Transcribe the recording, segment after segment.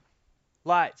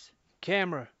Lights,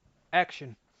 camera,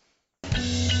 action.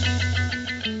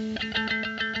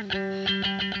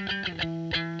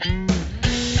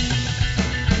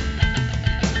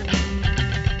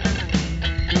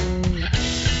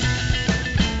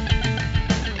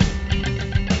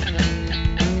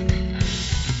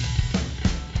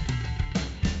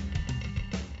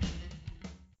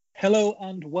 Hello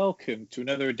and welcome to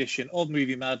another edition of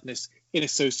Movie Madness in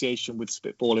association with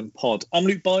Spitballing Pod. I'm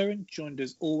Luke Byron, joined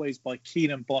as always by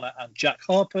Keenan Bonner and Jack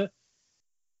Harper.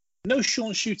 No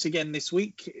Sean Shute again this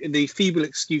week, the feeble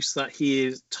excuse that he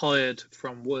is tired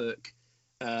from work,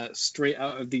 straight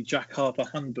out of the Jack Harper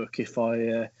handbook, if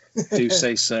I do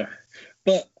say so.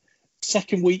 But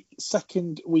second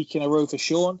week in a row for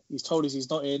Sean. He's told us he's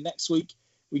not here next week.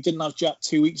 We didn't have Jack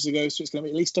 2 weeks ago, so it's going to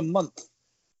be at least a month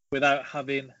without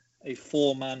having a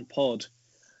four-man pod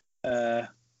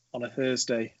on a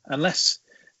Thursday. Unless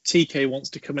TK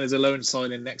wants to come in as a lone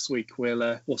sign-in next week,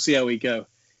 we'll see how we go.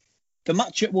 The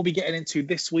matchup we'll be getting into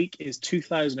this week is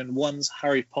 2001's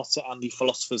Harry Potter and the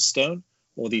Philosopher's Stone,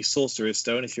 or the Sorcerer's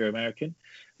Stone if you're American,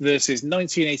 versus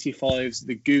 1985's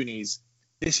The Goonies.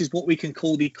 This is what we can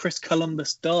call the Chris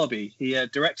Columbus derby. He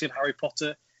directed Harry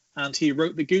Potter and he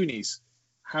wrote The Goonies.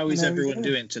 How is everyone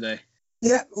doing today?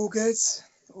 Yeah, all good.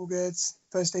 All good.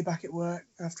 First day back at work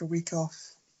after a week off.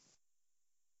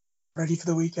 Ready for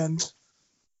the weekend.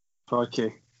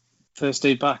 Crikey. First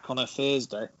day back on a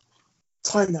Thursday.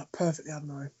 Timed that perfectly,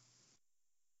 haven't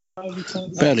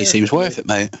I? Barely seems worth it,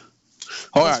 mate.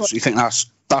 I actually think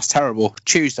that's terrible.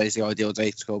 Tuesday's the ideal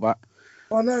day to go back.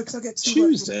 Well, no, because I get to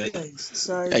Tuesday. work on Mondays,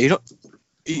 so Yeah,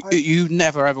 you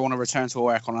never ever want to return to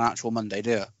work on an actual Monday, do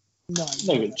you? no,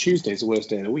 but Tuesday's the worst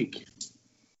day of the week.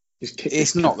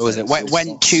 It's not, though, is it?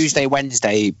 When Tuesday,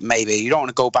 Wednesday, maybe. You don't want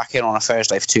to go back in on a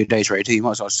Thursday for 2 days, really, do you? You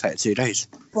might as well just take it 2 days.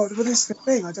 Well, this is the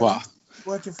thing. I don't Well,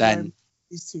 working from then- home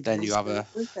these 2 Then days you have for you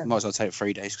the weekend. might as well take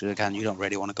 3 days, because, again, you don't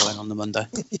really want to go in on the Monday.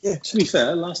 Yeah. To be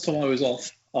fair, last time I was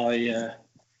off, I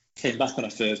came back on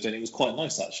a Thursday and it was quite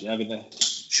nice, actually, having a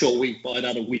short week, but I'd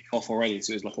had a week off already,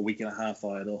 so it was like a week and a half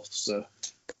I had off. So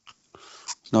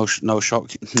No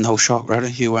shock, really.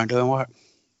 You weren't doing work.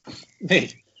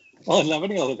 me, I didn't have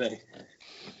any holiday.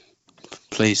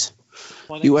 Please.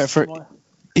 My You next- work my-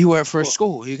 You work for a What?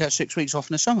 school. You get 6 weeks off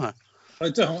in the summer. I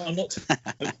don't. I'm not.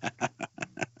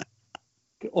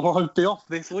 Or I'd be off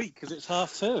this week because it's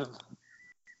half term.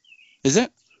 Is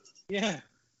it? Yeah,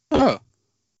 Oh.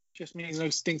 just means no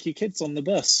stinky kids on the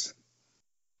bus.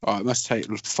 Oh, it must take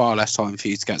far less time for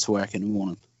you to get to work in the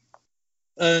morning.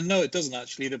 No, it doesn't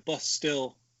actually. The bus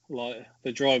still, like,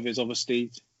 the drivers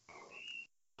obviously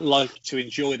like to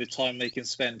enjoy the time they can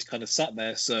spend kind of sat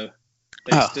there, so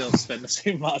they still spend the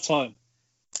same amount of time.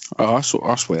 Oh,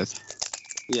 that's weird.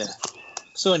 Yeah.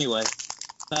 So anyway,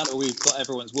 now that we've got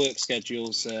everyone's work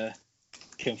schedules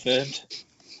confirmed,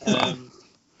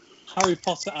 Harry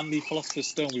Potter and the Philosopher's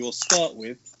Stone we will start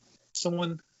with.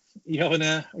 Someone, you having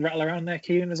a rattle around there,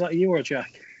 Keenan? Is that you or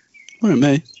Jack? Wasn't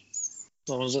me.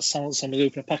 Someone's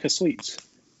opening a pack of sweets.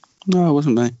 No, it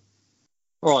wasn't me.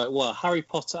 Right, well, Harry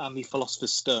Potter and the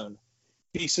Philosopher's Stone.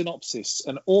 The synopsis: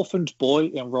 an orphaned boy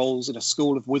enrolls in a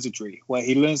school of wizardry where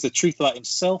he learns the truth about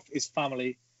himself, his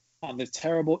family, and the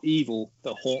terrible evil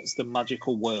that haunts the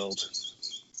magical world.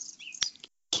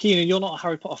 Keenan, you're not a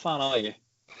Harry Potter fan, are you?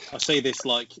 I say this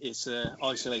like it's an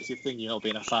isolated thing, you're not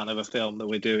being a fan of a film that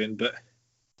we're doing, but...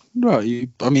 Right,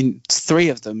 two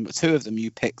of them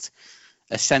you picked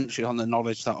essentially on the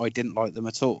knowledge that I didn't like them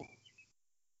at all.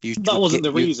 That wasn't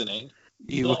the reasoning.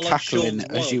 You were cackling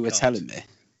as you were telling me.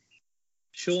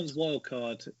 Sean's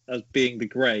wildcard as being the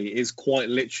grey is quite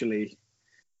literally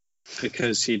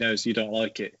because he knows you don't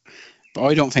like it. But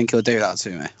I don't think he'll do that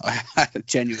to me. I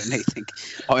genuinely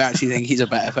actually think he's a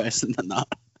better person than that.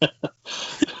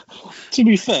 To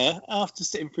be fair, after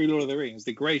sitting through Lord of the Rings,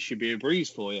 the grey should be a breeze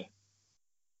for you.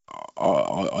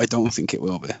 I don't think it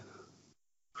will be.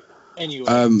 Anyway,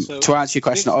 to answer your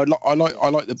question, I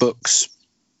like the books.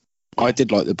 I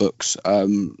did like the books.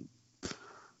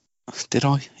 Did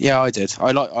I? Yeah, I did.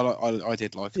 I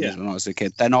did like them when I was a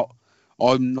kid.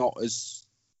 I'm not as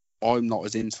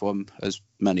into them as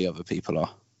many other people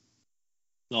are.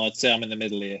 No, I'd say I'm in the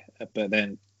middle here, but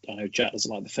then I know Jack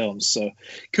doesn't like the films, so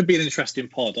could be an interesting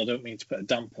pod. I don't mean to put a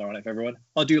damper on it for everyone.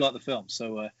 I do like the film,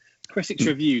 so critics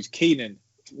reviews. Keenan,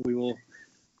 we will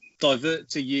divert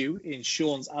to you in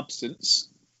Sean's absence.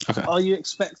 Okay. Are you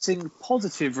expecting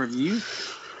positive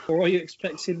reviews or are you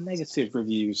expecting negative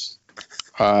reviews?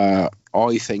 I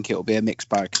think it'll be a mixed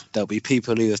bag. There'll be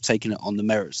people who have taken it on the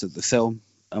merits of the film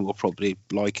and will probably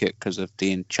like it because of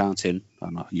the enchanting, I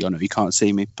know you can't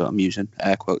see me, but I'm using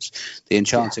air quotes, the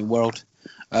enchanting world.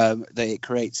 that it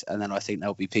creates, and then I think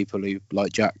there'll be people who,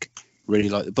 like Jack, really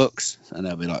like the books, and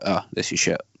they'll be like, this is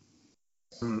shit.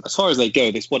 As far as they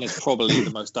go, this one is probably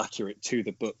the most accurate to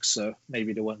the books, so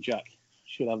maybe the one Jack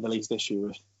should have the least issue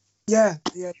with. Yeah,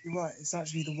 you're right. It's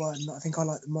actually the one that I think I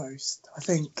like the most.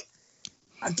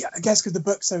 I guess because the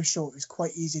book's so short, it's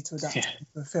quite easy to adapt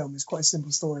to a film. It's quite a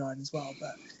simple storyline as well.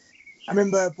 But I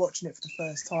remember watching it for the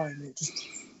first time.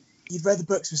 You'd read the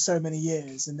books for so many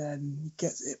years, and then you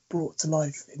get it brought to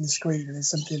life in the screen, and there's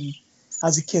something,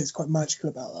 as a kid, it's quite magical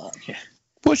about that. Yeah.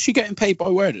 Was she getting paid by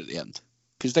word at the end?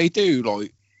 Because they do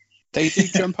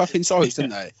jump up in size, don't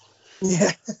they?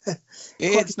 Yeah.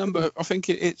 I think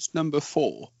it's number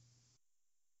 4.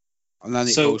 And then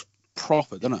it goes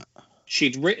proper, doesn't it?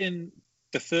 She'd written,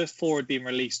 the first 4 had been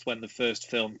released when the first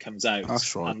film comes out.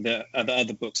 That's right. And the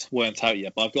other books weren't out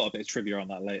yet, but I've got a bit of trivia on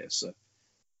that later. So,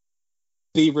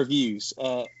 the reviews.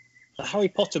 The Harry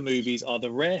Potter movies are the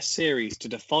rare series to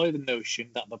defy the notion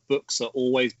that the books are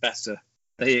always better.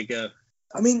 There you go.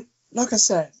 I mean, like I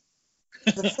said,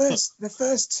 the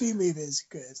first 2 movies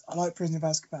are good. I like Prisoner of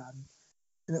Azkaban,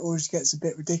 and it always gets a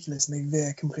bit ridiculous, and they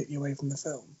veer completely away from the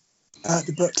film.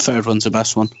 The book. Third one's the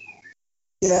best one.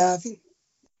 Yeah, I think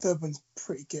the third one's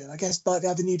pretty good. I guess they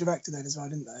had a new director then as well,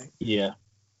 didn't they? Yeah.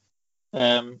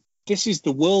 This is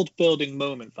the world-building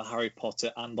moment for Harry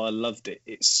Potter, and I loved it.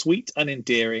 It's sweet and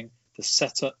endearing. The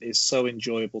setup is so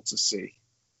enjoyable to see.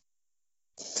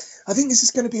 I think this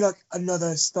is going to be like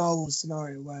another Star Wars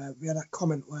scenario where we had that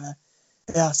comment where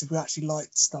they asked if we actually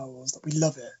liked Star Wars, that we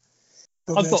love it.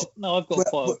 I've got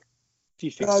quite a few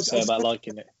things to say about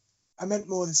liking it. I meant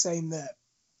more the same, that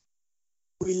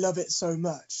we love it so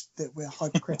much that we're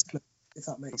hypercritical, if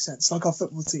that makes sense. Like our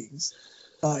football teams,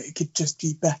 it could just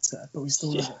be better, but we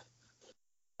still love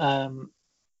it.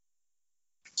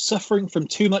 Suffering from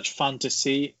too much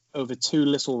fantasy over too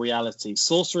little reality,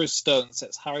 Sorcerer's Stone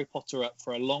sets Harry Potter up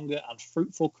for a longer and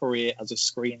fruitful career as a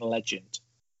screen legend.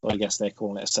 Well, I guess they're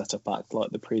calling it a setup act, like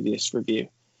the previous review.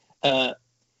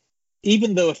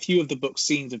 Even though a few of the book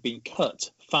scenes have been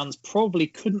cut, fans probably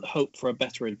couldn't hope for a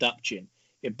better adaptation.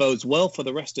 It bodes well for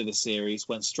the rest of the series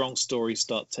when strong stories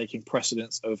start taking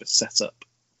precedence over setup.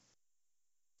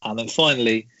 And then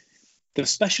finally, the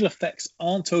special effects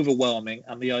aren't overwhelming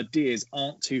and the ideas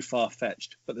aren't too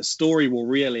far-fetched, but the story will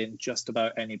reel in just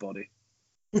about anybody.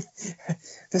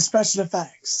 The special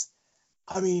effects,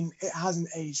 I mean, it hasn't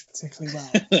aged particularly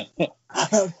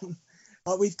well.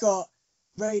 We've got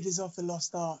Raiders of the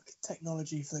Lost Ark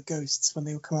technology for the ghosts when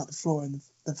they will come out the floor in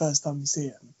the first time we see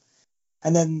them.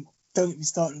 And then don't get me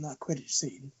started on that Quidditch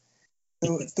scene.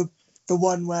 The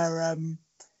one where...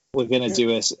 We're going to do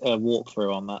a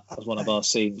walkthrough on that as one of our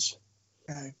scenes.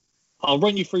 Okay. I'll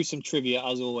run you through some trivia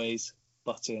as always,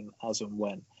 but in as and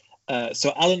when.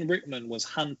 So Alan Rickman was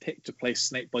handpicked to play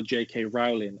Snape by J.K.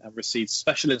 Rowling and received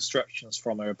special instructions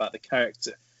from her about the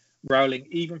character. Rowling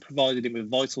even provided him with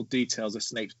vital details of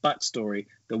Snape's backstory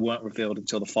that weren't revealed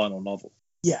until the final novel.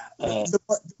 Yeah, the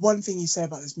one thing you say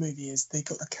about this movie is they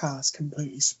got the cast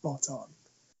completely spot on.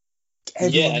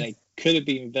 Yeah, and it could have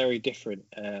been very different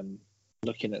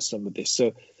looking at some of this.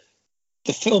 So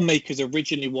the filmmakers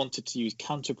originally wanted to use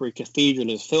Canterbury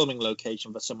Cathedral as a filming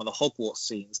location for some of the Hogwarts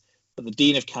scenes, but the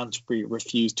Dean of Canterbury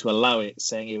refused to allow it,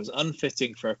 saying it was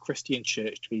unfitting for a Christian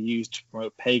church to be used to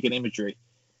promote pagan imagery.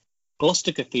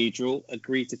 Gloucester Cathedral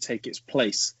agreed to take its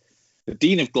place. The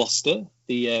Dean of Gloucester,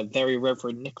 the Very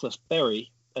Reverend Nicholas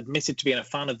Berry, admitted to being a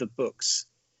fan of the books.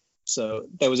 So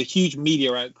there was a huge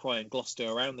media outcry in Gloucester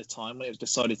around the time when it was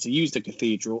decided to use the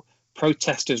cathedral.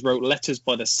 Protesters wrote letters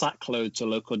by the sackload to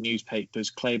local newspapers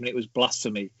claiming it was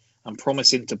blasphemy and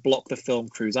promising to block the film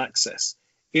crew's access.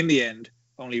 In the end,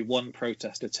 only one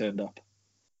protester turned up.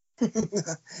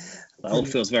 That all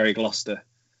feels very Gloucester.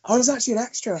 I was actually an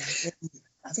extra.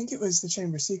 I think it was the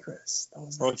Chamber of Secrets.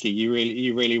 Rocky, you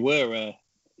really were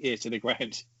ear to the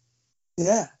ground.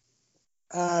 Yeah.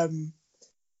 I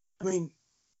mean,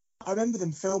 I remember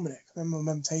them filming it. I remember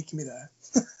my mum taking me there.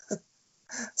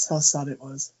 That's how sad it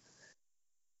was.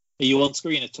 Are you on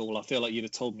screen at all? I feel like you'd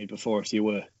have told me before if you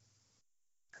were.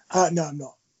 No, I'm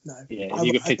not. No. Yeah, if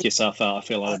you could pick yourself out, I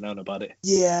feel I'd have known about it.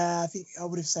 Yeah, I think I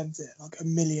would have sent it like a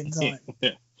million times.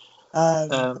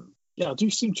 Yeah, I do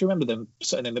seem to remember them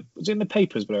sitting was it in the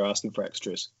papers where they were asking for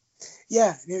extras?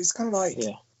 Yeah, it was kind of like,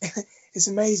 it's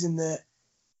amazing that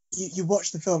you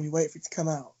watch the film, you wait for it to come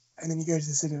out, and then you go to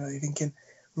the cinema, you're thinking,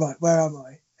 right, where am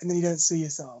I? And then you don't see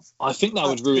yourself. I think that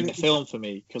would ruin the film for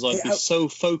me, because I'd be so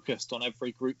focused on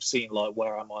every group scene, like,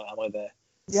 where am I? Am I there?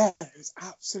 Yeah, it was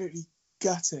absolutely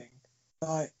gutting.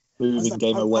 Like, moving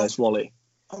gamer, where's Wally?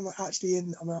 I'm actually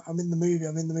I'm in the movie,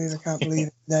 I can't believe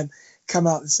it. And then come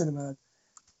out of the cinema,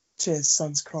 Cheers,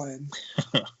 son's crying.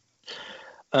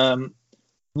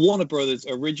 Warner Brothers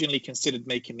originally considered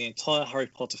making the entire Harry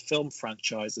Potter film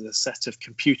franchise as a set of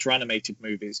computer animated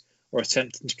movies, or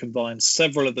attempting to combine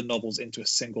several of the novels into a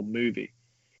single movie.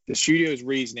 The studio's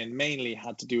reasoning mainly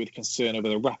had to do with concern over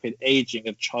the rapid aging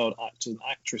of child actors and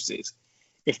actresses.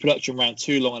 If production ran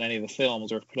too long on any of the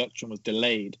films, or if production was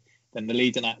delayed, then the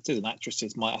leading actors and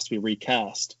actresses might have to be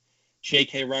recast.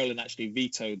 J.K. Rowling actually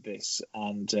vetoed this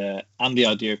and the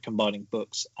idea of combining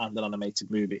books and an animated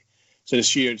movie. So the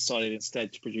studio decided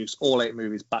instead to produce all 8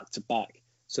 movies back to back,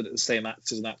 so that the same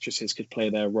actors and actresses could play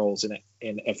their roles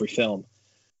in every film.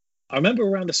 I remember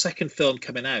around the second film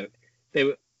coming out,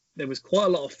 there was quite a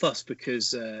lot of fuss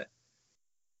because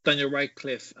Daniel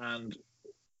Radcliffe and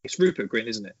it's Rupert Grint,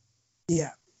 isn't it?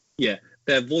 Yeah. Yeah,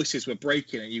 their voices were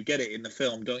breaking, and you get it in the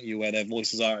film, don't you, where their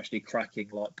voices are actually cracking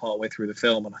like part way through the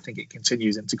film, and I think it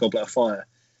continues into Goblet of Fire.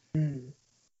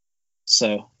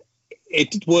 So it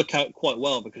did work out quite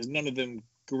well because none of them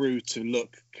grew to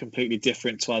look completely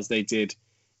different to as they did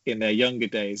in their younger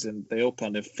days, and they all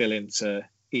kind of fill into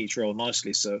each role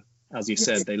nicely. So as you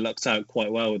said, they lucked out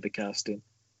quite well with the casting.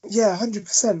 Yeah,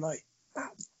 100%. Like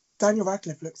Daniel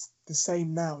Radcliffe looks the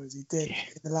same now as he did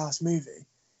in the last movie.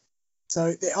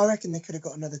 So I reckon they could have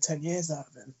got another 10 years out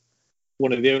of him.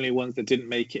 One of the only ones that didn't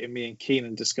make it, and me and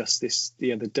Keenan discussed this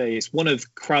the other day, is one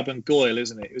of Crabbe and Goyle,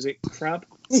 isn't it? Was it Crabbe?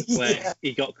 Where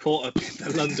he got caught up in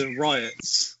the London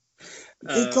riots.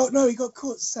 He got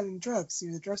caught selling drugs. He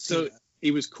was a drug dealer. So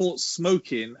he was caught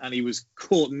smoking, and he was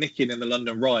caught nicking in the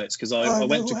London riots, because I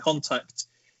went to contact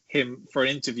him for an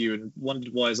interview and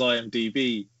wondered why his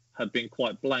IMDb had been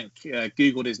quite blank.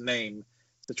 Googled his name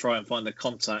to try and find the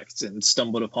contact and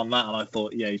stumbled upon that, and I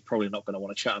thought, yeah, he's probably not going to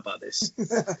want to chat about this.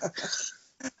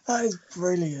 That is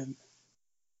brilliant.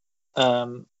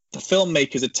 The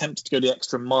filmmakers attempted to go the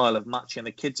extra mile of matching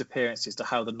the kids' appearances to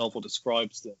how the novel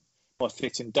describes them by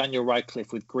fitting Daniel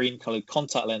Radcliffe with green-coloured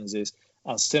contact lenses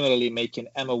and similarly making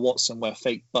Emma Watson wear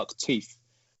fake buck teeth.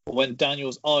 But when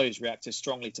Daniel's eyes reacted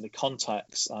strongly to the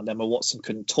contacts and Emma Watson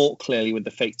couldn't talk clearly with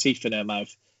the fake teeth in her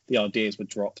mouth, the ideas were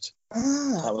dropped.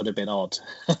 That would have been odd.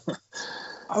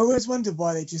 I always wondered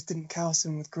why they just didn't cast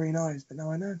him with green eyes, but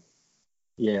now I know.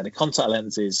 Yeah, the contact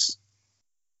lenses,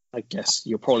 I guess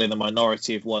you're probably in the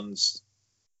minority of ones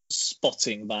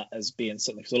spotting that as being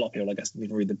something, because a lot of people, I guess, didn't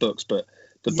even read the books, but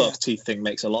the buck teeth thing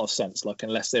makes a lot of sense, like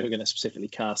unless they were going to specifically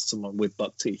cast someone with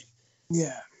buck teeth.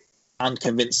 Yeah. And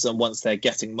convince them once they're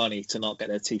getting money to not get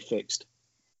their teeth fixed.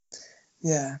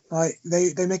 Yeah, like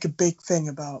they make a big thing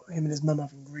about him and his mum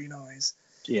having green eyes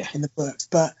in the books,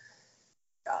 but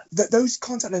those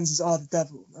contact lenses are the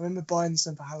devil. I remember buying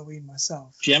some for Halloween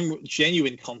myself.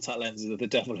 Genuine contact lenses are the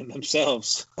devil in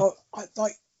themselves. Oh, I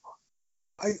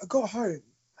got home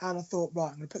and I thought, right,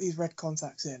 I'm going to put these red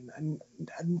contacts in, and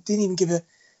didn't even give it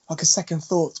like a second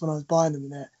thought when I was buying them.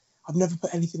 In it, I've never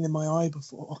put anything in my eye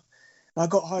before. And I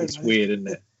got home. It's weird, isn't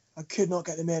it? I could not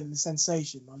get them in, and the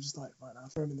sensation. I was just like, right now,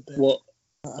 throw them in the bin. Well,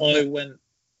 I went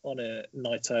on a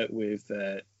night out with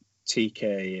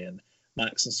TK and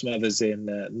Max and some others in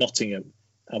Nottingham,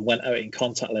 and went out in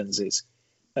contact lenses.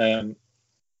 And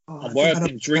where I've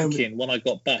been drinking when I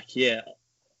got back,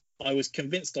 I was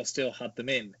convinced I still had them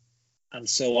in, and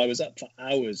so I was up for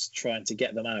hours trying to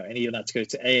get them out, and even had to go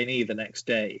to A&E the next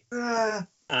day.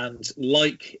 And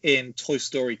like in Toy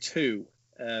Story 2,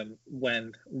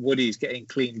 when Woody's getting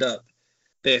cleaned up,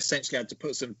 they essentially had to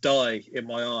put some dye in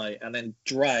my eye and then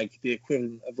drag the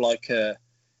equivalent of like a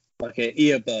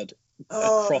earbud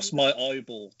across my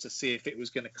eyeball to see if it was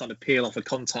going to kind of peel off a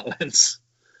contact lens.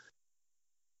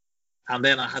 And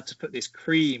then I had to put this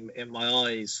cream in my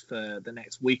eyes for the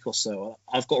next week or so.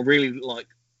 I've got really like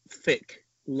thick,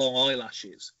 long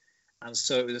eyelashes, and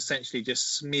so it was essentially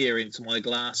just smear into my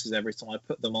glasses every time I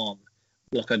put them on,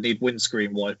 like I need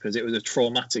windscreen wipers. It was a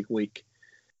traumatic week.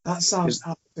 That sounds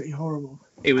absolutely horrible.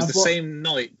 It was same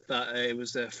night that it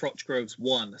was Froch Groves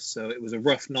 1, so it was a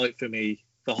rough night for me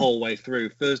the whole way through.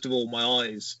 First of all, my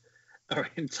eyes are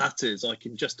in tatters. I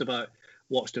can just about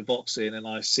watch the boxing and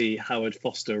I see Howard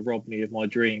Foster rob me of my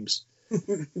dreams.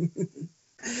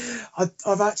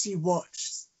 I've actually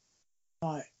watched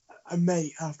like a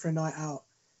mate after a night out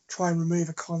try and remove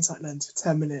a contact lens for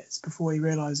 10 minutes before he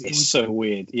realised it was so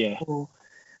weird. Yeah.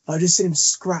 I just seen him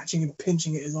scratching and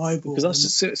pinching at his eyeball.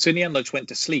 So in the end, I just went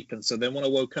to sleep, and so then when I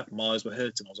woke up, my eyes were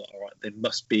hurting. I was like, all right, they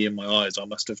must be in my eyes. I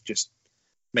must have just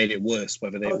made it worse.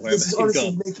 Whether they this is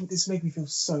honestly making me feel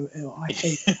so ill. I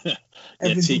hate.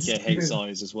 TK hates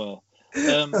eyes as well.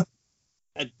 A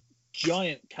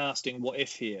giant casting what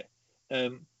if here.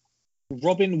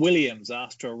 Robin Williams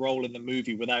asked for a role in the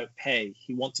movie without pay.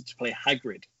 He wanted to play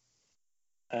Hagrid.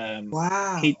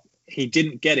 Wow. he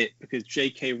didn't get it because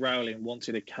J.K. Rowling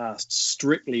wanted a cast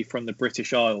strictly from the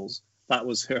British Isles. That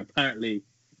was apparently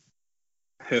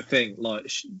her thing. Like,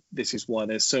 this is why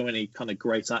there's so many kind of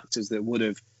great actors that would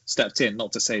have stepped in.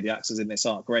 Not to say the actors in this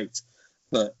aren't great,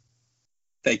 but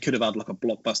they could have had like a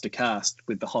blockbuster cast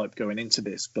with the hype going into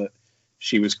this. But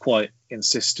she was quite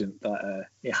insistent that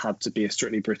it had to be a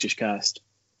strictly British cast.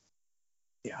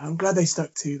 Yeah, I'm glad they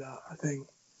stuck to that, I think.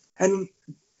 And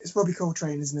it's Robbie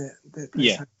Coltrane, isn't it? That plays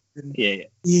Yeah. Hagrid. Yeah.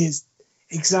 He is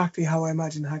exactly how I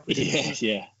imagine Hagrid is.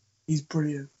 Yeah. He's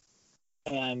brilliant.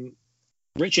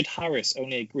 Richard Harris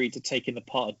only agreed to take in the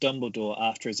part of Dumbledore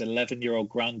after his 11-year-old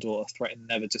granddaughter threatened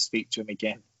never to speak to him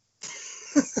again.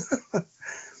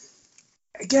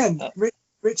 Again,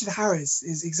 Richard Harris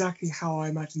is exactly how I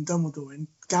imagine Dumbledore, and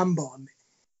Gambon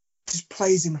just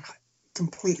plays him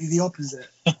completely the opposite.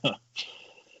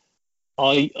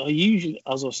 I usually,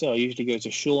 as I say, I usually go to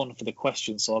Sean for the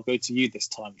question, so I'll go to you this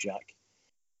time, Jack.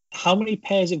 How many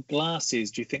pairs of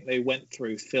glasses do you think they went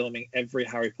through filming every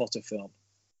Harry Potter film?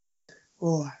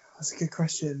 Oh, that's a good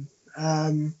question.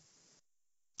 Is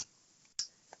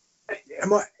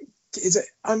it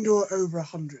under or over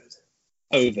 100?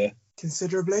 Over.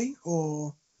 Considerably,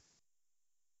 or?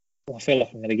 Well, I feel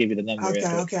like I'm going to give you the number.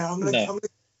 Okay.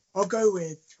 I'll go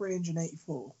with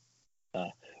 384.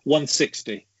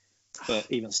 160, but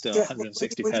even still,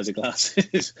 160 pairs of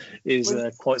glasses is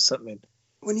quite something.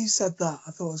 When you said that,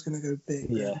 I thought I was going to go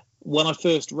big. Yeah. When I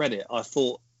first read it, I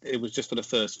thought it was just for the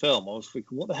first film. I was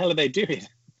thinking, what the hell are they doing?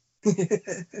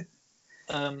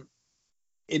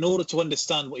 In order to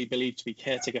understand what he believed to be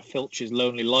caretaker Filch's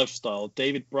lonely lifestyle,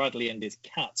 David Bradley and his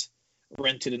cat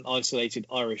rented an isolated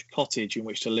Irish cottage in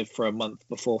which to live for a month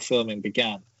before filming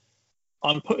began.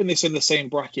 I'm putting this in the same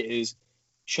bracket as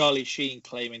Charlie Sheen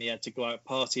claiming he had to go out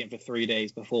partying for 3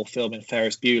 days before filming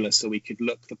Ferris Bueller so he could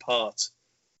look the part.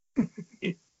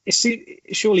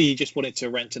 Surely he just wanted to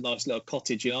rent a nice little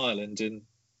cottage in Ireland, and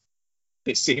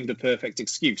this seemed the perfect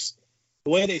excuse.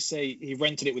 The way they say he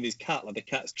rented it with his cat, like the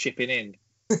cat's chipping in.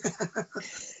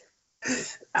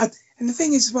 And the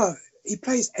thing is, as well, he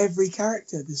plays every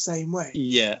character the same way.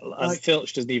 Yeah, and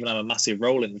Filch doesn't even have a massive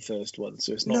role in the first one,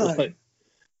 so it's not like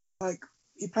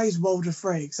he plays Walder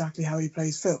Frey exactly how he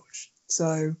plays Filch.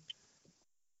 So,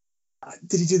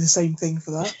 did he do the same thing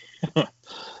for that?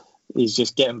 He's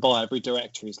just getting by every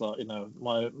director. He's like,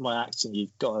 my acting,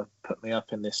 you've got to put me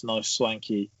up in this nice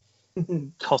swanky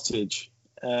cottage.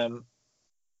 All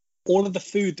of the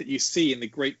food that you see in the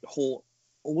Great Hall,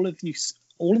 all of the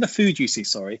food you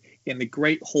see, in the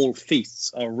Great Hall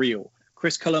feasts are real.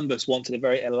 Chris Columbus wanted a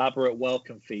very elaborate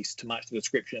welcome feast to match the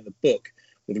description in the book,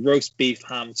 with roast beef,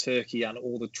 ham, turkey, and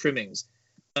all the trimmings.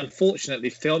 Unfortunately,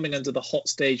 filming under the hot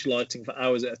stage lighting for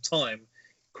hours at a time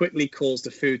quickly caused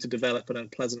the food to develop an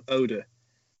unpleasant odour.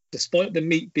 Despite the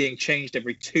meat being changed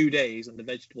every 2 days and the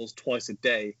vegetables twice a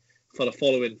day, for the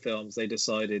following films they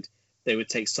decided they would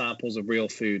take samples of real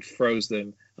food, froze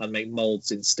them, and make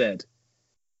moulds instead.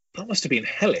 That must have been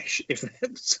hellish, if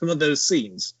some of those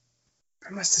scenes.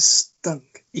 It must have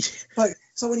stunk. Like,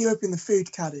 it's like when you open the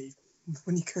food caddy,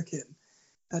 when you cook it,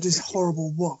 that just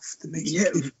horrible waft that makes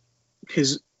you...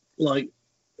 Because, like,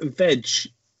 veg,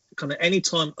 kind of any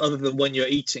time other than when you're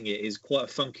eating it is quite a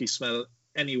funky smell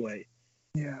anyway.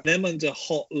 Yeah. Them under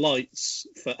hot lights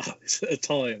for hours at a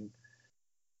time.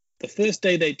 The first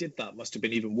day they did that must have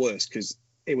been even worse, because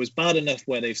it was bad enough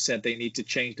where they've said they need to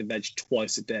change the veg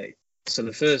twice a day. So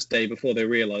the first day before they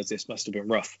realised this must have been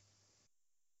rough.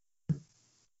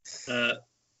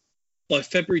 By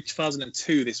February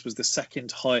 2002, this was the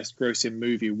second highest grossing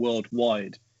movie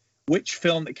worldwide. Which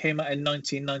film that came out in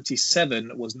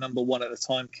 1997 was number one at the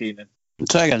time, Keenan?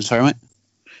 Say again, sorry, mate.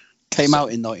 Came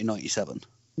out in 1997.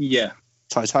 Yeah.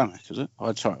 Titanic, is it?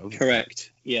 Oh, sorry.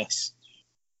 Correct, yes.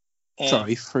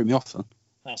 Sorry, threw me off then.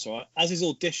 That's all right. As his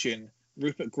audition,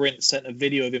 Rupert Grint sent a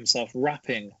video of himself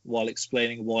rapping while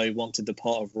explaining why he wanted the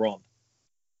part of Ron.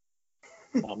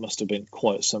 That must have been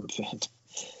quite something.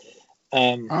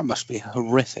 That must be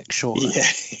horrific, surely.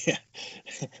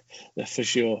 Yeah, for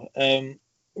sure.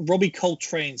 Robbie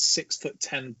Coltrane's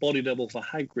 6'10" body double for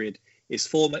Hagrid is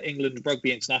former England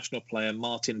rugby international player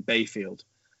Martin Bayfield.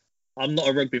 I'm not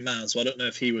a rugby man, so I don't know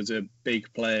if he was a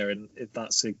big player and if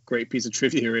that's a great piece of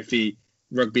trivia, if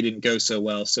rugby didn't go so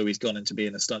well, so he's gone into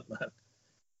being a stuntman.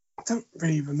 I don't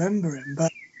really remember him,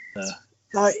 but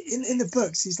like in the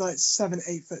books, he's like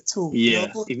 7-8 foot tall.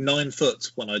 Yeah, he's 9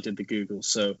 foot when I did the Google,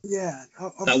 so yeah,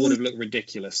 that would have looked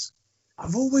ridiculous.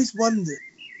 I've always wondered,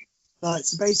 like,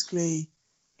 so basically,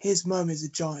 his mum is a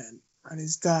giant and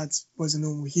his dad was a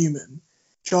normal human.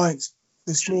 Giants,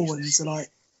 the small ones, are like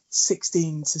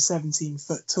 16 to 17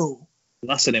 foot tall.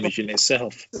 That's an image in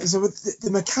itself. So with the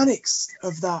mechanics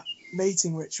of that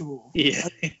mating ritual, Yeah.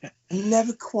 I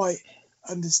never quite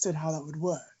understood how that would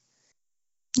work.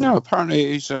 No,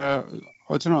 apparently he's. I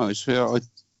don't know.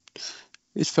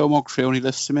 His filmography only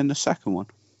lists him in the second one.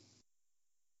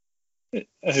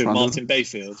 Who, Martin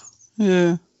Bayfield?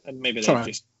 Yeah. And maybe they Sorry.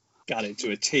 just got it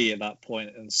to a T at that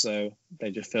point, and so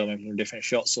they just film him from different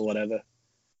shots or whatever.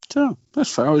 So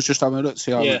that's fair. I was just having a look to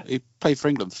see how Yeah. he played for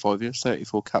England for 5 years,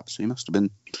 34 caps. So he must have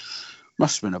been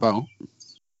about.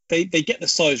 They get the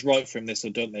size right for him, this, or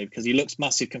don't they? Because he looks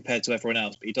massive compared to everyone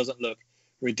else, but he doesn't look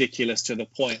ridiculous to the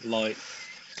point like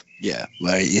Yeah,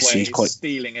 where he's he's quite.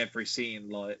 stealing every scene.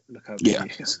 Like, look how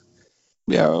big he is.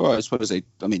 Yeah, well, I suppose I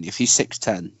mean, if he's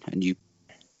 6'10" and you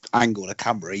angle the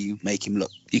camera, you can make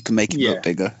him look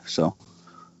bigger. So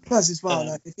Plus, as well,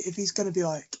 like, if he's going to be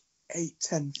like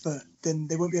 8-10 foot, then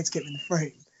they won't be able to get him in the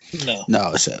frame.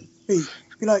 No. it's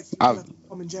Be like I've-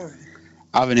 Tom and Jerry.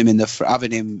 having him in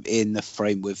the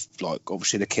frame with like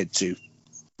obviously the kids who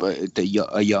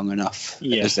are young enough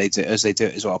as they do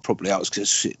it as well probably helps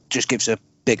because it just gives a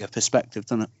bigger perspective,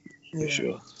 doesn't it? Yeah. For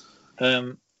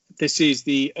sure. This is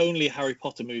the only Harry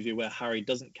Potter movie where Harry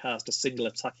doesn't cast a single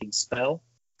attacking spell.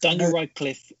 Daniel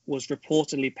Radcliffe was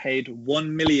reportedly paid $1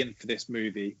 million for this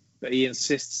movie, but he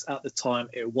insists at the time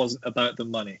it wasn't about the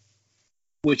money,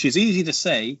 which is easy to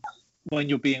say when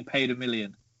you're being paid $1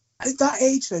 million. At that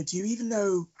age, though, do you even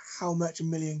know how much £1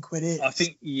 million is? I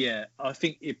think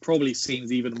it probably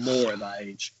seems even more at that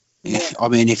age. Yeah. I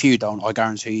mean, if you don't, I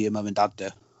guarantee your mum and dad do.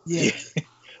 Yeah.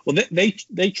 Well,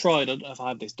 they tried. I don't know if I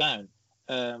have this down.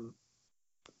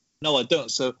 No, I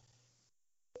don't. So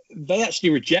they actually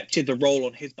rejected the role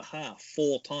on his behalf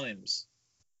 4 times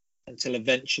until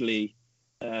eventually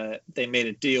they made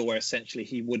a deal where essentially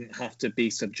he wouldn't have to be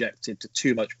subjected to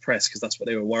too much press because that's what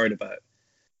they were worried about.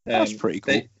 That's pretty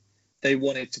cool. They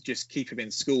wanted to just keep him in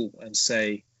school and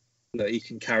say that he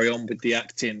can carry on with the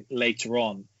acting later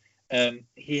on.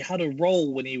 He had a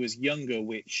role when he was younger,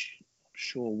 which I'm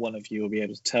sure one of you will be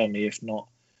able to tell me. If not,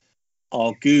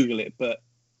 I'll Google it. But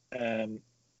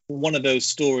one of those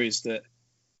stories that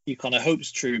you kind of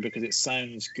hope's true because it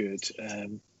sounds good.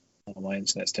 My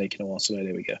internet's taking a while, so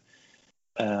there we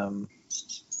go.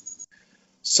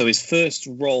 So his first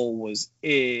role was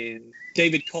in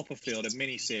David Copperfield, a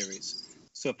miniseries.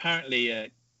 So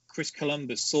apparently Chris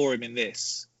Columbus saw him in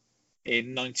this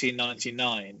in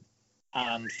 1999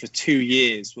 and for 2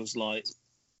 years was like,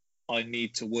 I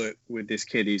need to work with this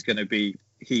kid. He's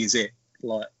it.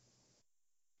 Like,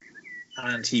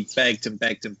 and he begged and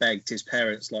begged and begged his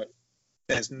parents, like,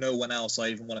 there's no one else I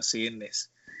even want to see in this.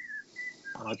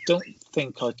 And I don't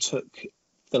think I took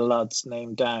the lad's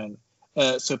name down.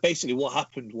 So basically what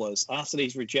happened was after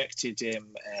he's rejected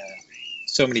him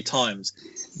so many times,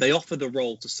 they offer the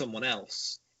role to someone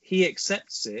else. He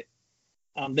accepts it,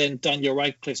 and then Daniel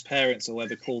Radcliffe's parents or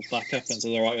whoever calls back up and says,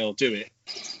 all right, I'll do it.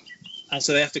 And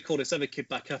so they have to call this other kid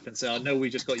back up and say, I know we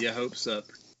just got your hopes up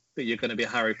that you're going to be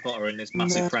Harry Potter in this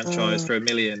massive franchise for $1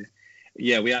 million.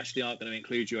 Yeah, we actually aren't going to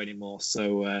include you anymore.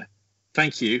 So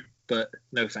thank you, but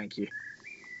no thank you.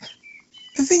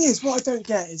 The thing is, what I don't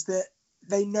get is that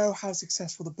they know how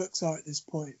successful the books are at this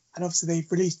point, and obviously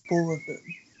they've released 4 of them.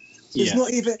 So it's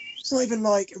not even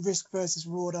like Risk versus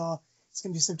Raw. It's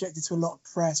going to be subjected to a lot of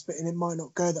press, but it might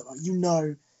not go that way. You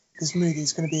know, this movie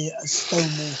is going to be a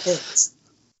stonewall hit.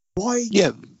 Why?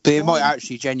 Yeah, but it might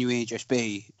actually genuinely just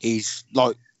be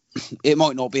it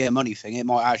might not be a money thing. It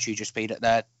might actually just be that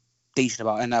they're decent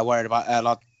about it and they're worried about their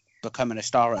lad becoming a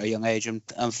star at a young age and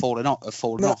falling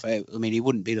off. I mean, he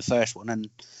wouldn't be the first one, and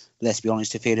let's be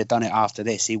honest, if he'd have done it after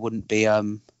this, he wouldn't be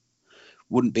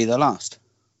the last.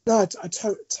 No, I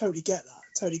totally get that.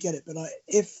 Totally get it. But like,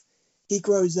 if he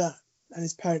grows up and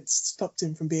his parents stopped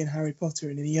him from being Harry Potter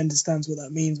and he understands what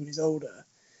that means when he's older,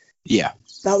 yeah,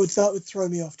 that would throw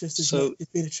me off just as much as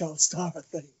being a child star, I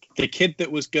think. The kid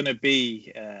that was going to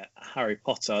be Harry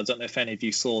Potter, I don't know if any of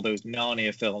you saw those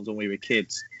Narnia films when we were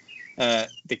kids.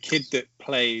 The kid that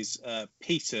plays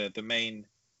Peter, the main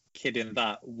kid in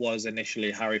that, was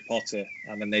initially Harry Potter,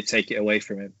 and then they take it away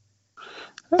from him.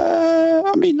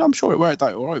 I mean, I'm sure it worked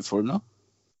out all right for him, though.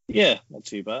 Yeah, not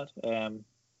too bad.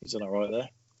 He's done all right there.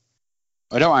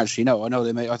 I don't actually know.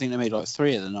 I think they made like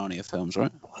 3 of the Narnia films,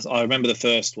 right? I remember the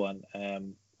first one.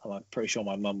 I'm pretty sure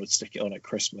my mum would stick it on at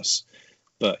Christmas.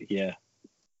 But yeah,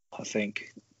 I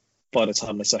think by the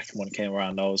time the second one came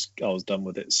around, I was done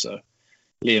with it. So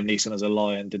Liam Neeson as a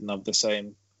lion didn't have the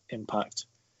same impact.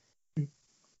 Has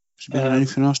there been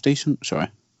anything else decent? Sorry.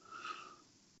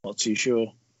 Not too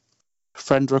sure.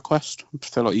 Friend Request? I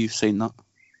feel like you've seen that.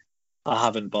 I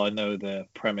haven't, but I know the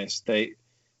premise.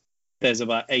 There's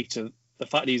about 8 the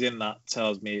fact he's in that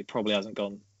tells me it probably hasn't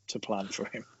gone to plan for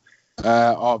him.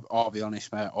 I'll be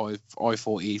honest, mate. I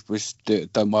thought he was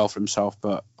done well for himself,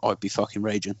 but I'd be fucking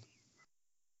raging.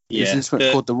 Yeah, Isn't this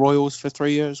called The Royals for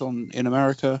 3 years in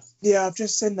America? Yeah, I've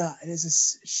just seen that, and it's a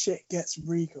shit gets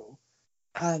regal,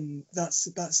 and that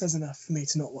says enough for me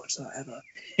to not watch that ever.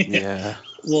 Yeah.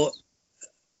 Well,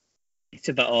 he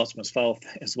did that Artemis Fowl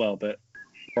thing as well, but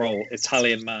role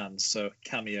Italian man, so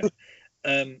cameo.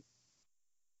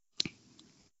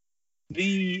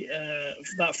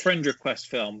 That Friend Request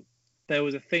film, there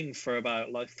was a thing for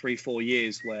about like 3-4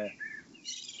 years where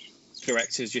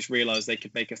directors just realised they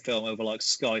could make a film over like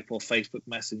Skype or Facebook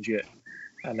Messenger,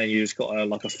 and then you just got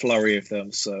a flurry of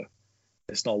them. So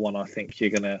it's not one I think you're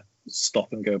gonna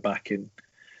stop and go back and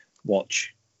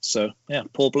watch. So yeah,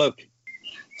 poor bloke.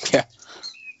 Yeah,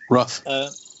 rough.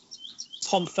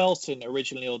 Tom Felton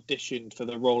originally auditioned for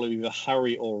the role of either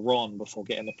Harry or Ron before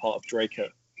getting the part of Draco.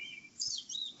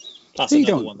 That's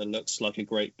another one that looks like a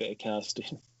great bit of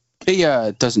casting. He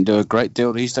doesn't do a great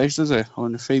deal these days, does he? I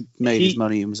wonder if he made his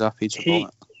money and was happy to buy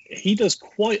it. He does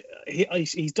quite.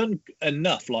 He's done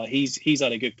enough. Like he's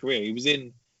had a good career. He was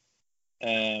in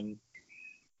Planet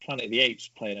of the Apes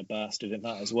playing a bastard in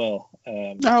that as well.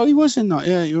 No, he was in that.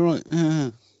 Yeah, you're right. Yeah.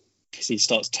 Because he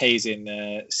starts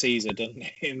tasing Caesar, doesn't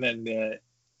he? And then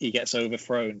he gets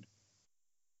overthrown.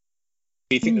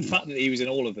 You think the fact that he was in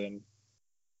all of them.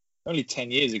 Only 10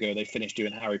 years ago, they finished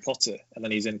doing Harry Potter, and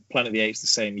then he's in Planet of the Apes the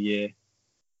same year.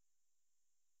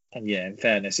 And yeah, in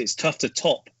fairness, it's tough to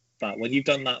top that when you've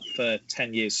done that for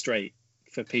 10 years straight,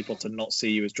 for people to not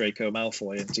see you as Draco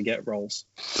Malfoy and to get roles.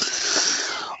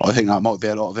 I think that might be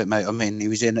a lot of it, mate. I mean, he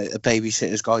was in A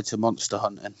Babysitter's Guide to Monster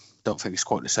Hunting. Don't think it's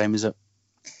quite the same, is it?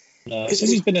 No,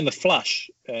 he's been in The Flash,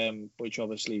 which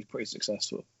obviously is pretty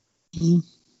successful. Mm.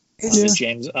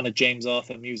 And a James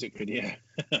Arthur music video.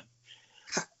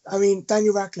 I mean,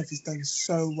 Daniel Radcliffe has done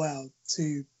so well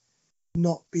to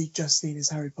not be just seen as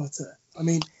Harry Potter. I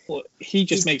mean, well, he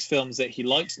just makes films that he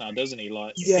likes now, doesn't he?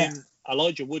 Like, yeah.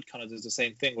 Elijah Wood kind of does the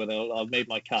same thing. Where I've made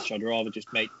my cash. I'd rather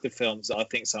just make the films that I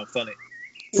think sound funny.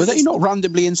 Were they not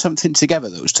randomly in something together,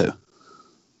 those two?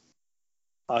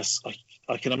 I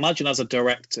can imagine as a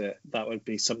director that would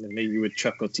be something that you would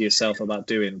chuckle to yourself about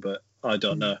doing, but I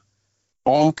don't know.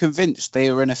 I'm convinced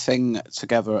they were in a thing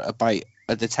together about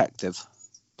a detective.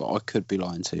 But I could be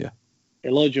lying to you.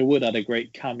 Elijah Wood had a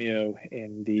great cameo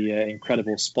in the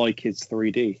incredible Spy Kids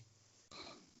 3D.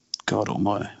 God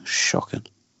almighty, shocking.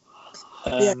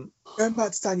 Going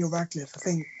back to Daniel Radcliffe, I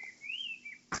think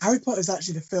Harry Potter is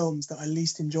actually the films that I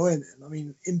least enjoy in them. I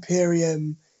mean,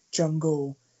 Imperium,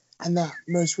 Jungle, and that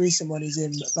most recent one he's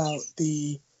in about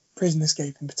the prison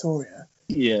escape in Pretoria.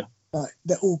 Yeah. Like,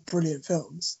 they're all brilliant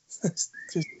films. It's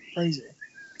just crazy.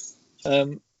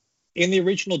 In the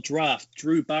original draft,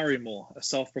 Drew Barrymore, a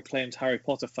self-proclaimed Harry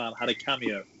Potter fan, had a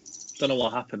cameo. Don't know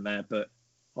what happened there, but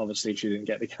obviously she didn't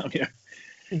get the cameo.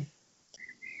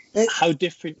 How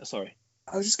different? Sorry.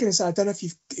 I was just going to say, I don't know if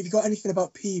you've got anything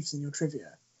about Peeves in your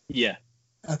trivia. Yeah.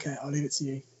 Okay, I'll leave it to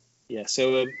you. Yeah,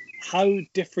 so how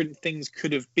different things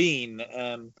could have been.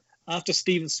 After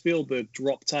Steven Spielberg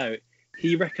dropped out,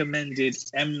 he recommended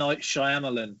M. Night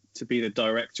Shyamalan to be the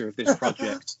director of this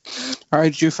project. How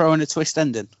did you throw in a twist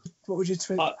ending? What would you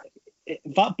twist?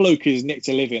 That bloke is Nick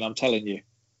to live in, I'm telling you.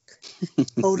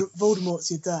 Voldemort's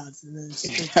your dad. And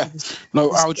then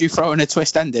No, how would you throw in a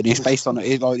twist ending? It's based on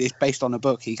it's based on a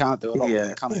book. He can't do a lot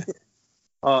with it, can he?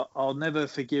 I'll never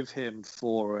forgive him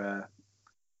for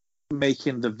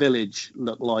making The Village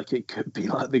look like it could be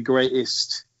like the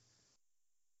greatest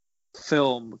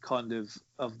film kind of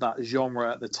that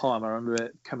genre at the time. I remember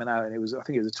it coming out, and I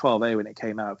think it was a 12A when it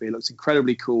came out, but it looks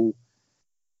incredibly cool.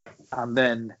 And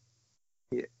then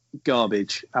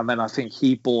garbage. And then I think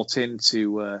he bought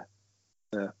into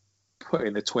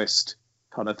putting a twist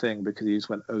kind of thing because he just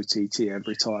went OTT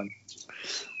every time.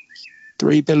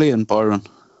 3 billion, Byron.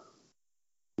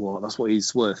 Well, that's what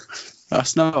he's worth.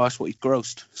 That's what he's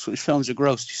grossed. That's what his films are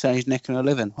grossed. He's saying he's nicking a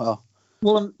living.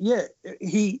 Well, yeah,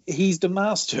 he's the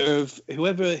master of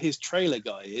whoever his trailer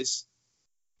guy is.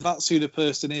 That's who the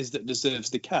person is that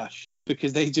deserves the cash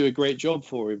because they do a great job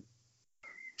for him.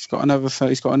 He's got another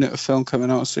film coming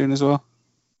out soon as well.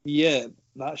 Yeah,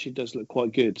 that actually does look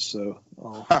quite good. So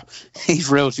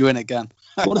he's reeled you in again.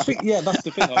 Well, that's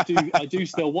the thing. I do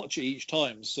still watch it each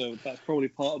time, so that's probably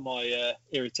part of my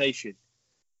irritation.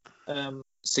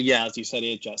 So yeah, as you said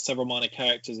here, Jack, several minor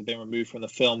characters have been removed from the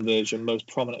film version, most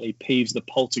prominently Peeves the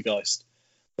Poltergeist,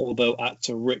 although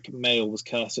actor Rick Mayall was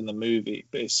cast in the movie,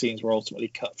 but his scenes were ultimately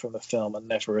cut from the film and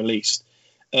never released.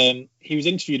 He was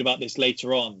interviewed about this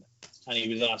later on, and he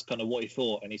was asked kind of what he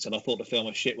thought, and he said, "I thought the film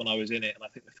was shit when I was in it, and I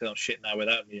think the film's shit now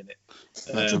without me in it."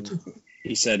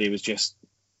 He said it was just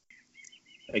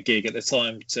a gig at the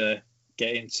time to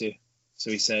get into,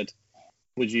 so he said,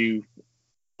 "Would you?"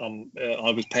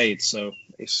 I was paid, so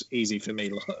it's easy for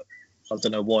me. I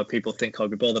don't know why people think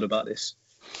I'd be bothered about this.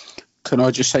 Can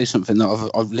I just say something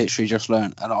that I've literally just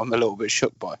learned, and I'm a little bit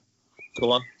shook by?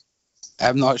 Go on.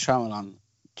 M. Night Shyamalan.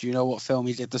 Do you know what film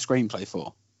he did the screenplay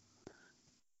for?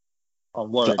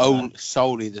 I'm worried.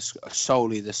 Solely the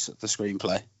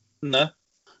screenplay. No.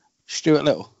 Stuart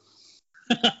Little.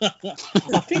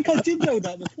 I think I did know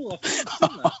that before.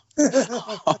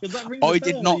 I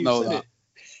did not know that.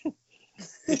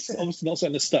 It's obviously not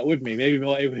something that stuck with me. Maybe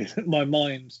my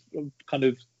mind kind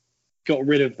of got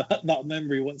rid of that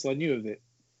memory once I knew of it.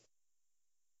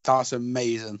 That's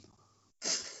amazing.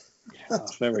 Yeah,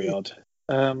 that's very odd.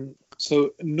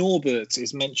 So Norbert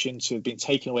is mentioned to have been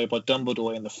taken away by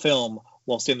Dumbledore in the film,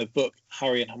 whilst in the book,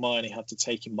 Harry and Hermione had to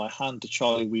take him by hand to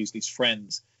Charlie Weasley's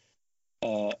friends.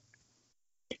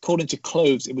 According to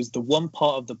Cloves, it was the one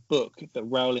part of the book that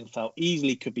Rowling felt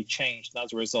easily could be changed, and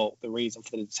as a result, the reason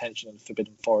for the detention in the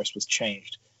Forbidden Forest was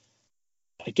changed.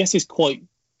 I guess it's quite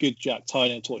good, Jack,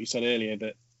 tying into what you said earlier,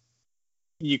 that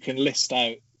you can list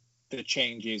out the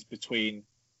changes between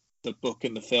the book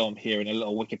and the film here in a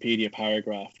little Wikipedia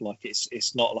paragraph. Like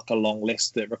it's not like a long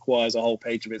list that requires a whole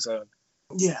page of its own.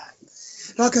 Yeah,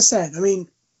 like I said, I mean,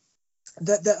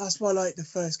 that's why I like the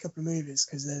first couple of movies,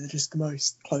 because they're just the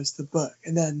most close to the book,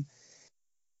 and then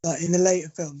like in the later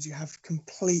films you have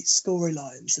complete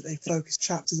storylines that they focus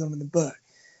chapters on in the book,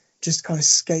 just kind of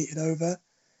skated over.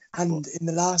 And in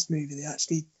the last movie they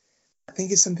actually, I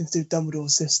think it's something to do with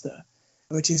Dumbledore's sister,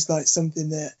 which is like something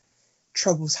that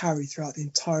troubles Harry throughout the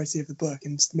entirety of the book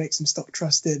and makes him stop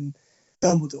trusting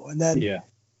Dumbledore. And then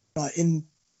like in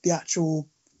the actual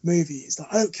movie it's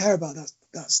like, I don't care about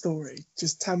that story,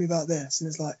 just tell me about this. And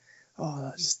it's like, oh,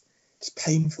 that's just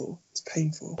painful. It's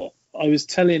painful. I was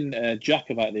telling Jack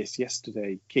about this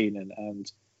yesterday, Keenan, and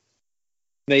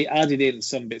they added in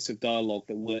some bits of dialogue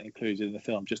that weren't included in the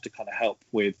film just to kind of help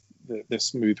with the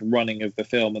smooth running of the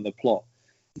film and the plot.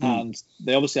 And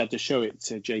they obviously had to show it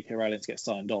to J.K. Rowling to get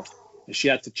signed off. And she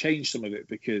had to change some of it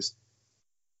because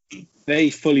they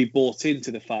fully bought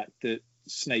into the fact that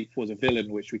Snape was a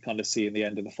villain, which we kind of see in the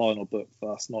end of the final book, but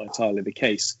that's not entirely the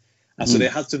case. And so they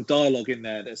had some dialogue in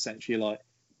there that essentially, like,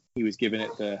 he was giving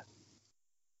it the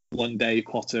one day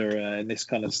Potter and this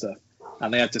kind of stuff.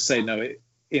 And they had to say, no,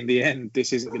 in the end,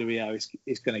 this isn't going to be how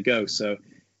it's going to go. So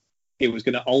it was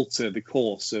going to alter the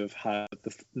course of how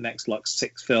the next, like,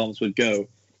 6 films would go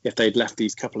if they'd left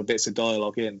these couple of bits of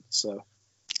dialogue in. So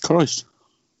Christ.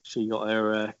 She got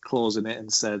her claws in it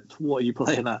and said, what are you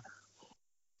playing at?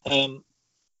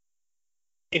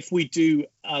 If we do,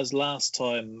 as last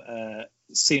time,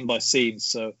 scene by scene,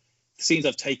 so the scenes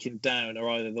I've taken down are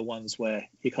either the ones where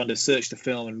you kind of search the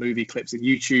film and movie clips in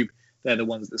YouTube, they're the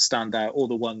ones that stand out, or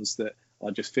the ones that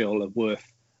I just feel are worth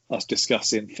us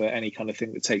discussing for any kind of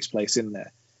thing that takes place in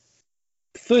there.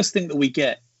 The first thing that we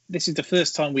get, this is the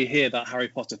first time we hear that Harry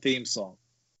Potter theme song.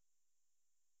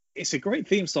 It's a great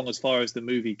theme song as far as the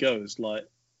movie goes. Like,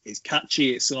 it's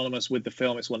catchy, it's synonymous with the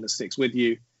film, it's one that sticks with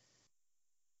you.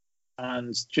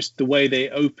 And just the way they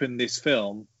open this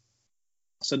film,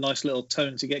 it's a nice little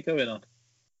tone to get going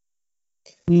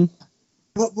on.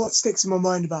 What sticks in my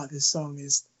mind about this song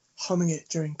is humming it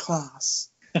during class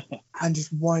and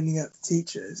just winding up the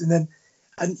teachers. And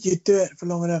you'd do it for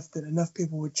long enough that enough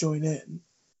people would join in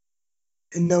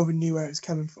and no one knew where it was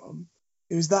coming from.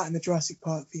 It was that and the Jurassic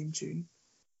Park theme tune.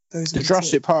 The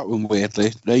Jurassic Park one,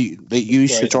 weirdly, they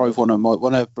used to drive one of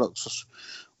the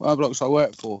blocks I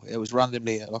worked for. It was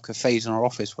randomly like a phase in our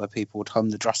office where people would hum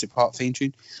the Jurassic Park theme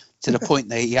tune to the point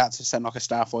that you had to send like a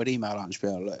staff-wide email out and just be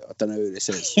like, I don't know who this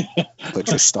is, but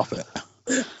just stop it.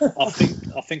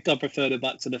 I think I prefer the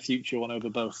Back to the Future one over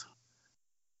both.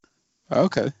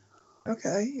 Okay,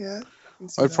 yeah.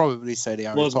 I'd probably say the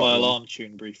Harry was Potter my one. alarm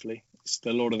tune briefly. It's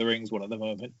the Lord of the Rings one at the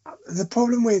moment. The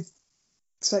problem with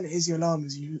Santa Is Your Alarm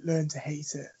is you learn to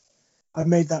hate it. I've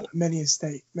made that many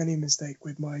a mistake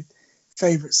with my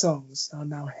favourite songs. I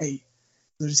now hate.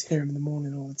 I just hear them in the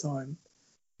morning all the time.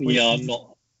 Yeah,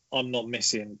 I'm not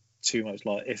missing too much.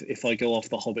 Like if I go off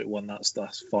the Hobbit one,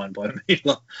 that's fine by me.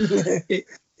 Like, it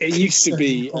used to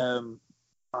be.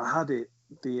 I had it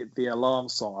the alarm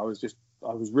song.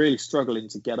 I was really struggling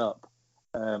to get up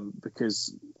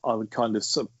because I would kind of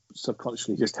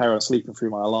subconsciously just carry on sleeping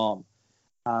through my alarm,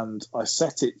 and I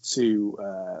set it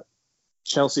to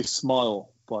Chelsea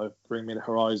Smile by Bring Me the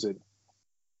Horizon,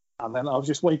 and then I was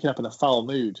just waking up in a foul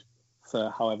mood for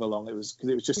however long it was, because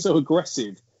it was just so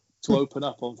aggressive to open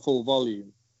up on full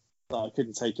volume that I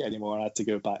couldn't take it anymore. I had to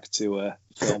go back to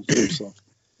film theme song.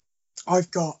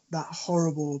 I've got that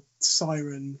horrible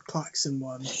siren klaxon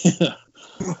one.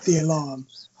 The alarm,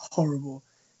 horrible.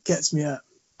 Gets me up,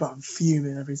 but I'm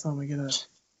fuming every time I get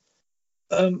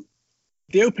up.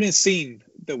 The opening scene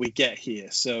that we get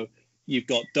here, so you've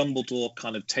got Dumbledore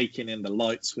kind of taking in the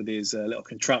lights with his little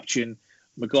contraption,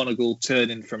 McGonagall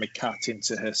turning from a cat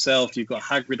into herself, you've got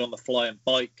Hagrid on the flying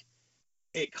bike.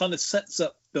 It kind of sets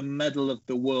up the medal of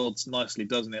the worlds nicely,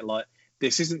 doesn't it? Like,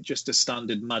 this isn't just a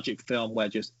standard magic film where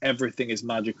just everything is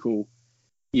magical.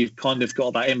 You've kind of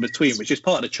got that in between, which is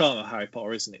part of the charm of Harry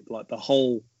Potter, isn't it? Like, the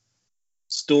whole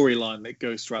storyline that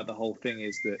goes throughout the whole thing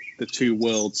is that the two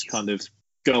worlds kind of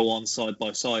go on side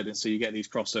by side, and so you get these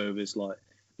crossovers. Like,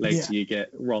 later you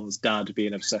get Ron's dad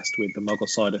being obsessed with the Muggle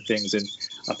side of things, and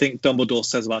I think Dumbledore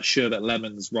says about Sherbet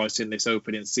Lemons right in this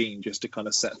opening scene just to kind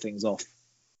of set things off.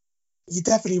 You're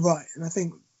definitely right, and I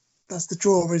think that's the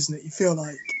draw, isn't it? You feel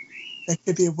like there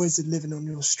could be a wizard living on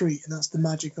your street, and that's the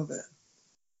magic of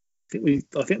it.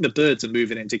 I think the birds are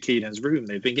moving into Keenan's room.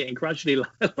 They've been getting gradually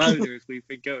louder as we've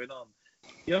been going on.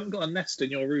 You haven't got a nest in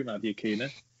your room, have you, Keenan?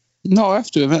 No, I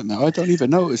have to admit, mate, I don't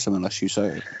even notice them unless you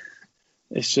say it.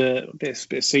 It's a bit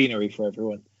of scenery for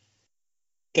everyone.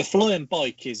 The flying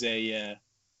bike is a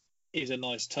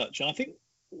nice touch, and I think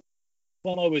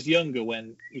when I was younger,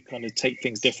 when you kind of take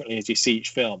things differently as you see each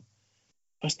film,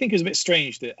 I think it was a bit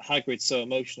strange that Hagrid's so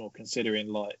emotional, considering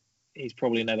like he's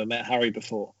probably never met Harry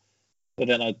before. But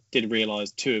then I did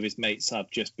realise 2 of his mates have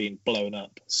just been blown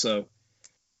up, so it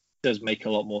does make a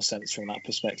lot more sense from that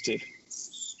perspective.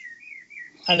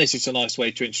 And it's just a nice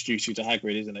way to introduce you to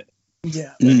Hagrid, isn't it?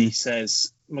 Yeah. When he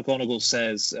says, McGonagall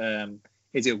says,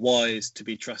 is it wise to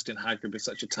be trusting Hagrid with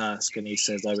such a task? And he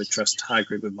says, I would trust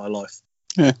Hagrid with my life.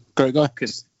 Yeah, great guy.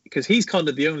 Because he's kind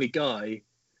of the only guy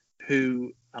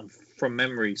who, and from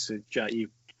memory, so Jack, you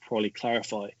probably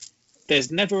clarify,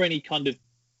 there's never any kind of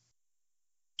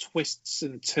twists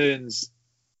and turns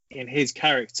in his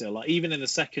character. Like, even in the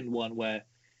second one where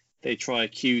they try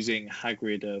accusing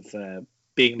Hagrid of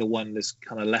being the one that's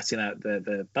kind of letting out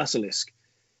the basilisk,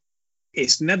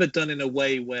 it's never done in a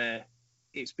way where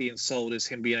it's being sold as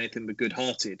him being anything but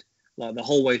good-hearted. Like, the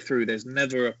whole way through, there's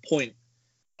never a point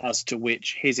as to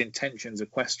which his intentions are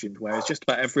questioned, whereas just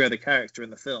about every other character in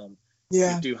the film, you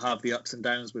do have the ups and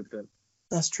downs with them.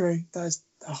 That's true. That is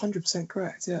 100%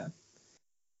 correct, yeah.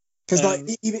 Because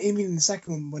like even in the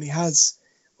second one, when he has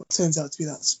what turns out to be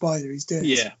that spider, he's doing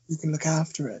it so he can look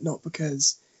after it, not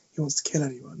because he wants to kill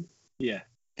anyone. Yeah.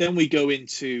 Then we go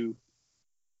into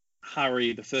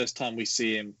Harry, the first time we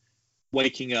see him,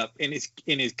 waking up in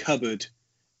his cupboard,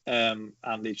 and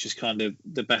it's just kind of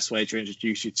the best way to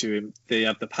introduce you to him. They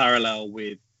have the parallel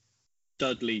with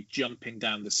Dudley jumping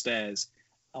down the stairs.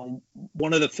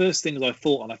 One of the first things I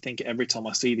thought, and I think every time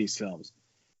I see these films,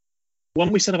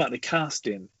 when we said about the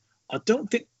casting, I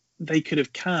don't think they could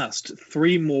have cast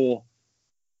 3 more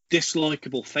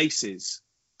dislikable faces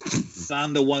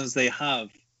than the ones they have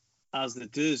as the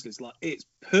Dursleys. Like, it's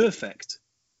perfect,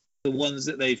 the ones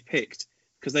that they've picked,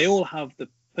 because they all have the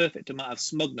perfect amount of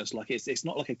smugness. Like, it's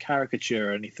not like a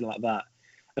caricature or anything like that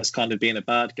as kind of being a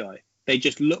bad guy. They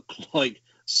just look like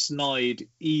snide,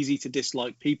 easy to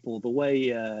dislike people. The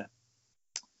way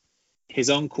his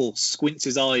uncle squints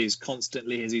his eyes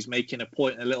constantly as he's making a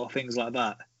point and little things like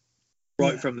that.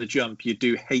 Right from the jump, you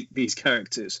do hate these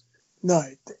characters. No,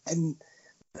 and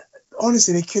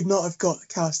honestly, they could not have got the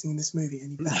casting in this movie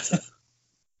any better.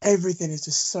 Everything is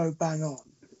just so bang on.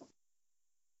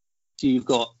 So you've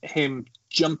got him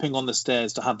jumping on the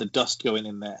stairs to have the dust going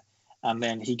in there, and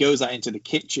then he goes out into the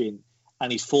kitchen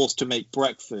and he's forced to make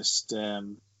breakfast.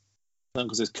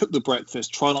 Uncle says, cook the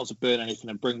breakfast, try not to burn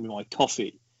anything, and bring me my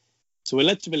coffee. So we're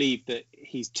led to believe that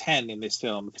he's 10 in this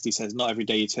film, because he says not every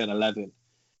day you turn 11.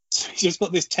 So he's just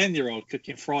got this 10-year-old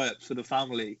cooking fry-ups for the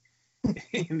family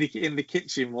in the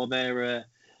kitchen while they're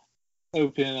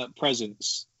opening up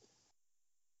presents.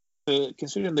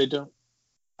 Considering they don't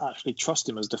actually trust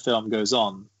him as the film goes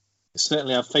on, they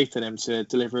certainly have faith in him to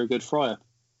deliver a good fry-up.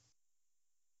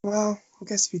 Well, I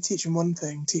guess if you teach him one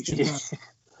thing, teach him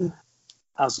that.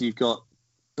 As you've got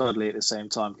Dudley at the same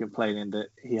time complaining that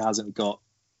he hasn't got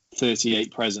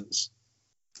 38 presents.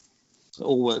 So it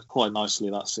all worked quite nicely,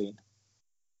 that scene.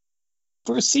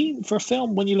 For a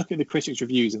film, when you look at the critics'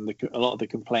 reviews and a lot of the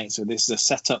complaints, so this is a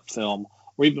set-up film,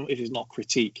 or even if it's not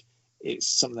critique, it's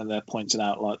something they're pointing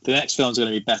out, like the next film's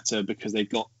going to be better because they've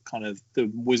got kind of the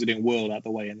wizarding world out the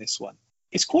way in this one.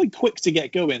 It's quite quick to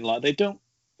get going. Like, they don't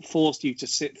force you to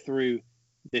sit through,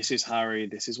 this is Harry,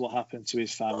 this is what happened to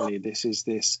his family, this is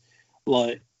this.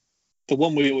 Like, the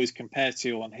one we always compare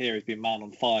to on here has been Man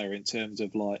on Fire in terms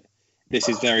of like, this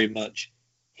is very much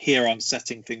here I'm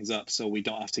setting things up so we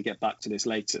don't have to get back to this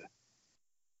later.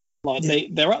 Like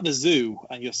they're at the zoo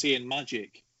and you're seeing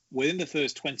magic within the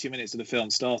first 20 minutes of the film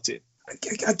started.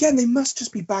 Again, they must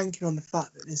just be banking on the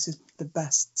fact that this is the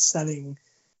best selling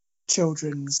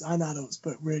children's and adults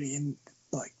book really in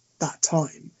like that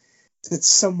time. That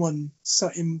someone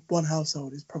in one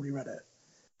household has probably read it.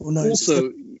 Or knows. Also,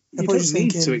 you don't need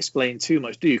to explain too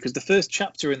much, do you? Because the first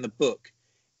chapter in the book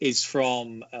is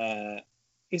from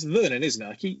it's Vernon, isn't it?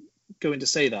 I keep going to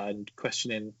say that and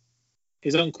questioning.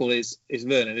 His uncle is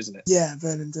Vernon, isn't it? Yeah,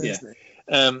 Vernon Dursley.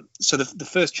 Yeah. So the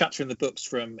first chapter in the book's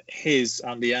from his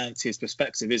and the auntie's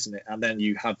perspective, isn't it? And then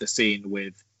you have the scene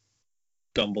with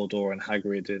Dumbledore and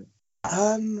Hagrid.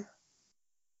 And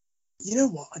you know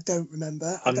what? I don't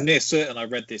remember. I'm near certain I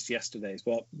read this yesterday.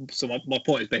 So my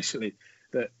point is basically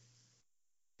that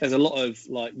there's a lot of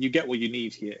like, you get what you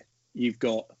need here. You've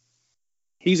got,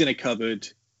 he's in a cupboard.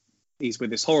 He's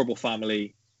with this horrible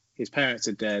family. His parents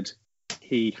are dead.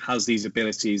 He has these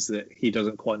abilities that he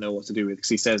doesn't quite know what to do with because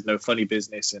he says no funny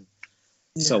business and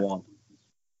so on.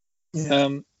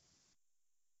 Yeah.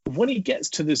 When he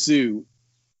gets to the zoo,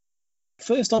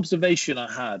 first observation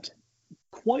I had,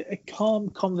 quite a calm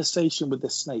conversation with the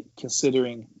snake,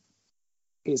 considering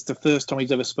it's the first time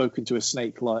he's ever spoken to a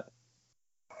snake. Like,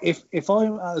 if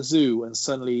I'm at a zoo and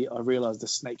suddenly I realise the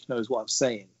snake knows what I'm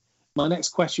saying, my next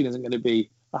question isn't going to be,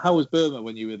 how was Burma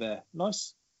when you were there?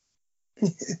 Nice.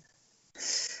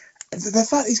 The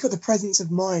fact he's got the presence of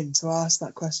mind to ask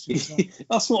that question.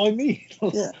 That's what I mean.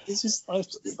 Yeah, it's just.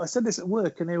 I said this at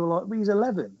work, and they were like, well, "He's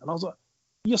 11," and I was like,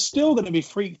 "You're still going to be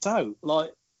freaked out.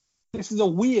 Like, this is a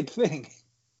weird thing."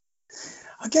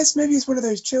 I guess maybe it's one of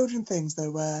those children things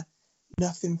though, where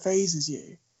nothing phases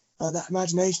you. Like that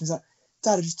imagination is like,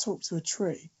 Dad, I just talked to a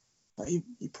tree. Like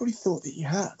you probably thought that you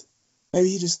had. Maybe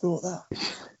you just thought that.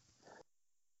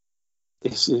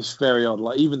 It's very odd.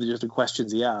 Like, even just the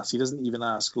questions he asks, he doesn't even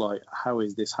ask like, "How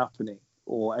is this happening?"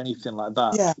 or anything like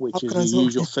that. Yeah, which is the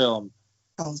usual film.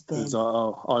 He's like,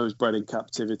 "Oh, I was bred in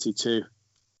captivity too."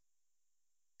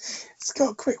 It's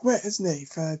got a quick wit, isn't he,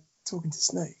 for talking to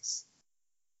snakes?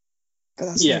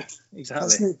 Yeah,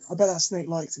 exactly. I bet that snake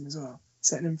likes him as well,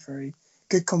 setting him free.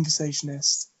 Good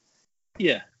conversationist.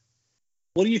 Yeah.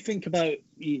 What do you think about?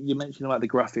 You mentioned about the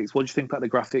graphics. What do you think about the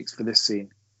graphics for this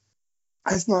scene?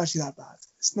 It's not actually that bad.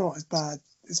 It's not as bad,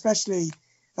 especially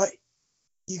like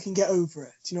you can get over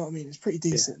it. Do you know what I mean? It's pretty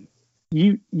decent.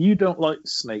 Yeah. You don't like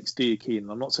snakes, do you,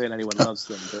 Keenan? I'm not saying anyone loves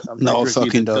them, but I'm no, I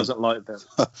fucking don't. Doesn't like them.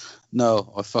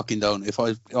 No, I fucking don't. If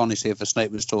a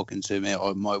snake was talking to me,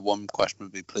 my one question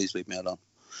would be, please leave me alone.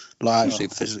 Like, actually,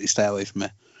 physically stay away from me.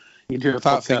 You do a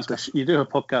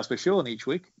podcast with Sean each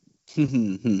week.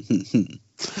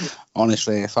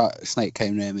 Honestly, if a snake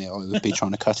came near me, I would be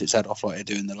trying to cut its head off like I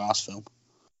do in the last film.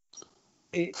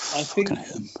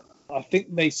 I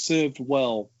think they served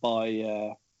well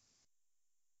by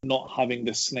not having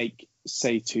the snake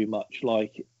say too much.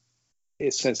 Like,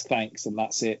 it says thanks and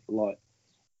that's it. Like,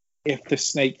 if the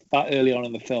snake that early on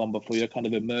in the film, before you're kind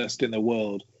of immersed in the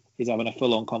world, is having a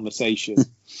full-on conversation, then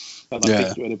I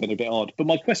think it would have been a bit odd. But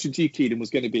my question to you, Keaton,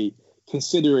 was going to be,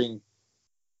 considering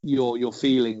your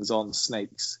feelings on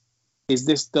snakes, is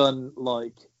this done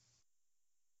like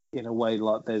in a way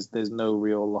like there's no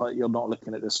real, like, you're not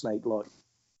looking at the snake like,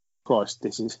 Christ,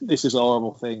 this is a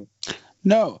horrible thing?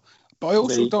 No, but I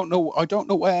also don't know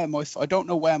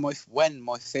when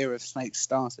my fear of snakes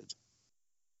started.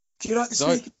 Do you like the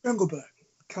Snake in the Jungle Book?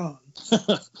 Can't.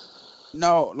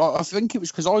 No, like, I think it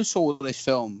was because I saw this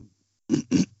film.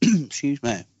 Excuse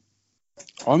me.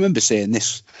 I remember seeing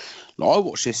this. Like, I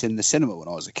watched this in the cinema when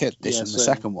I was a kid. This and the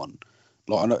second one.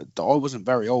 Like, I wasn't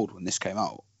very old when this came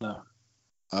out. No.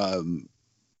 And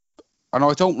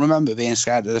I don't remember being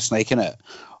scared of the snake in it.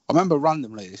 I remember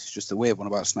randomly, this is just a weird one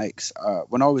about snakes.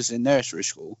 When I was in nursery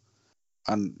school,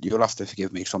 and you'll have to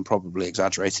forgive me because I'm probably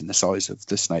exaggerating the size of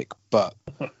the snake, but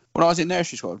when I was in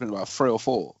nursery school, I'd been about 3 or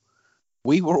 4.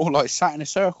 We were all like sat in a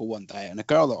circle one day, and a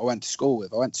girl that I went to school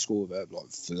with her like for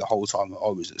the whole time that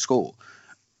I was at school.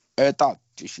 Her dad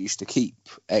just used to keep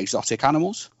exotic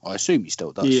animals. I assume he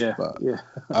still does. Yeah. But, yeah.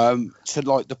 To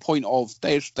like the point of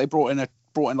they brought in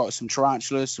like some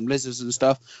tarantulas, some lizards and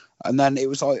stuff, and then it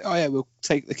was like, oh yeah, we'll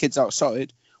take the kids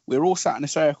outside. We were all sat in a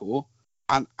circle,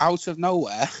 and out of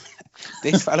nowhere,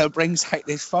 this fella brings out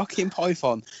this fucking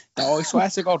python that I swear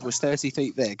to God was 30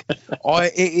 feet big.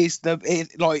 I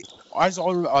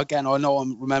know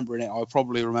I'm remembering it. I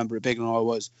probably remember it bigger than I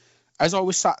was. As I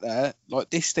was sat there, like,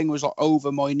 this thing was like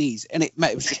over my knees, and it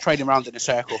was just trading around in a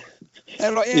circle. They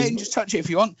were like, yeah, you can just touch it if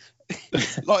you want.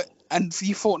 Like, And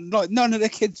you thought like none of the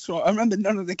kids. I remember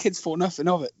none of the kids thought nothing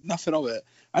of it.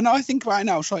 And I think about it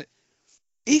now. It's like,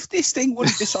 if this thing would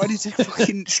have decided to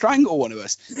fucking strangle one of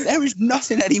us, there is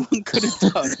nothing anyone could have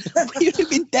done. We would have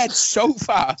been dead so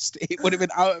fast. It would have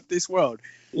been out of this world.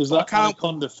 Was that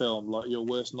Anaconda film like your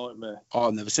worst nightmare? Oh,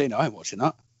 I've never seen it. I ain't watching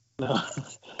that. No.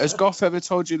 Has Goff ever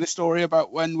told you the story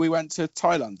about when we went to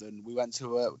Thailand and we went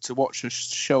to watch a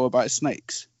show about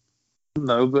snakes?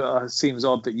 No, but it seems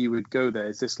odd that you would go there.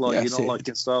 Is this like Yeah, you're not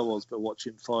liking Star Wars, but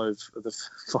watching 5 of the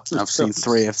 5? I've seen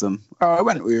 3 of them. Oh,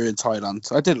 we were in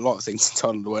Thailand. I did a lot of things in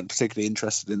Thailand I weren't particularly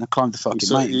interested in. I climbed the fucking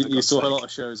mountain. You saw a lot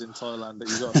of shows in Thailand that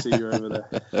you got to see you over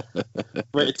there.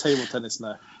 Rated table tennis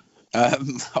now.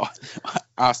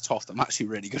 As Toft, I'm actually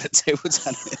really good at table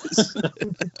tennis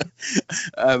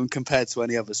compared to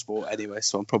any other sport anyway,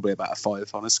 so I'm probably about a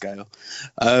 5 on a scale.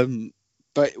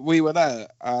 But we were there,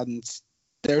 and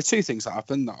there are 2 things that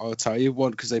happened that I'll tell you.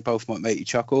 One, because they both might make you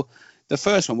chuckle. The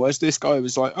first one was this guy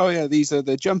was like, oh yeah, these are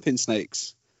the jumping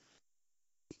snakes.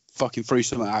 Fucking threw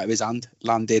something out of his hand,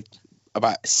 landed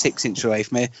about 6 inches away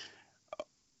from me.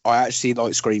 I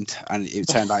actually screamed, and it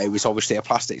turned out it was obviously a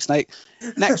plastic snake.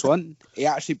 Next one, he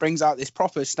actually brings out this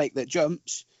proper snake that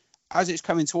jumps. As it's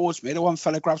coming towards me, the one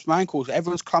fella grabs my ankles.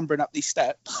 Everyone's clambering up these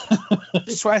steps. I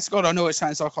swear to God, I know it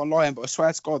sounds like I'm lying, but I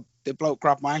swear to God, the bloke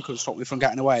grabbed my ankle and stopped me from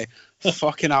getting away.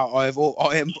 Fucking hell,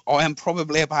 I am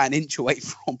probably about an inch away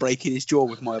from breaking his jaw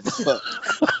with my other foot.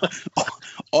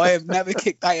 I have never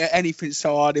kicked out at anything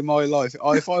so hard in my life.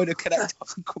 If I would have connected,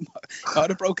 I'd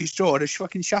have broke his jaw. I'd have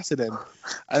fucking shattered him.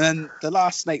 And then the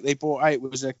last snake they brought out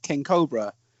was a king cobra.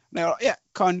 And they were like, yeah,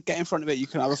 come and get in front of it. You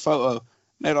can have a photo. And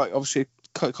they're like, obviously,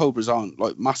 cobras aren't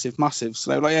like massive.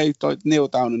 So they were like, yeah, kneel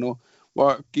down and all.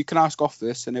 Well, you can ask off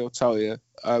this and he'll tell you.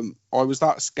 I was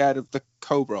that scared of the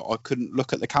cobra, I couldn't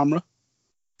look at the camera.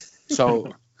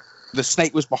 So the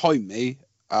snake was behind me,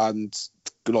 and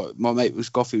like my mate was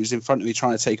Goffy was in front of me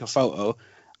trying to take a photo.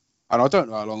 And I don't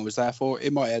know how long I was there for.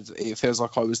 In my head, it feels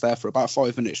like I was there for about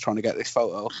 5 minutes trying to get this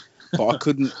photo, but I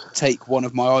couldn't take one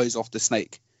of my eyes off the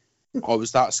snake. I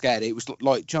was that scared. It was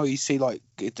like, Joe, you see like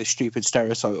the stupid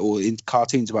stereotype or in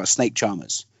cartoons about snake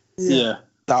charmers. Yeah.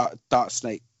 That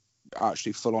snake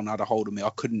actually full on had a hold of me.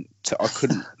 I couldn't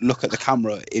look at the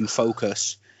camera in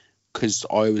focus because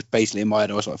I was basically in my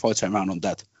head. I was like, if I turn around, I'm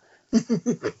dead. I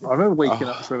remember waking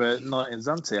up from a night in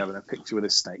Zante having a picture with a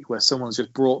snake where someone's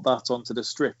just brought that onto the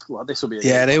strip. Like, this will be.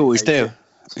 They always do.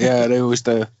 Yeah, they always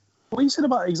do. What you said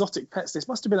about exotic pets, this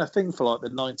must have been a thing for like the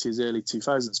 90s, early 2000s,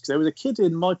 because there was a kid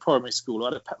in my primary school who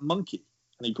had a pet monkey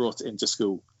and he brought it into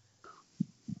school.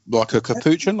 Like a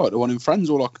capuchin, like the one in Friends,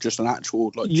 or like just an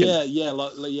actual like. Yeah,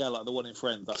 like the one in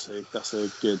Friends. That's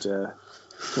a good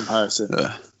comparison.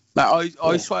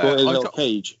 I swear, a little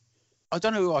cage. I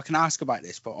don't know who I can ask about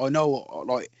this, but I know,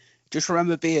 like, just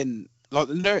remember being like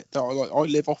the nerd.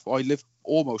 I live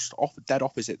almost dead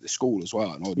opposite the school as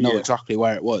well, and I know exactly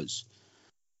where it was.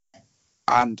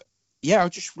 And yeah, I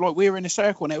just like we were in a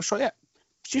circle, and it was like, yeah,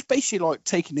 it's just basically like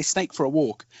taking this snake for a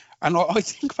walk. And like, I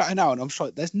think about it now, and I'm just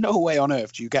like, there's no way on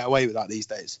earth do you get away with that these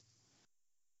days.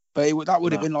 But that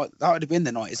would have been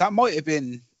the 90s. That might have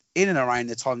been in and around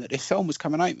the time that this film was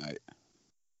coming out, mate.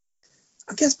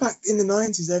 I guess back in the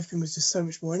 90s, everything was just so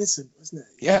much more innocent, wasn't it?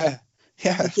 Yeah.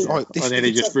 Like, I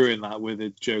nearly just ruined that with a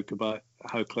joke about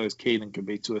how close Keenan could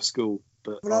be to a school.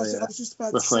 But I was just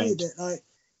about to say that, like,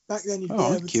 back then you'd be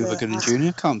able Cuba Gooding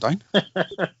Jr., calm down.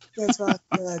 Go to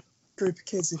a group of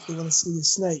kids if they want to see a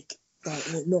snake, like,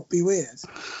 and it not be weird.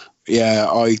 Yeah,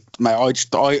 I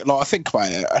think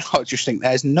about it, and I just think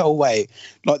there's no way.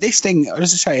 Like, this thing,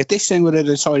 as I say, if this thing would have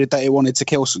decided that it wanted to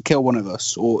kill one of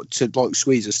us or to like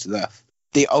squeeze us to death,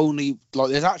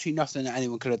 there's actually nothing that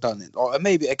anyone could have done. Like,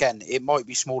 maybe again, it might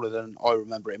be smaller than I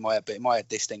remember it in my head, but in my head,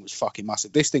 this thing was fucking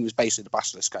massive. This thing was basically the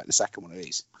basilisk, the second one of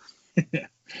these.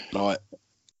 Like,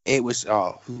 it was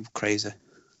crazy.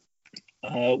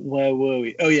 Where were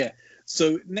we? Oh yeah.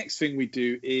 So next thing we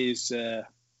do is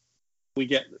we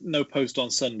get No Post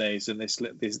on Sundays, and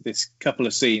this couple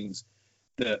of scenes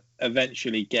that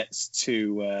eventually gets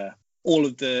to all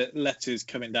of the letters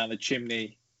coming down the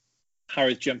chimney.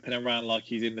 Harry's jumping around like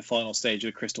he's in the final stage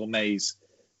of the Crystal Maze,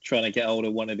 trying to get hold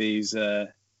of one of these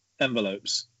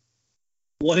envelopes.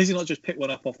 Why does he not just pick one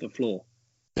up off the floor?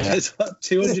 Yeah. There's about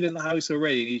 200 in the house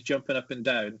already, and he's jumping up and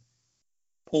down.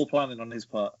 Poor planning on his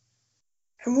part.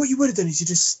 And what you would have done is you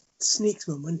just sneaked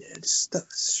them, wouldn't you? Just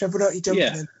shoveled out your jumping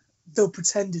in. They'll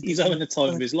pretended he's having the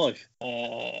time of his life.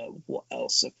 What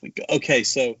else have we got? Okay,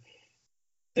 so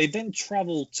they then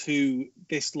travel to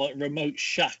this like remote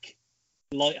shack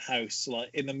lighthouse, like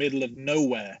in the middle of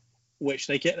nowhere, which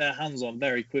they get their hands on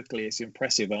very quickly. It's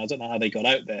impressive, and I don't know how they got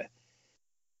out there.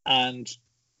 and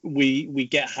we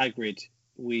get Hagrid.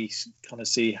 We kind of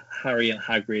see Harry and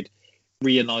Hagrid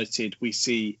reunited. We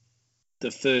see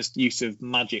the first use of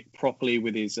magic properly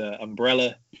with his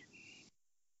umbrella.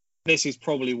 This is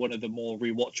probably one of the more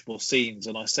rewatchable scenes,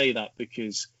 and I say that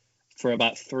because for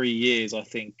about 3 years, I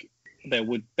think there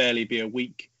would barely be a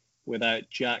week without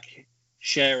Jack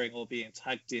sharing or being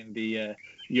tagged in the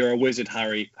 "You're a Wizard,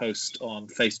 Harry" post on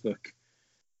Facebook.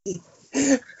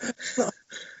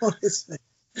 Honestly,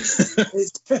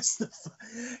 it's just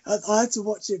I had to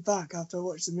watch it back after I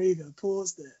watched the movie. I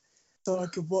paused it so I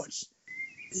could watch,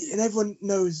 and everyone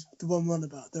knows the one we're on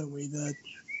about, don't we? The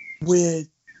weird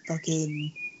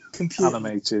fucking computer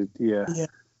Animated, yeah. Yeah.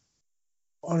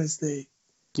 Honestly,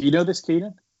 Do you know this,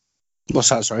 Keenan? What's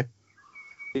that? Sorry.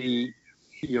 The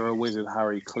 "You're a Wizard,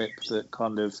 Harry" clip that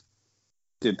kind of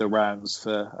did the rounds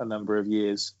for a number of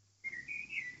years.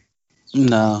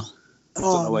 No. I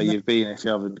don't know where you've been if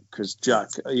you haven't, because Jack,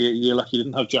 you're lucky you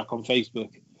didn't have Jack on Facebook.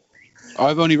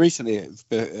 I've only recently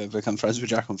become friends with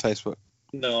Jack on Facebook.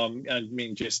 No, I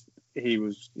mean just he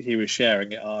was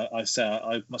sharing it. I say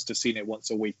I must have seen it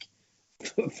once a week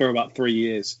for about 3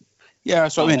 years. Yeah,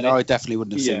 so I mean, I definitely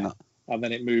wouldn't have seen that. And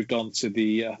then it moved on to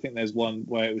I think there's one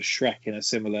where it was Shrek in a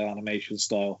similar animation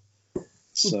style.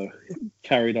 So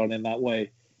carried on in that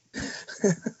way.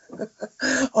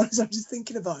 Honestly, I'm just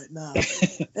thinking about it now.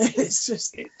 It's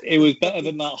just it was better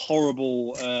than that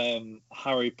horrible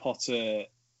Harry Potter,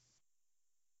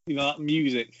 that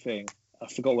music thing. I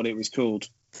forgot what it was called.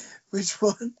 Which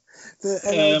one? The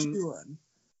LLG one.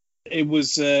 It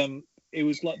was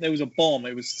like there was a bomb.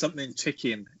 It was something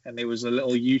ticking, and there was a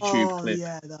little YouTube clip.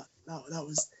 Yeah, that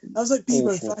was like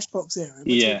Bebo Awful. Flashbox era.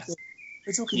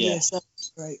 We're talking Yeah.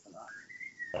 Great for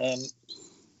that.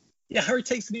 Yeah, Harry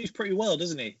takes the news pretty well,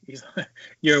 doesn't he? He's like,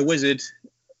 "You're a wizard.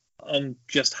 I'm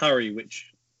just Harry,"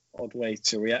 which odd way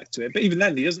to react to it. But even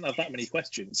then, he doesn't have that many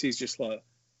questions. He's just like,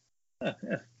 "Oh,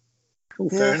 yeah, cool,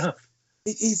 fair enough."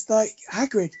 He's like,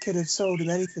 Hagrid could have sold him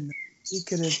anything. He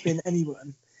could have been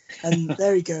anyone. And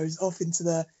there he goes, off into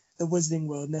the wizarding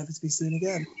world, never to be seen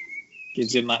again.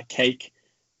 Gives him that cake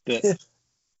that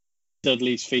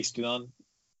Dudley's feasting on.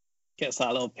 Gets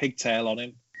that little pigtail on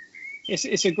him.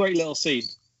 It's a great little scene.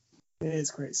 It is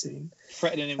a great scene.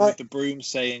 Threatening him with the broom,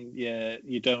 saying, "Yeah,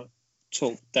 you don't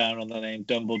talk down on the name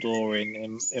Dumbledore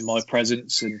in my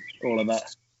presence," and all of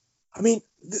that. I mean,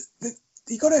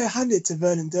 you got to hand it to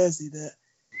Vernon Dursley that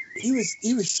he was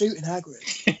shooting Hagrid.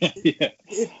 Yeah.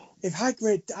 If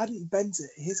Hagrid hadn't bent it,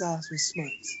 his ass was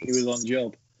smoked. He was on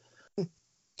job.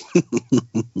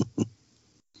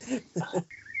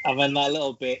 And then that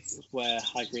little bit where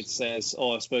Hagrid says,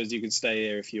 "Oh, I suppose you can stay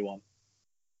here if you want."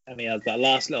 And he has that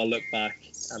last little look back,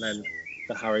 and then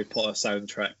the Harry Potter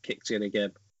soundtrack kicks in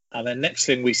again. And then next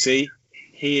thing we see,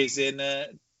 he is in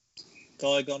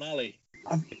Diagon Alley.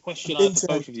 The question I had to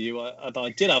both of you, I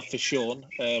did have for Sean,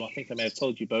 I think I may have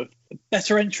told you both.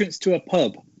 Better entrance to a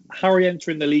pub, Harry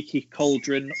entering the Leaky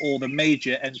Cauldron or the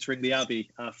Major entering the Abbey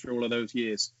after all of those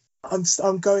years?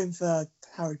 I'm going for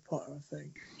Harry Potter, I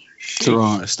think.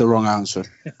 It's the wrong answer.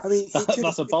 I mean,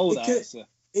 that's a bold answer.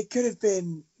 It could have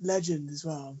been Legend as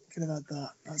well. Could have had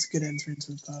that. That's a good entry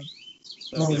into a pub.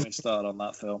 Don't even start on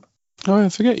that film. Oh, I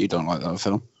forget you don't like that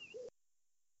film.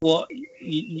 Well,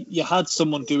 you had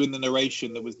someone doing the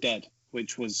narration that was dead,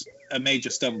 which was a major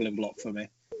stumbling block for me.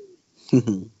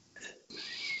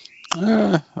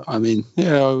 I mean,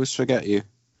 I always forget you.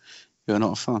 You're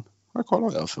not a fan. I quite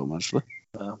like that film, actually.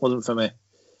 Wasn't for me.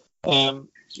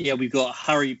 We've got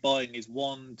Harry buying his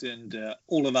wand and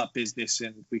all of that business,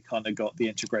 and we kind of got the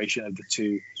integration of the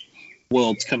two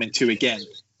worlds coming to again.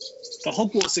 The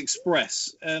Hogwarts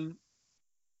Express.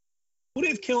 Would it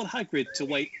have killed Hagrid to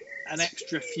wait an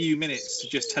extra few minutes to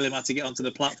just tell him how to get onto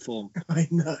the platform? I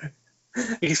know.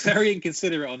 He's very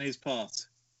inconsiderate on his part.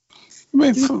 I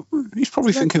mean, he's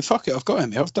probably thinking, "Fuck it, I've got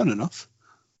him here. I've done enough."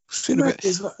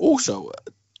 Also,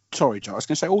 sorry, Joe, I was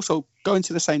going to say, also going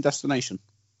to the same destination.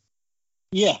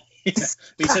 Yeah. He says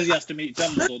he has to meet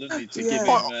Dumbledore, doesn't he, to give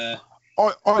him...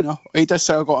 I know. He does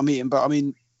say I've got to meet him, but I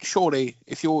mean, surely,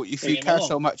 if you care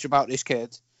so much about this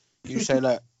kid, you say,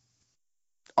 "Look,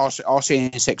 I'll see you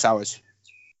in 6 hours."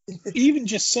 Even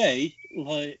just say,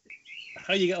 like,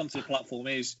 how you get onto the platform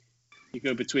is you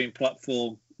go between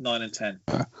platform 9 and 10.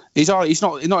 He's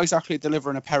not exactly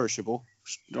delivering a perishable,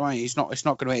 right? It's not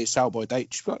going to be his sell by date.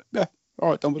 Just like, yeah,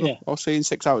 all right, Dumbledore. Yeah. I'll see you in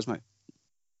 6 hours, mate.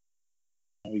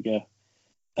 There we go.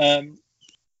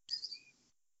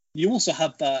 You also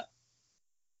have that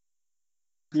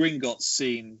Gringotts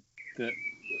scene that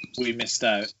we missed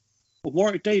out.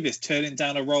 Warwick Davis turning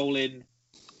down a role in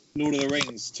Lord of the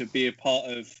Rings to be a part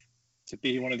of to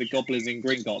be one of the goblins in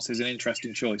Gringotts is an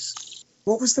interesting choice.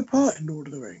 What was the part in Lord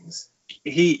of the Rings?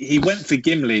 He went for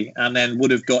Gimli and then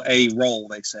would have got a role,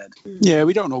 they said. Yeah,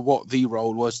 we don't know what the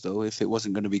role was, though, if it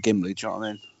wasn't going to be Gimli, do you know what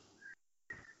I mean?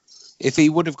 If he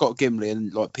would have got Gimli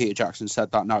and, like, Peter Jackson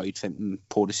said that now, he'd think,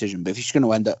 poor decision. But if he's going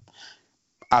to end up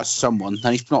as someone,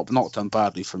 then he's not done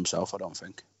badly for himself, I don't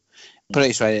think. Put it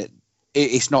this way,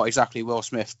 it's not exactly Will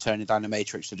Smith turning down the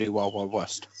Matrix to do Wild Wild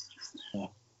West.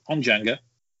 On Django.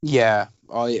 Yeah,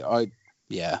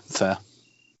 yeah, fair.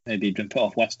 Maybe he'd been put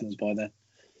off Westerns by then.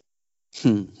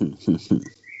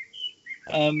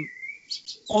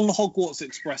 On the Hogwarts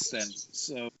Express then,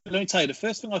 so let me tell you, the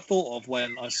first thing I thought of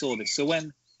when I saw this, so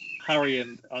when Harry,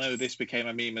 and I know this became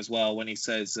a meme as well, when he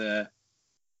says,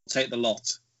 take the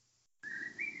lot.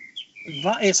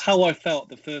 That is how I felt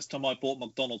the first time I bought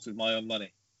McDonald's with my own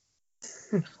money.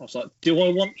 I was like, do I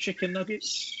want chicken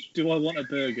nuggets? Do I want a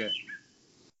burger?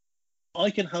 I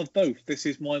can have both. This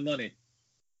is my money.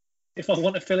 If I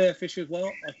want a fillet of fish as well,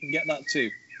 I can get that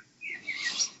too.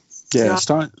 Yeah,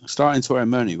 starting to earn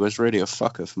money was really a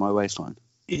fucker for my waistline.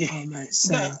 Yeah, Oh, mate,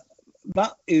 same.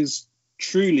 that is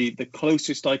truly the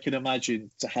closest I can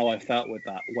imagine to how I felt with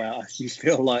that, where you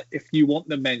feel like if you want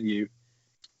the menu,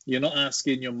 you're not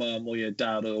asking your mum or your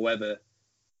dad or whoever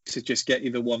to just get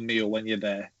you the one meal when you're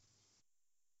there.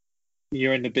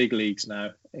 You're in the big leagues now,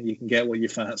 and you can get what you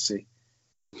fancy.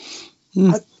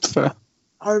 Fair.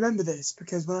 I remember this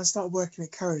because when I started working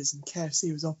at Curry's and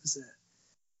KFC was opposite,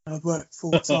 I'd worked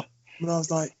full time when I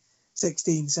was like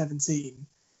 16, 17.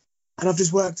 And I've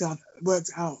just worked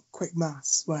out quick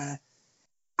maths where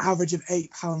average of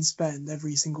 £8 spend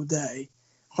every single day,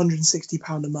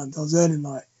 £160 a month. I was earning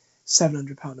like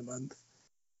 £700 a month.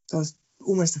 So I was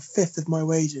almost a fifth of my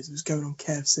wages was going on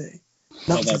KFC.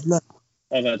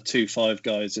 I've had 2 Five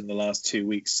Guys in the last 2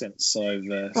 weeks since I've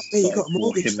you started got a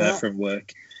mortgage walking for there that. from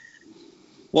work.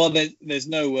 Well, there's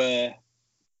no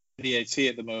VAT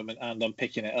at the moment, and I'm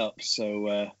picking it up. So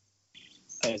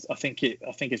I think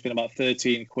it's been about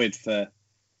 13 quid for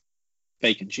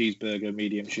bacon cheeseburger,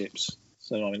 medium chips.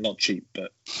 So I mean, not cheap,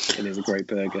 but it is a great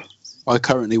burger. I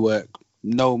currently work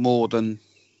no more than,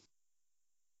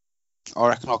 I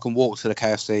reckon I can walk to the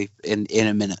KFC in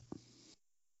a minute.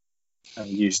 And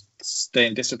you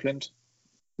staying disciplined?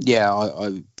 Yeah,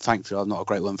 I thankfully I'm not a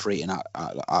great one for eating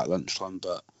at lunchtime,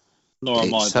 but Nor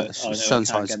am I, but I know I sometimes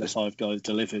can't get the Five Guys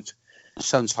delivered.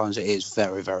 sometimes it is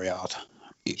very, very hard.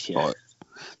 Yeah. Like,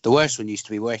 the worst one used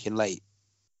to be working late,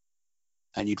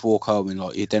 and you'd walk home and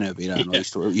like your dinner would be done. Yeah.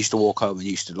 I used to walk home and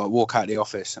used to like walk out of the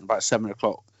office, and about 7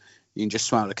 o'clock you can just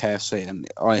smell the KFC, and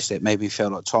honestly it made me feel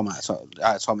like Tom out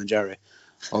of Tom and Jerry.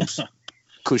 I was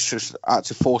just had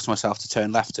to force myself to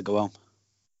turn left to go home.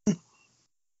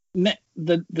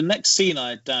 The next scene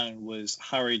I had down was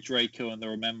Harry, Draco, and the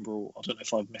Remembrall. I don't know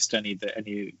if I've missed any that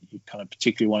you kind of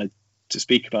particularly wanted to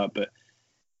speak about, but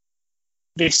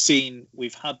this scene,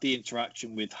 we've had the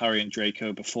interaction with Harry and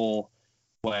Draco before,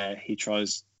 where he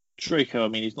tries Draco. I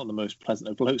mean, he's not the most pleasant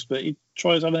of blokes, but he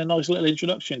tries having a nice little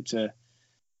introduction to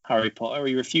Harry Potter.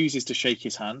 He refuses to shake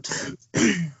his hand.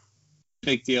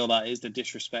 Big deal that is, the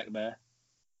disrespect there.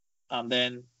 And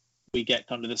then we get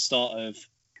kind of the start of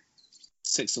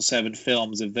 6 or 7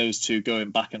 films of those two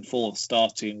going back and forth,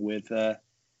 starting with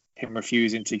him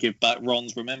refusing to give back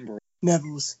Ron's Remembrall.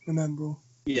 Neville's Remembrall.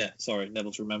 Yeah, sorry,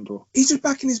 Neville's Remembrall. He's just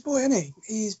backing his boy, isn't he?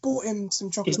 He's bought him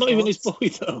some chocolate He's not frogs. even his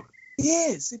boy, though. He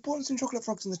is. He bought him some chocolate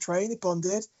frogs on the train. They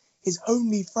bonded. His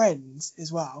only friends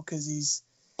as well, because he's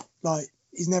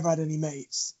never had any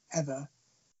mates ever.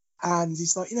 And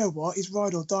he's like, you know what? He's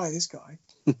ride or die, this guy.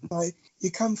 Like,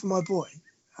 you come for my boy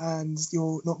and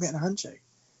you're not getting a handshake.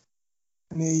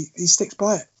 And he sticks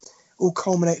by it. All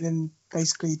culminating in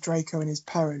basically Draco and his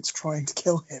parents trying to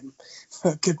kill him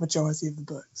for a good majority of the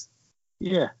books.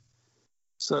 Yeah.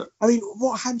 So I mean,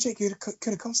 what handshake could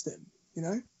have cost him, you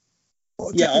know?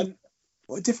 What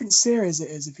a different series it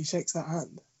is if he shakes that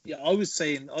hand. Yeah,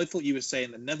 I thought you were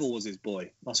saying that Neville was his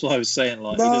boy. That's what I was saying.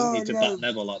 Like, No, he doesn't need to no. back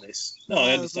Neville like this. No, I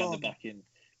No, understand Ron. the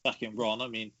back in Ron. I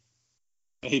mean,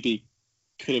 maybe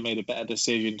could have made a better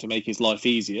decision to make his life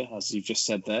easier, as you've just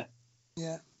said there.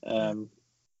 Yeah. I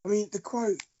I mean, the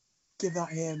quote, give that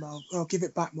here, Mal. I'll give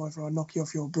it back, Mother. I'll knock you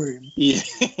off your broom. Yeah.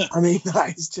 I mean,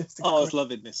 that is just a I was quote.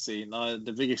 loving this scene. I had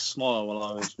the biggest smile while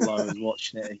I was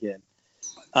watching it again.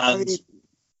 I And mean,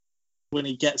 when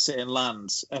he gets it and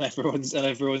lands, and everyone's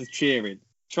cheering,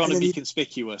 trying And to then be he-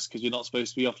 conspicuous because you're not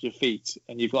supposed to be off your feet,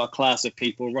 and you've got a class of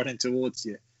people running towards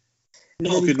you. And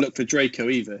Not then a he- good look for Draco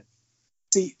either.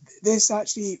 See, this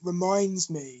actually reminds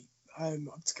me,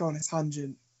 to go on a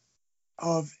tangent,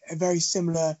 of a very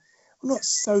similar, well, not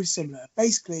so similar.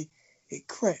 Basically, it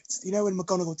crypt. You know when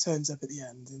McGonagall turns up at the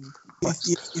end and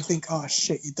you think, oh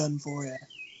shit, you're done for here.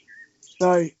 So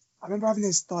I remember having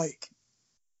this like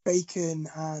bacon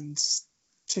and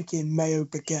chicken mayo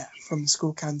baguette from the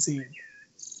school canteen.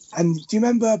 And do you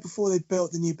remember before they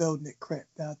built the new building at Crypt,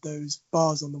 they had those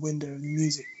bars on the window and the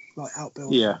music like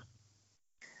outbuilding? Yeah.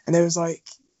 And there was like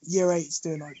year 8s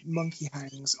doing like monkey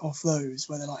hangs off those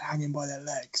where they're like hanging by their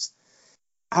legs.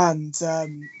 And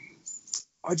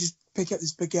I just pick up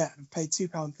this baguette and I've paid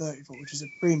 £2.30 for it, which is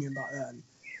a premium back then.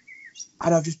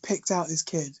 And I've just picked out this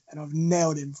kid and I've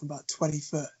nailed him from about 20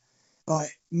 foot. Like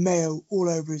mayo all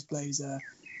over his blazer.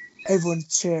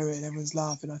 Everyone's cheering, everyone's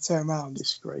laughing. I turn around.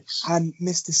 Disgrace. And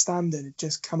Mr. Standen had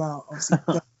just come out. Obviously,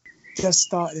 just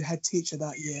started head teacher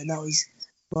that year. And that was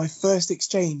my first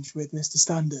exchange with Mr.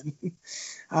 Standen.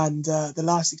 And the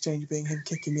last exchange being him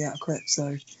kicking me out of Crypt.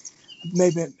 So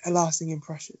maybe a lasting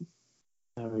impression.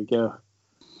 There we go.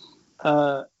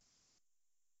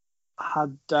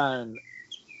 Had down.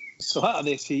 So out of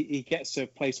this, he gets a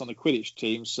place on the Quidditch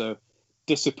team. So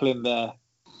discipline there,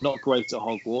 not great at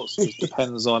Hogwarts. Just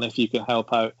depends on if you can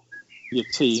help out your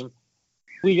team.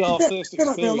 We got our first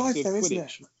experience like real life, of though, Quidditch.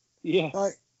 isn't it? Yeah.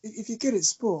 Like if you're good at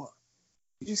sport,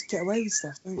 you just get away with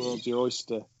stuff, don't you? World's your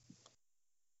oyster.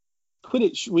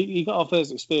 Quidditch, we got our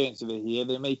first experience of it here.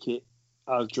 They make it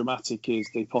as dramatic as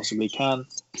they possibly can.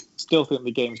 Still think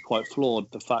the game's quite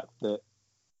flawed. The fact that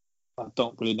I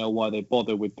don't really know why they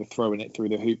bother with the throwing it through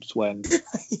the hoops when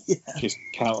just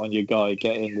count on your guy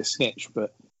getting the snitch.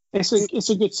 But it's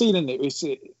a good scene, isn't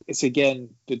it? It's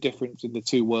again the difference in the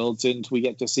two worlds, and we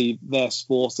get to see their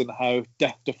sport and how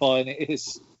death-defying it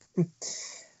is.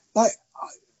 Like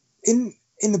in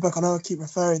the book, I know I keep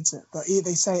referring to it, but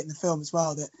they say it in the film as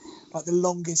well that like the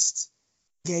longest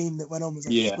game that went on was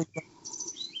like 3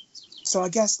 months. So I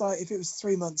guess like if it was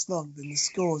 3 months long, then the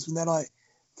scores when they're like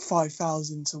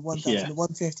 5,000 to 1,000 to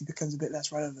 150 becomes a bit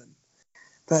less relevant.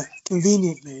 But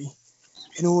conveniently,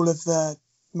 in all of the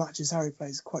matches Harry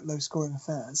plays, quite low scoring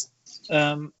affairs.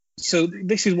 So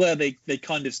this is where they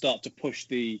kind of start to push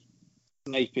the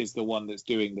Snape is the one that's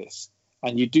doing this,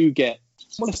 and you do get,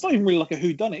 well, it's not even really like a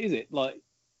whodunit, is it? Like,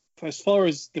 for as far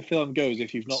as the film goes,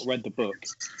 if you've not read the book,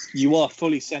 you are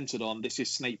fully centered on this is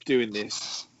Snape doing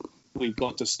this. We've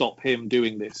got to stop him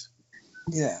doing this.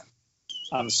 Yeah.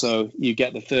 And so you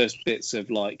get the first bits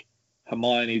of like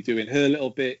Hermione doing her little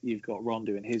bit, you've got Ron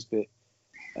doing his bit,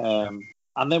 and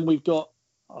then we've got,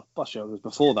 actually it was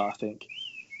before that I think,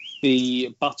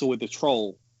 the battle with the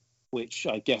troll, which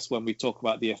I guess when we talk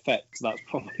about the effects, that's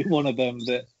probably one of them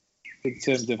that, in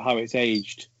terms of how it's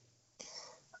aged.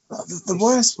 The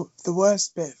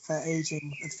worst bit for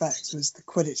aging effects was the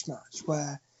Quidditch match,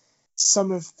 where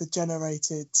some of the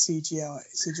generated CGI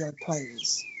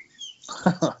players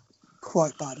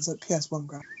quite bad. It's like PS1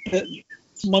 graphics.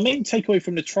 My main takeaway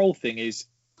from the troll thing is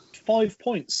 5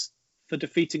 points for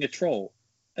defeating a troll.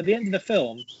 At the end of the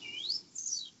film,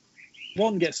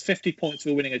 Ron gets 50 points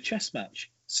for winning a chess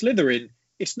match. Slytherin,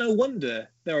 it's no wonder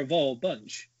they're a vile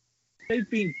bunch. They've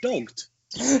been dogged.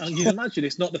 And you imagine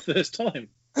it's not the first time.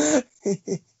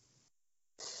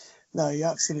 No, you're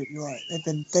absolutely right.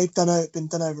 They've been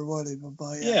done over royally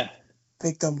by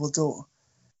Big Dumbledore.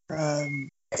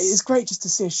 It's great just to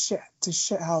see a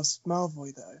shithouse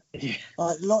Malfoy though. Yeah.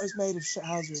 Like a lot is made of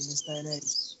shithousery in this day and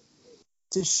age.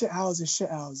 To shithouse a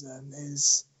shithouser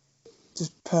is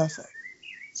just perfect.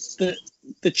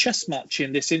 The chess match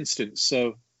in this instance,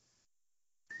 so,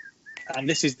 and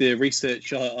this is the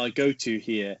research I go to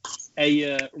here,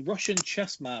 a Russian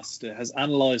chess master has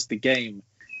analysed the game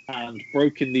and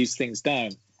broken these things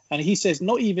down. And he says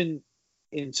not even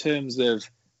in terms of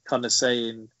kind of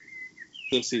saying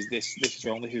this is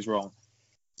wrong, this is wrong.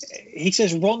 He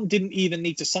says Ron didn't even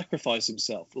need to sacrifice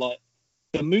himself. Like,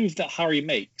 the move that Harry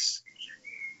makes,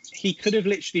 he could have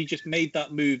literally just made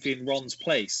that move in Ron's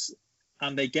place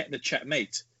and they get the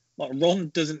checkmate. Like, Ron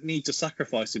doesn't need to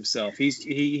sacrifice himself.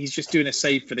 He's just doing a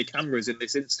save for the cameras in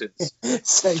this instance. Do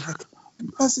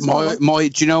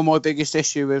you know my biggest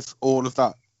issue with all of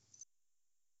that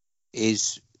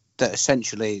is that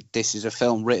essentially this is a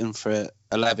film written for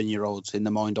 11-year-olds in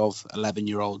the mind of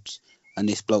 11-year-olds, and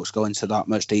this bloke's going into that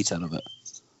much detail of it.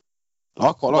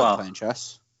 I quite like playing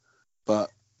chess, but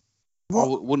I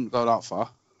wouldn't go that far.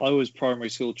 I was primary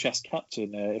school chess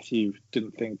captain. If you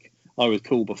didn't think I was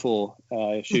cool before,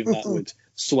 I assume that would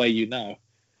sway you now.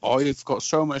 I've got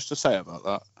so much to say about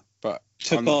that, but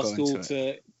took our school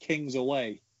to Kings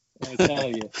Away. I tell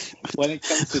you, when it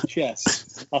comes to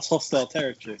chess, that's hostile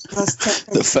territory.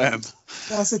 The firm.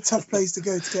 That's a tough place to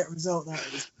go to get a result. That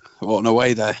is. What an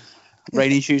away there.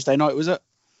 Rainy Tuesday night, was it?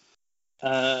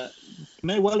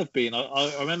 May well have been.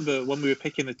 I remember when we were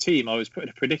picking the team, I was put in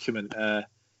a predicament.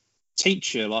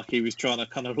 Teacher, like he was trying to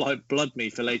kind of like blood me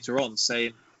for later on,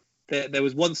 saying there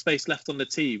was one space left on the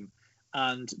team,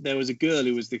 and there was a girl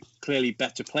who was the clearly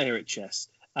better player at chess,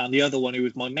 and the other one who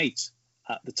was my mate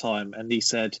at the time, and he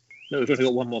said, "No, we've only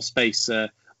got one more space.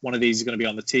 One of these is going to be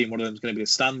on the team. One of them is going to be a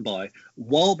standby."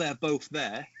 While they're both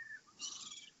there,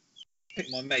 I think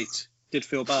my mate did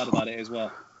feel bad about it as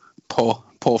well.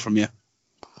 Poor from you.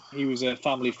 He was a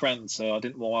family friend, so I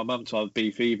didn't want my mum to have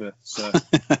beef either. So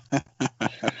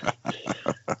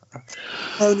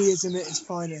Cronyism at its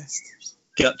finest.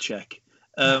 gut check.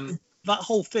 That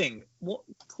whole thing, what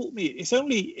caught me,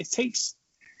 it takes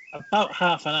about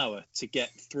half an hour to get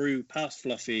through past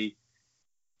Fluffy,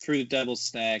 through the Devil's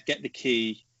Snare, get the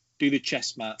key, do the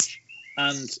chess match,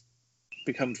 and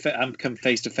become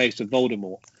face to face with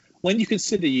Voldemort. When you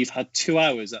consider you've had 2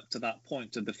 hours up to that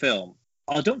point of the film,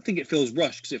 I don't think it feels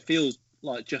rushed, because it feels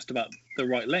like just about the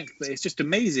right length. But it's just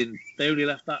amazing they only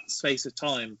left that space of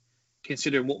time,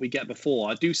 considering what we get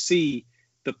before. I do see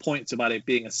the points about it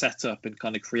being a setup and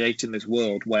kind of creating this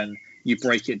world when you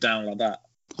break it down like that.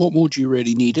 What more do you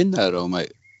really need in there, though,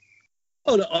 mate?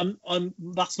 Oh, no,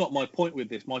 that's not my point with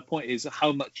this. My point is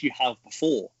how much you have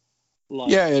before. Like,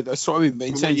 Yeah, that's what I mean. In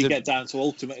when terms you of get down to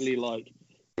ultimately, like,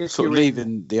 if sort of you're in-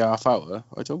 leaving the half hour,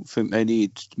 I don't think they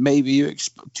need. Maybe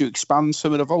to expand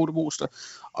some of the Voldemort stuff.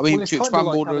 I mean, Well, it's to kind expand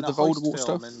like more having of the a heist Voldemort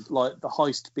film stuff. and like the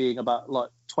heist being about like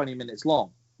 20 minutes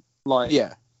long. Like,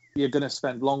 Yeah, you're going to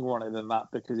spend longer on it than that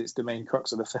because it's the main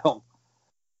crux of the film.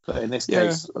 But in this Yeah.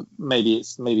 case, maybe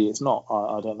it's not.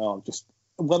 I don't know. I'm just,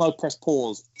 when I pressed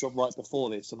pause right before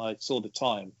this and I saw the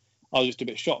time, I was just a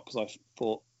bit shocked because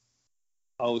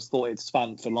I always thought it'd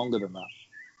span for longer than that.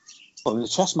 But the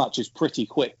chess match is pretty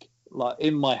quick. Like,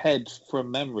 in my head from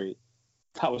memory,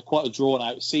 that was quite a drawn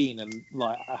out scene, and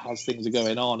like as things are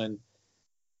going on and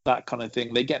that kind of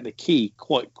thing, they get the key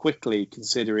quite quickly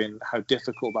considering how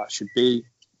difficult that should be.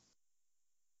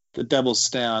 The Devil's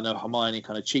Snare, I know Hermione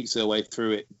kind of cheats her way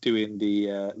through it doing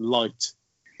the light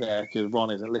there because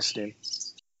Ron isn't listening.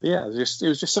 But yeah, it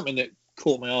was just something that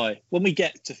caught my eye. When we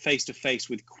get to face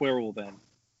with Quirrell, then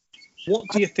what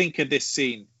do you think of this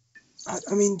scene?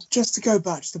 I mean, just to go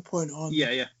back to the point on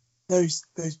Yeah. those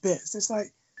bits, it's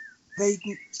like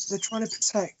they're trying to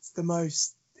protect the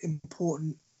most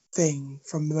important thing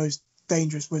from the most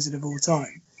dangerous wizard of all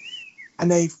time,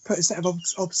 and they've put a set of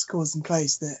obstacles in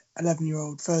place that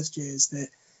 11-year-old first years that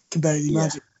can barely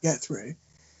magic get through.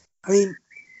 I mean,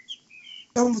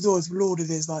 Dumbledore's lauded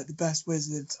as like the best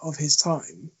wizard of his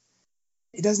time.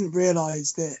 He doesn't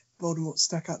realise that Voldemort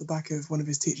stuck out the back of one of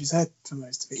his teacher's head for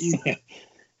most of it either.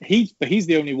 He's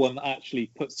the only one that actually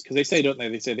puts, because they say, don't they?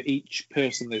 They say that each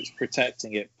person that's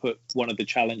protecting it put one of the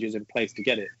challenges in place to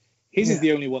get it. His is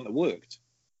the only one that worked.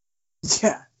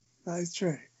 Yeah, that is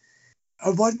true.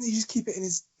 Why didn't he just keep it in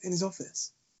his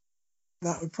office?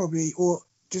 That would probably, or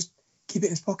just keep it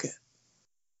in his pocket.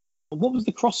 What was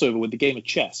the crossover with the game of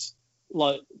chess?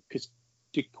 Like, because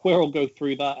did Quirrell go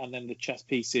through that and then the chess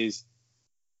pieces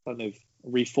kind of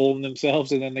reform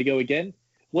themselves and then they go again?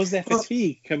 Was there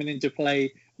fatigue coming into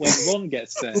play when Ron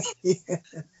gets there? Yeah.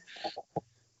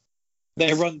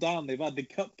 They run down. They've had the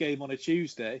cup game on a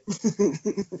Tuesday.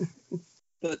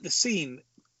 But the scene,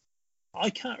 I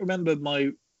can't remember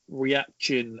my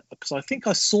reaction because I think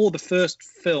I saw the first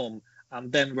film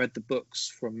and then read the books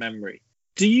from memory.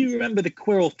 Do you remember the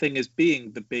Quirrell thing as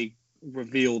being the big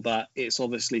reveal that it's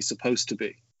obviously supposed to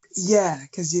be? Yeah,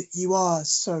 because you are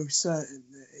so certain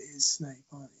that it is Snape,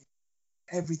 aren't you?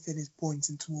 Everything is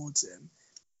pointing towards him.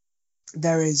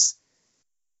 There is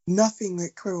nothing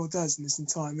that Quirrell does in this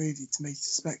entire movie to make you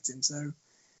suspect him. So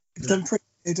they've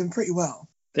done pretty well.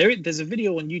 There's a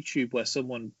video on YouTube where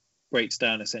someone breaks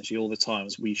down essentially all the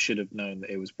times we should have known that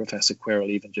it was Professor Quirrell,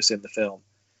 even just in the film.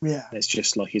 Yeah. And it's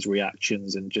just like his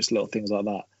reactions and just little things like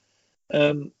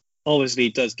that. Obviously, he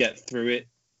does get through it.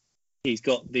 He's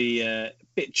got the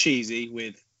bit cheesy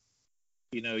with,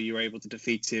 you're able to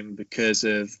defeat him because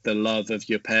of the love of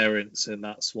your parents, and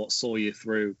that's what saw you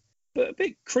through. But a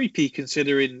bit creepy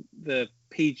considering the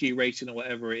PG rating or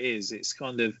whatever it is. It's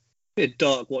kind of a bit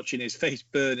dark watching his face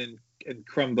burn and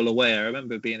crumble away. I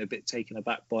remember being a bit taken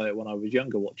aback by it when I was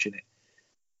younger watching it.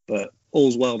 But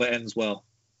all's well that ends well.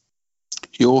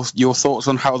 Your thoughts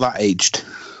on how that aged?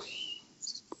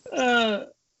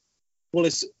 Well,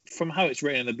 it's from how it's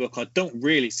written in the book. I don't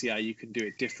really see how you can do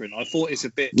it different. I thought it's a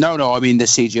bit. No, I mean the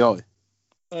CGI.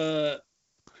 I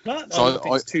don't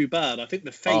think it's too bad. I think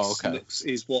the face okay.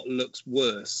 is what looks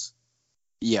worse.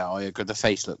 Yeah, I agree. The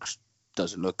face looks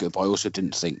doesn't look good, but I also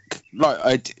didn't think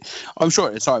I'm sure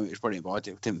at the time it was brilliant, but I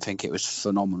didn't think it was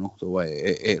phenomenal the way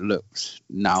it looked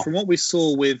now. From what we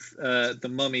saw with The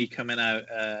Mummy coming out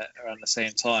around the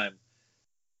same time,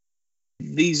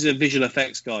 these are visual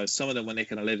effects guys. Some of them were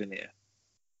nicking a living here,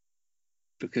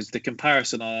 because the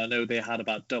comparison, I know they had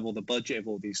about double the budget of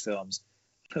all these films.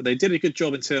 They did a good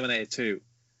job in Terminator 2,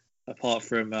 apart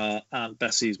from Aunt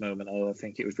Bessie's moment, I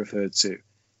think it was referred to.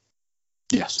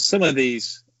 Yes. Some of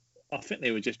these, I think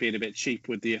they were just being a bit cheap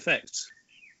with the effects.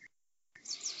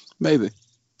 Maybe.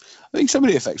 I think some of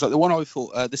the effects, like the one I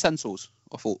thought, the sensors,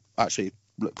 I thought actually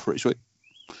looked pretty sweet.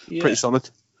 Yeah. Pretty solid.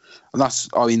 And that's,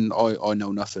 I mean, I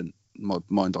know nothing. In my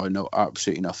mind, I know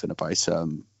absolutely nothing about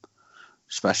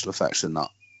special effects and that,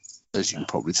 as you can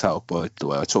probably tell by the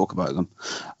way I talk about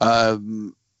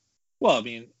them. Well, I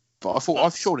mean, but I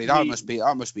thought surely that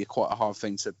must be quite a hard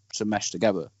thing to mesh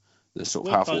together. The sort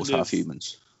of half horse, half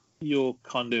humans. You're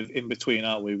kind of in between,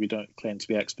 aren't we? We don't claim to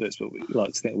be experts, but we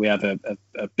like to think we have a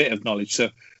bit of knowledge. So,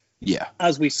 yeah,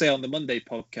 as we say on the Monday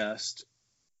podcast,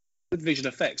 with visual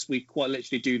effects, we quite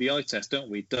literally do the eye test, don't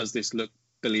we? Does this look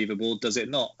believable? Does it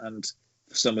not? And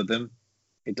for some of them,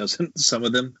 it doesn't. Some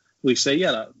of them, we say,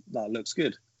 yeah, that looks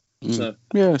good. So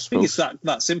yeah, I think it's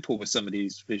that simple with some of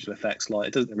these visual effects. Like,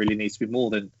 it doesn't really need to be more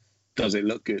than does it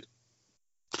look good.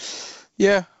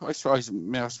 Yeah, I suppose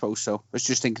so. I was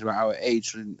just thinking about how it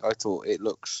aged, and I thought it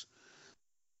looks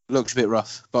a bit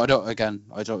rough. But I don't.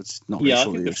 It's not. Yeah, really I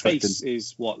sure think the face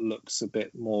is what looks a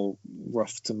bit more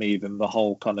rough to me than the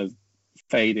whole kind of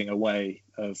fading away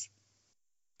of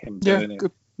him burning.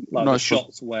 Good. Like nice the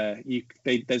shots where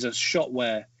there's a shot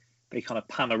where they kind of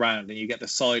pan around and you get the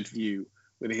side view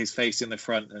with his face in the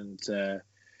front and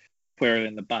Quirrell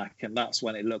in the back, and that's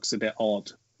when it looks a bit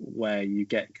odd, where you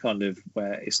get kind of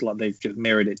where it's like they've just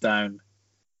mirrored it down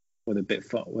with a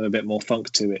bit more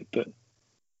funk to it. But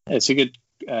it's a good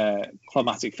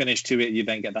climatic finish to it. You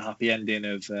then get the happy ending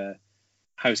of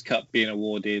House Cup being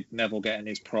awarded, Neville getting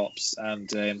his props, and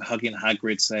hugging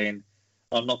Hagrid saying,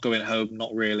 "I'm not going home,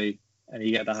 not really." And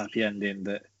you get the happy ending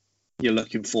that you're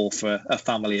looking for a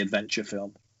family adventure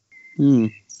film.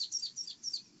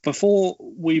 Before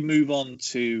we move on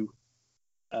to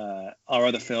our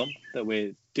other film that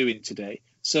we're doing today,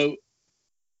 so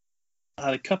I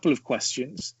had a couple of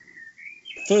questions.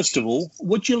 First of all,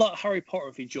 would you like Harry Potter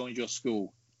if he joined your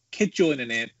school? Kid joining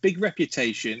here, big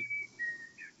reputation.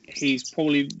 He's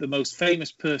probably the most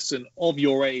famous person of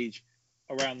your age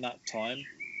around that time.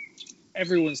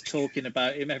 Everyone's talking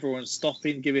about him. Everyone's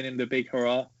stopping, giving him the big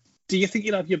hurrah. Do you think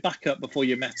you'd have your back up before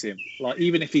you met him? Like,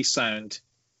 even if he's sound,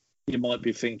 you might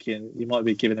be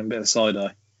giving him a bit of side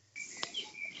eye.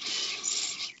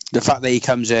 The fact that he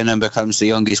comes in and becomes the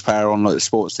youngest player on the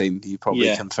sports team, you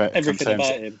probably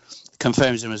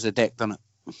confirms him as a dick, doesn't it?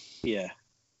 Yeah.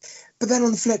 But then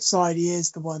on the flip side, he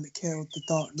is the one that killed the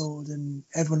Dark Lord, and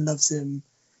everyone loves him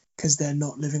because they're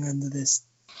not living under this.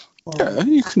 Yeah,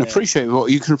 you can appreciate what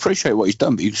he's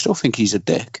done, but you still think he's a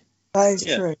dick. That is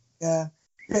true. Yeah,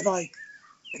 a bit like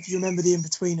if you remember the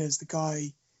In-Betweeners, the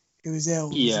guy who was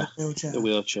ill, yeah, was in the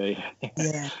wheelchair.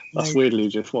 Yeah, that's weirdly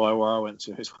just where I went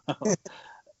to as well.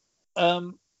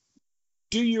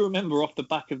 Do you remember off the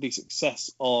back of the success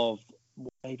of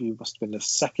maybe it must have been the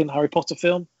second Harry Potter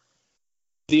film,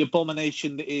 the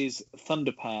abomination that is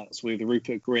Thunderpants with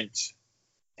Rupert Grint,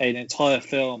 an entire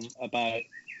film about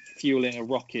fueling a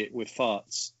rocket with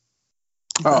farts?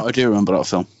 Oh, I do remember that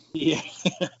film. Yeah,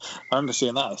 I remember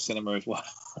seeing that at cinema as well.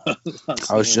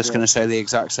 I was just going to say the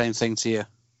exact same thing to you.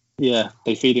 Yeah,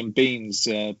 they feed him beans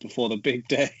before the big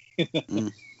day.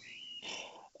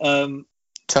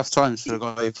 Tough times for the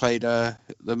guy who played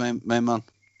the main man.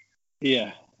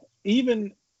 Yeah,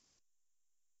 even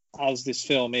as this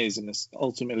film is, and it's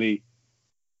ultimately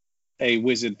a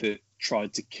wizard that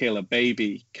tried to kill a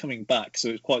baby coming back, so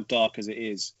it's quite dark as it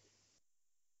is.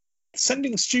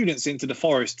 Sending students into the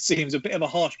forest seems a bit of a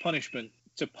harsh punishment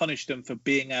to punish them for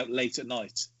being out late at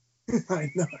night.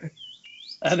 I know.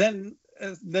 And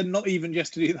then not even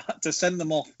just to do that, to send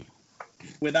them off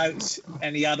without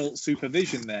any adult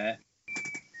supervision there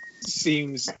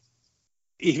seems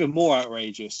even more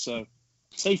outrageous. So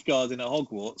safeguarding at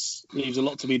Hogwarts leaves a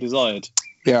lot to be desired.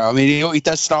 Yeah, I mean, he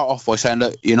does start off by saying,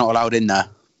 look, you're not allowed in there.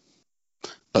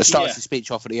 But starts the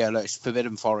speech off at the look, it's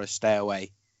Forbidden Forest, stay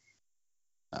away.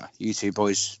 You two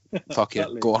boys, fuck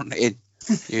you, go on in.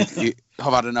 You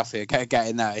have had enough here, get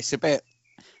in there. It's a bit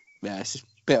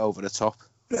over the top.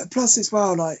 But plus, as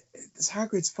well, like, it's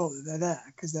Hagrid's fault that they're there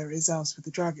because they're at his house with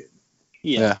the dragon.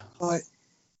 Yeah. Like,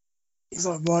 he's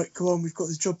like, right, come on, we've got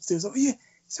this job to do. It's like, oh, yeah,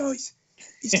 so he's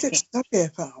stitched up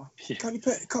here, pal. Yeah.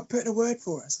 Can't put in a word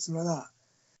for us or something like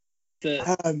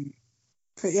that?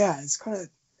 But yeah, it's kind of.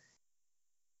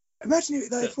 Imagine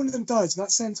if one of them dies and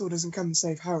that centaur doesn't come and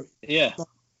save Harry. Yeah. Like,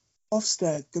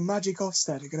 Ofsted, the magic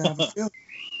Ofsted are going to have a field.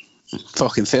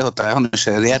 Fucking field day,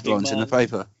 honestly. The headlines in the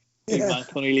paper. Big Yeah. man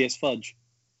Cornelius Fudge.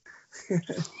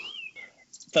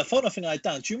 The final thing I had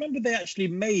down, do you remember they actually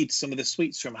made some of the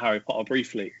sweets from Harry Potter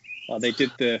briefly? They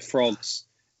did the frogs,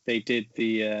 they did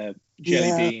the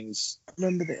jelly beans. I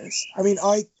remember this. I mean,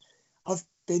 I've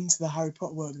been to the Harry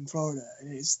Potter world in Florida,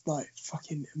 and it's like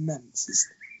fucking immense.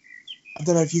 I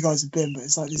don't know if you guys have been, but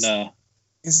it's like this. No.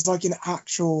 It's like an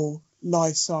actual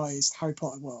life-sized Harry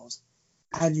Potter world,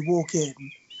 and you walk in,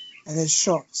 and there's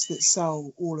shops that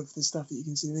sell all of the stuff that you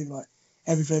can see in the movie, like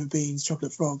every flavour beans,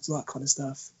 chocolate frogs, all that kind of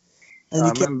stuff. And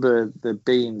I remember the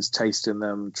beans, tasting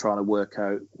them, trying to work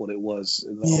out what it was,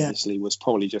 and obviously was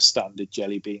probably just standard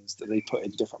jelly beans that they put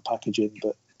in different packaging.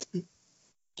 But do you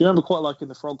remember quite liking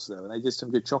the frogs though? And they did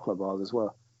some good chocolate bars as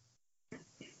well.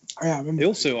 Yeah, I remember.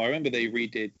 I remember they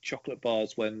redid chocolate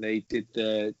bars when they did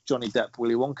the Johnny Depp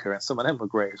Willy Wonka, and some of them were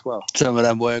great as well. Some of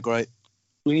them were great.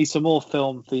 We need some more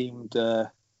film-themed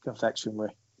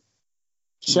confectionery.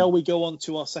 Shall we go on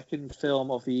to our second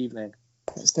film of the evening?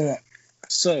 Let's do it.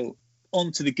 So,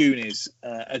 on to the Goonies.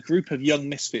 A group of young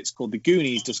misfits called the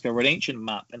Goonies discover an ancient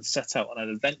map and set out on an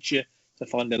adventure to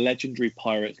find the legendary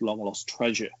pirate's long-lost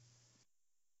treasure.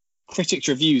 Critics'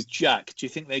 reviews, Jack, do you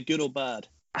think they're good or bad?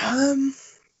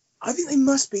 I think they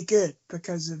must be good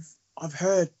because I've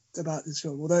heard about this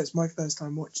film, although it's my first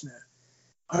time watching it.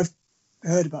 I've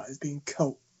heard about it as being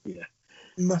cult. Yeah.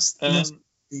 It must be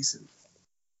decent.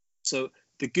 So,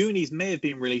 The Goonies may have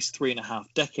been released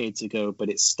 3.5 decades ago, but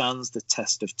it stands the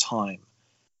test of time.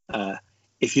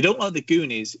 If you don't like The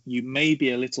Goonies, you may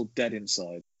be a little dead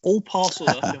inside. All parceled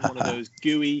up in one of those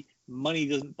gooey, money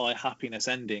doesn't buy happiness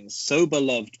endings, so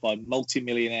beloved by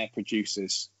multimillionaire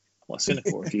producers. What a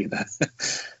cynical review there.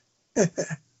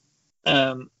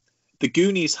 The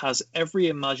Goonies has every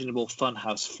imaginable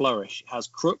funhouse flourish. It has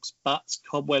crooks, bats,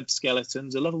 cobweb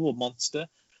skeletons, a lovable monster,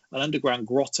 an underground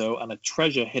grotto, and a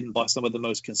treasure hidden by some of the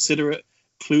most considerate,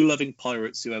 clue-loving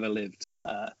pirates who ever lived.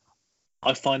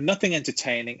 I find nothing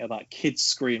entertaining about kids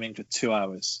screaming for 2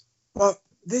 hours. Well,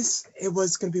 it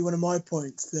was going to be one of my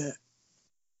points that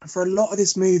for a lot of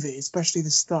this movie, especially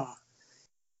the start,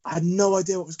 I had no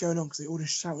idea what was going on because they all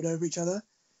just shouted over each other.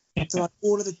 So like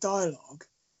all of the dialogue,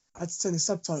 I had to turn the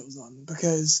subtitles on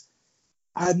because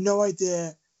I had no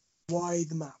idea why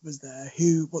the map was there,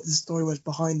 what the story was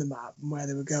behind the map and where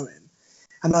they were going.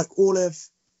 And like all of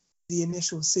the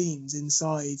initial scenes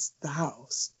inside the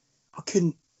house, I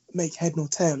couldn't make head nor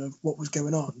tail of what was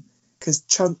going on because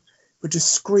Chunk would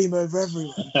just scream over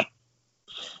everyone.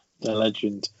 The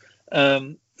legend.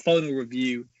 Final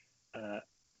review.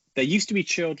 There used to be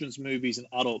children's movies and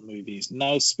adult movies.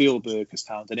 Now Spielberg has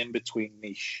found an in-between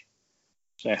niche.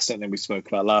 So that's something we spoke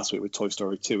about last week with Toy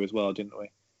Story 2 as well, didn't we?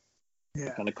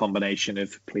 Yeah. Kind of combination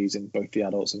of pleasing both the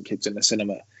adults and kids in the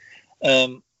cinema.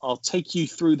 I'll take you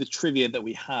through the trivia that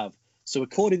we have. So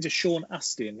according to Sean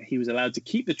Astin, he was allowed to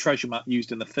keep the treasure map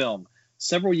used in the film.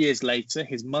 Several years later,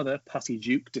 his mother, Patty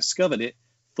Duke, discovered it,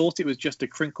 thought it was just a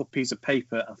crinkled piece of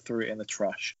paper and threw it in the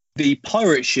trash. The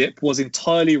pirate ship was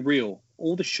entirely real.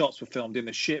 All the shots were filmed in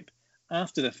the ship.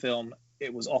 After the film,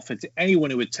 it was offered to anyone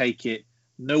who would take it.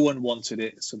 No one wanted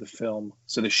it, so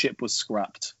the ship was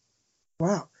scrapped.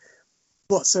 Wow.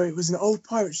 What? So it was an old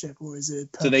pirate ship, or is it?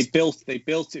 So they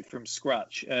built it from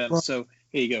scratch. Right. So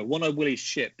here you go. One of Willie's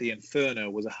ship, the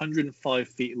Inferno, was 105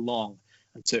 feet long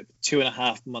and took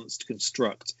 2.5 months to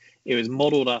construct. It was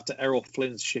modelled after Errol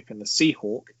Flynn's ship in the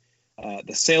Seahawk.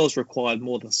 The sails required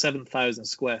more than 7,000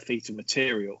 square feet of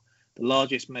material. The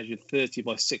largest measured 30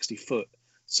 by 60 foot.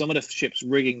 Some of the ship's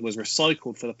rigging was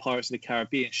recycled for the Pirates of the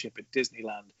Caribbean ship at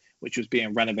Disneyland, which was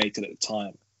being renovated at the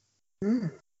time.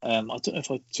 I don't know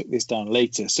if I took this down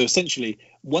later. So essentially,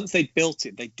 once they built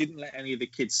it, they didn't let any of the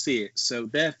kids see it. So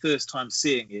their first time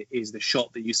seeing it is the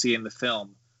shot that you see in the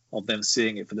film of them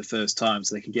seeing it for the first time,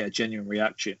 so they can get a genuine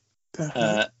reaction.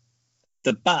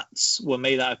 The bats were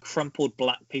made out of crumpled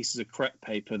black pieces of crepe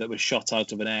paper that were shot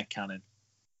out of an air cannon.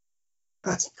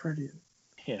 That's brilliant.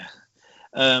 Yeah.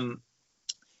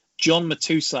 John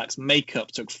Matusak's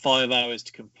makeup took 5 hours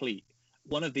to complete.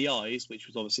 One of the eyes, which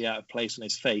was obviously out of place on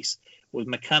his face, was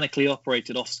mechanically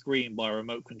operated off screen by a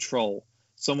remote control.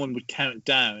 Someone would count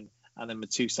down, and then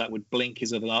Matusak would blink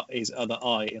his other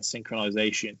eye in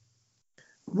synchronization.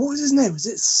 What was his name? Was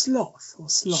it Sloth or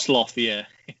Sloth? Sloth, yeah.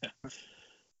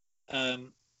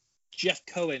 Jeff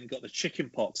Cohen got the chicken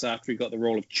pox after he got the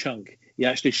role of Chunk. He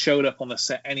actually showed up on the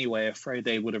set anyway, afraid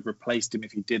they would have replaced him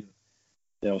if he didn't.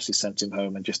 They obviously sent him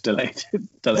home and just delayed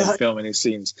filming his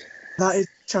scenes. That is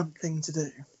a Chunk thing to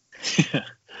do.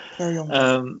 Very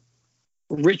on.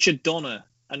 Richard Donner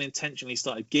unintentionally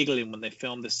started giggling when they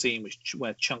filmed the scene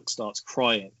where Chunk starts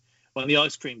crying when the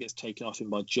ice cream gets taken off him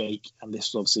by Jake, and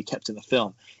this was obviously kept in the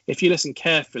film. If you listen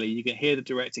carefully, you can hear the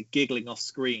director giggling off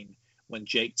screen when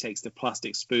Jake takes the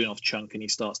plastic spoon off Chunk and he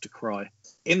starts to cry.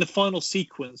 In the final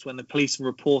sequence, when the police and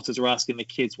reporters are asking the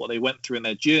kids what they went through in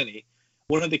their journey,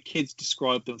 one of the kids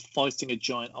described them fighting a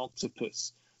giant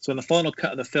octopus. So in the final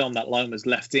cut of the film, that line was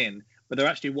left in, but there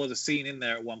actually was a scene in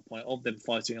there at one point of them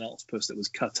fighting an octopus that was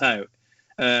cut out.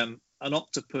 An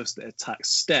octopus that attacks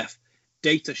Steph.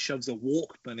 Data shoves a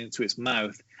Walkman into its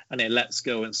mouth and it lets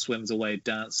go and swims away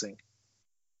dancing.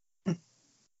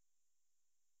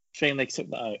 Shame they took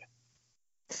that out.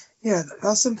 Yeah,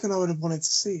 that's something I would have wanted to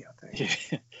see, I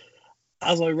think.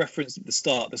 As I referenced at the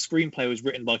start, the screenplay was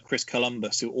written by Chris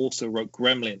Columbus, who also wrote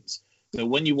Gremlins. So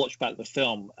when you watch back the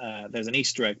film, there's an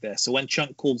Easter egg there. So when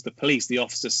Chunk calls the police, the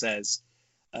officer says,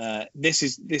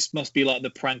 this must be like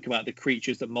the prank about the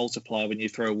creatures that multiply when you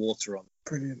throw water on.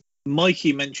 Brilliant.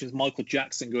 Mikey mentions Michael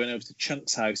Jackson going over to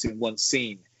Chunk's house in one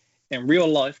scene. In real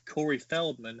life, Corey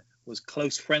Feldman was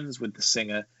close friends with the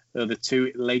singer, though the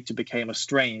two later became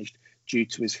estranged due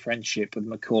to his friendship with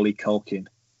Macaulay Culkin.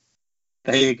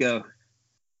 There you go.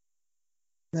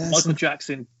 Michael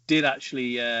Jackson did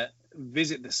actually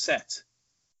visit the set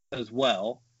as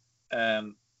well.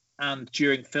 And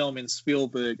during filming,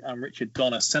 Spielberg and Richard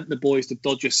Donner sent the boys to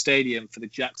Dodger Stadium for the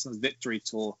Jackson's Victory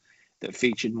Tour that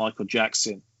featured Michael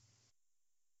Jackson.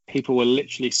 People were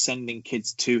literally sending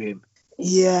kids to him.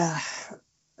 Yeah,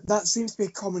 that seems to be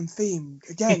a common theme.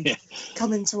 Again,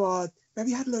 coming to our... Maybe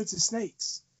he had loads of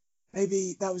snakes.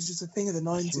 Maybe that was just a thing of the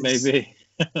 90s. Maybe.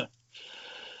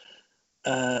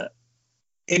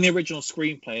 In the original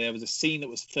screenplay, there was a scene that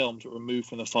was filmed but removed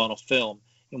from the final film,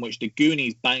 in which the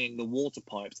Goonies banging the water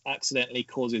pipes accidentally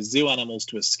causes zoo animals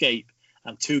to escape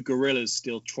and two gorillas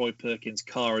steal Troy Perkins'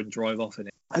 car and drive off in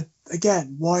it.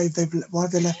 Again, why have they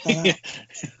left that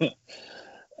out?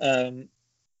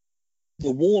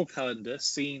 The wall calendar,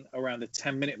 seen around the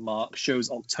 10-minute mark,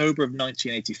 shows October of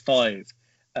 1985.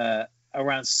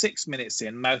 Around 6 minutes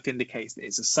in, Mouth indicates that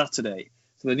it's a Saturday.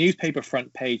 So the newspaper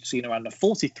front page, seen around the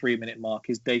 43-minute mark,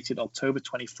 is dated October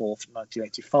 24th,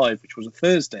 1985, which was a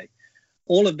Thursday.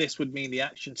 All of this would mean the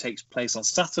action takes place on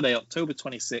Saturday, October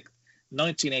 26th,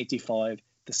 1985,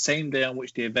 the same day on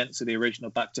which the events of the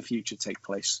original Back to the Future take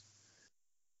place.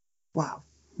 Wow,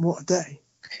 what a day.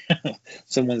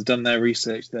 Someone's done their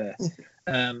research there.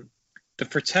 The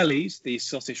Fratellis, the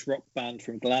Scottish rock band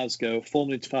from Glasgow,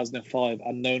 formed in 2005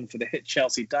 and known for the hit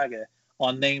Chelsea Dagger,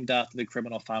 are named after the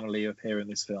criminal family who appear in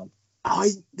this film.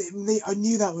 I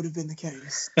knew that would have been the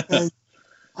case.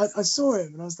 I saw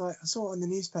him and I was like, I saw it on the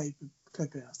newspaper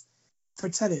clipping.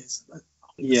 Fratellis.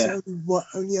 Yeah.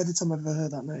 Only other time I've ever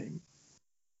heard that name.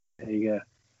 There you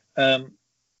go.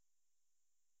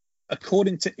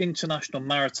 According to international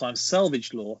maritime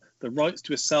salvage law, the rights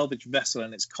to a salvage vessel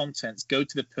and its contents go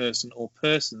to the person or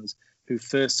persons who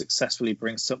first successfully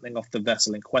bring something off the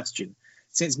vessel in question.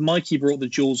 Since Mikey brought the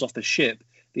jewels off the ship,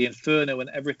 the Inferno and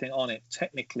everything on it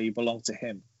technically belonged to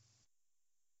him.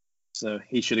 So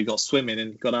he should have got swimming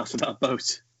and got after that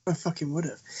boat. I fucking would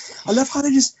have. I love how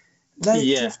they just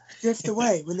drift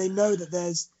away when they know that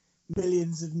there's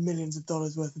millions of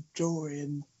dollars worth of jewelry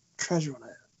and treasure on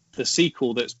it. The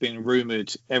sequel that's been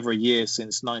rumoured every year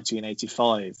since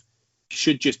 1985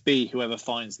 should just be whoever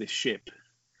finds this ship.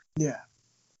 Yeah.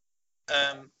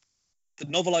 The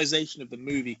novelisation of the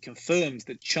movie confirms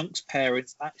that Chunk's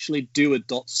parents actually do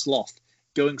adopt Sloth,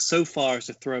 going so far as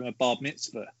to throw him a bar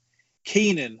mitzvah.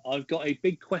 Keenan, I've got a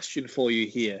big question for you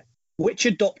here. Which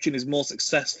adoption is more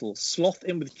successful, Sloth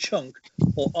in with Chunk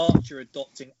or Archer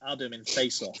adopting Adam in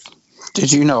Face Off?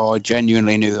 Did you know I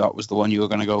genuinely knew that was the one you were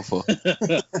going to go for?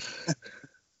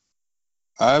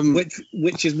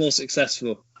 Which is more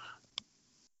successful?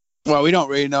 Well, we don't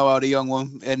really know how the young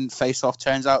one in Face Off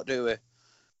turns out, do we?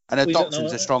 And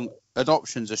adoption's a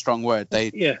strong word.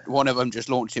 One of them just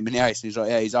launched him in the ice and he's like,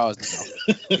 yeah, he's ours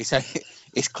now. He said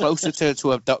it's closer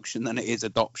to abduction than it is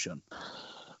adoption.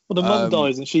 Well, the mum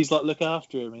dies and she's like, look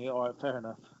after him. And you're all right, fair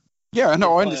enough. Yeah,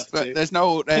 no, I understand. There's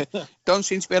don't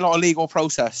seem to be a lot of legal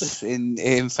process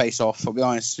in Face Off, I'll be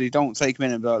honest. You don't take him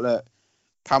in and be like, look,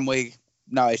 can we?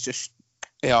 No, it's just,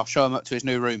 I'll show him up to his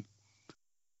new room.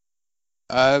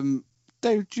 Do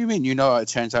you mean you know how it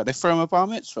turns out? They throw him a bar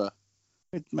mitzvah.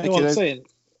 I'm saying,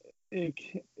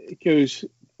 it goes,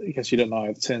 I guess you don't know how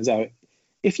it turns out.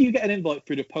 If you get an invite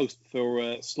through the post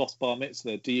for Sloth's bar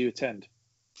mitzvah, do you attend?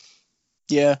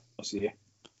 Yeah. I'll see you.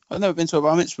 I've never been to a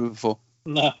bar mitzvah before.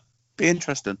 No. Be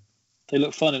interesting. They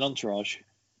look fun in Entourage.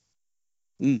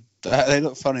 They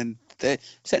look fun in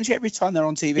Essentially, every time they're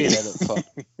on TV, they look fun.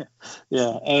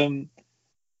 Yeah.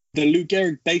 The Lou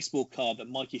Gehrig baseball card that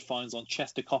Mikey finds on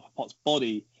Chester Copperpot's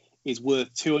body is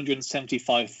worth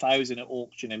 $275,000 at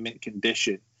auction in mint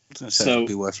condition. So it'd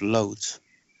be worth loads.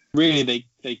 Really,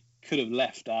 they could have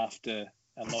left after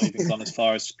and not even gone as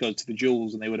far as go to the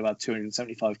jewels, and they would have had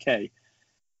 $275K.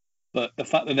 But the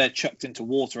fact that they're chucked into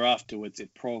water afterwards,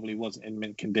 it probably wasn't in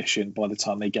mint condition by the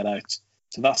time they get out.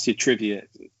 So that's your trivia.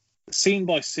 Scene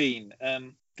by scene,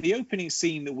 the opening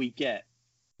scene that we get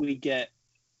the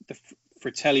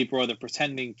Fratelli brother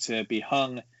pretending to be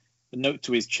hung, the note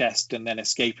to his chest, and then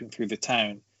escaping through the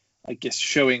town. I guess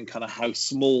showing kind of how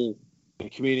small the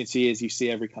community is. You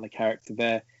see every kind of character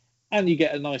there, and you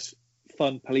get a nice,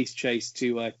 fun police chase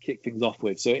to kick things off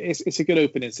with. So it's a good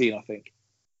opening scene, I think.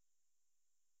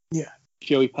 Yeah.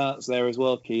 Joey Pants there as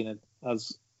well, Keenan,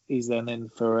 as he's then in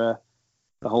for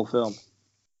the whole film.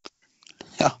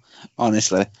 Yeah,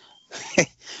 honestly,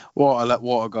 what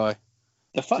a guy.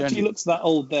 The fact he looks that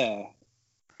old there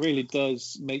really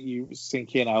does make you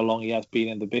sink in how long he has been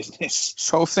in the business.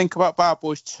 So think about Bad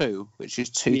Boys 2, which is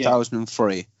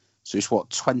 2003. Yeah. So it's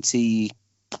what, 18,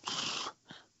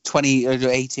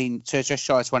 so just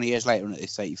shy of 20 years later, and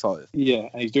it's 85. Yeah,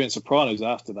 and he's doing Sopranos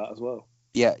after that as well.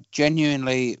 Yeah,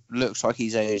 genuinely looks like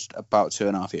he's aged about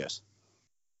 2.5 years.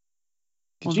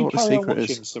 Did you carry on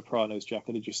watching Sopranos, Jack,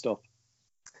 or did you stop?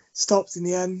 Stopped in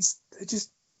the end.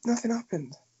 Nothing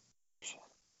happened.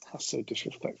 That's so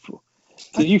disrespectful.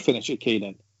 Did you finish it,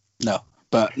 Keenan? No,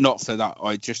 but not for that.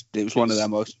 It was one of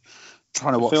them. I was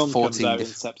trying to watch 14. The film comes out in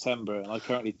September, and I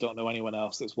currently don't know anyone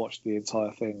else that's watched the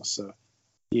entire thing, so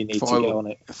you need to get on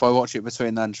it. If I watch it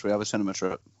between then, should we have a cinema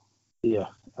trip? Yeah,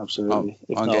 absolutely.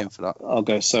 I'm game for that. I'll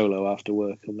go solo after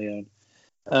work on my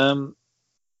own.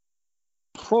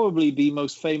 Probably the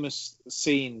most famous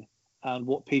scene and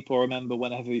what people remember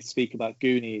whenever they speak about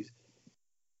Goonies.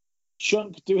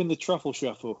 Chunk doing the truffle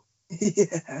shuffle.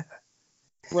 Yeah.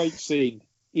 Great scene.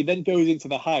 He then goes into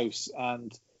the house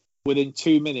and within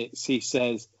 2 minutes he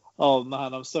says, "Oh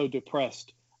man, I'm so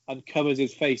depressed," and covers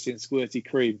his face in squirty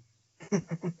cream.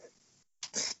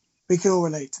 We can all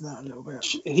relate to that a little bit.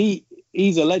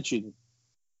 He's a legend.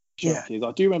 Yeah.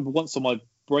 I do remember once on my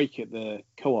break at the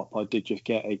co-op, I did just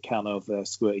get a can of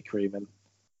squirty cream and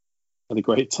had a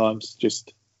great time.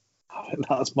 Just having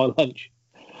that as my lunch.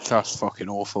 That's fucking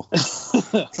awful.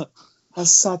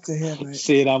 That's sad to hear, mate.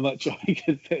 Seeing how much I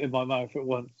could fit in my mouth at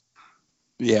once.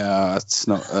 Yeah, it's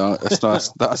not.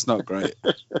 That's not great.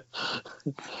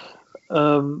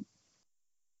 That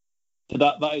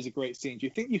is a great scene. Do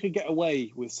you think you could get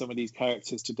away with some of these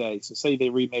characters today? So say they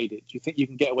remade it. Do you think you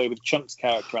can get away with Chunk's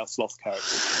character and Sloth's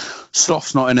character?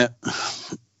 Sloth's not in it.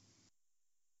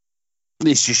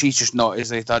 He's just not, is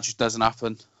he? That just doesn't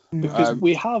happen. Because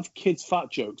we have kids'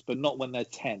 fat jokes, but not when they're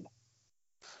 10.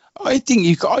 I think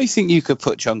you could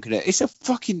put Chunk in it. It's a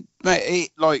fucking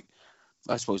mate. I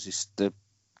suppose it's the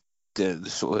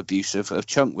sort of abuse of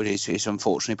Chunk, which is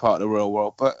unfortunately part of the real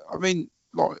world. But I mean,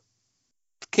 like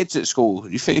kids at school.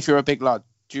 You think if you're a big lad,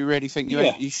 do you really think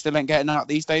you still ain't getting out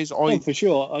these days? For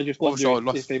sure. I just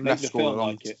wonder if they make the film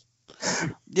like it.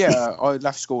 Yeah, I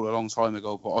left school a long time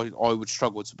ago, but I would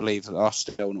struggle to believe that that's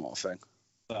still not a thing.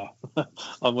 No,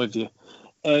 I'm with you.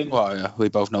 Well, yeah, we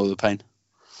both know the pain.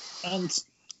 And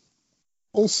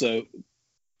also,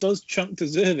 does Chunk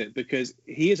deserve it? Because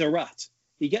he is a rat.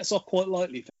 He gets off quite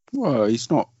lightly. Well, he's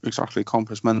not exactly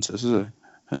compos mentis, is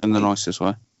he? In the nicest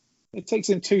way. It takes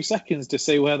him 2 seconds to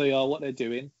say where they are, what they're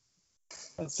doing,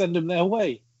 and send them their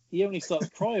way. He only starts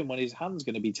crying when his hand's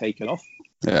going to be taken off.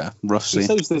 Yeah, rough scene. He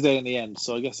saves the day in the end,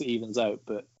 so I guess it evens out.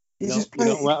 But you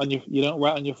don't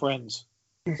rat on your friends.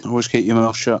 Always keep your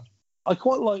mouth shut. I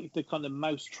quite like the kind of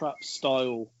mousetrap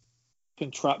style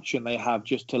contraption they have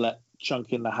just to let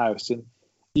Chunk in the house, and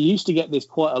you used to get this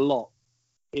quite a lot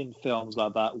in films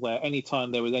like that, where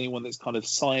anytime there was anyone that's kind of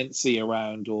sciencey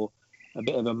around or a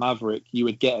bit of a maverick, you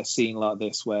would get a scene like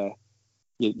this where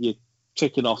you're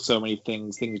ticking off so many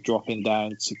things dropping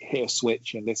down to hit a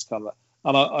switch and this kind of.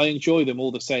 And I enjoy them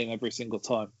all the same every single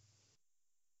time.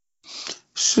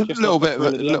 It's a little bit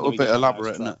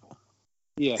elaborate, isn't it?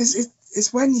 Yeah.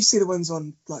 It's when you see the ones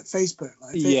on like Facebook,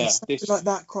 like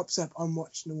that crops up, I'm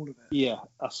watching all of it. Yeah,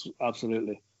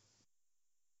 absolutely.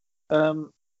 All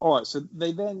right, so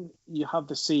you have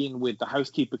the scene with the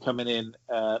housekeeper coming in,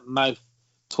 Mouth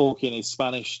talking in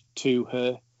Spanish to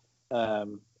her,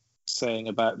 saying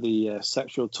about the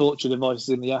sexual torture devices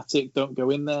in the attic. Don't go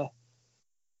in there.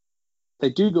 They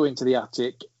do go into the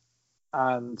attic,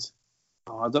 and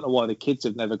I don't know why the kids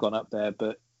have never gone up there,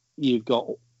 but you've got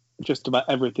just about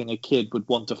everything a kid would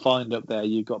want to find up there.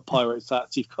 You've got pirate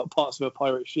hats, you've got parts of a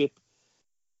pirate ship,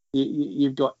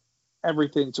 You've got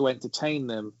everything to entertain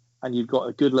them, and you've got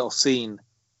a good little scene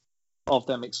of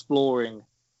them exploring,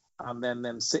 and then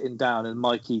them sitting down and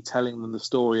Mikey telling them the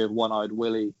story of One-Eyed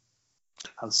Willie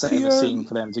and setting the scene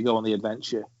for them to go on the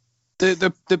adventure.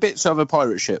 The bits of a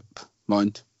pirate ship,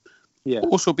 mind. Yeah.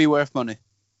 Also be worth money.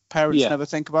 Parents never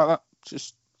think about that.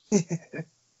 Just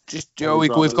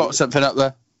we've got something up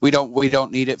there. We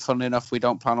don't need it. Funnily enough, we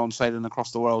don't plan on sailing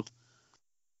across the world.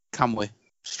 Can we?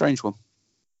 Strange one.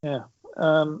 Yeah.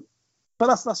 But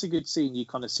that's a good scene. You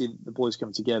kind of see the boys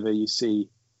come together. You see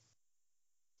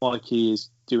Mikey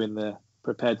is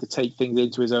prepared to take things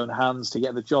into his own hands to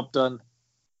get the job done.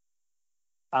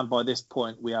 And by this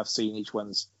point, we have seen each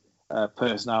one's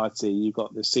personality. You've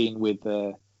got the scene with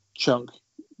Chunk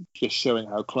just showing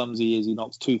how clumsy he is. He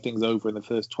knocks 2 things over in the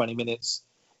first 20 minutes,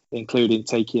 including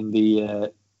taking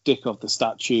the dick off the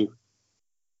statue.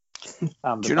 Do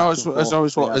you know, as I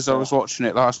was watching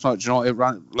it last night, do you know, it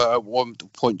ran at one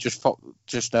point just popped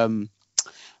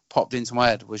into my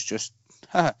head was just,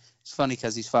 it's funny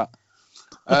because he's fat.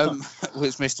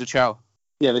 Was Mr. Chow.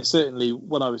 Yeah, they certainly,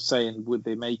 when I was saying, would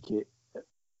they make it,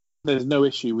 there's no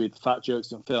issue with fat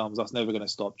jokes in films. That's never going to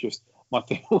stop. Just my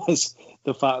thing was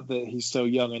the fact that he's so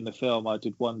young in the film. I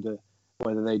did wonder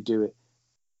whether they'd do it.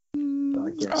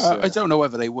 I guess I don't know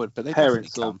whether they would, but they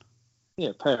parents definitely can.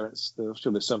 Yeah, parents. I'm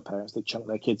sure there's some parents that chunk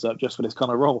their kids up just for this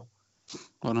kind of role.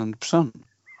 100%.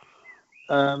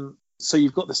 So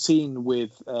you've got the scene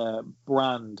with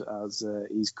Brand, as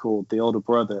he's called, the older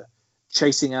brother,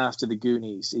 chasing after the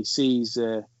Goonies. He sees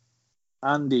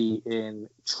Andy in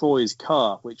Troy's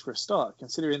car, which for a start,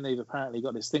 considering they've apparently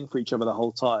got this thing for each other the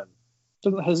whole time,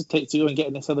 doesn't hesitate to go and get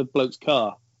in this other bloke's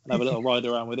car and have a little ride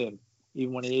around with him,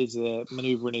 even when he is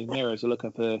manoeuvring his mirror to look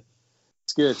up her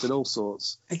skirts and all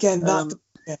sorts. Again, that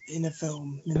in a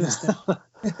film.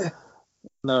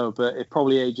 No, but it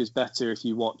probably ages better if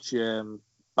you watch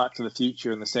Back to the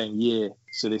Future in the same year,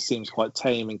 so this seems quite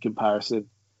tame in comparison.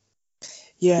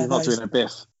 Yeah, he's not doing a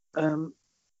biff.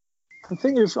 The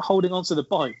thing of holding onto the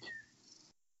bike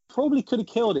probably could have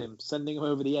killed him, sending him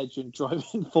over the edge and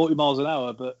driving 40 miles an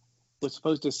hour, but we're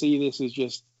supposed to see this as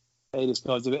just, hey, this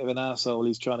guy's a bit of an asshole,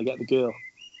 he's trying to get the girl.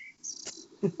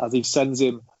 As he sends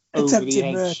him over the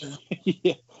edge.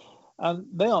 Yeah. And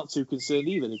they aren't too concerned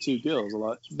either, the 2 girls. Are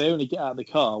like, they only get out of the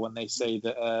car when they say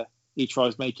that he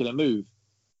tries making a move.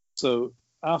 So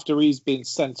after he's been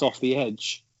sent off the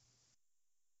edge,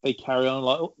 they just carry on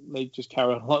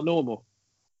like normal.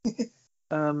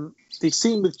 The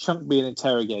scene with Chunk being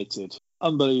interrogated,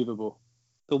 unbelievable.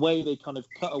 The way they kind of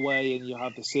cut away and you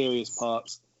have the serious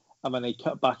parts, and then they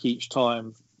cut back each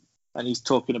time, and he's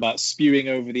talking about spewing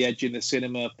over the edge in the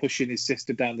cinema, pushing his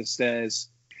sister down the stairs,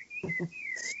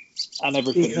 and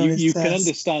everything. You can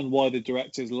understand why the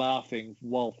director's laughing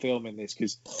while filming this,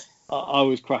 because I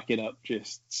was cracking up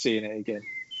just seeing it again.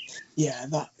 Yeah,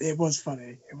 it was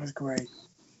funny. It was great.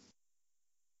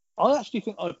 I actually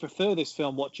think I prefer this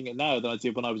film watching it now than I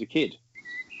did when I was a kid.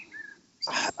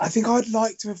 I think I'd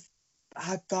like to have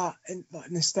had that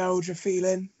nostalgia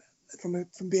feeling from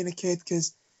being a kid,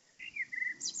 because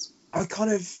I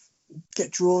kind of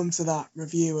get drawn to that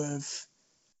review of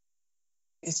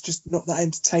it's just not that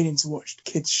entertaining to watch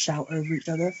kids shout over each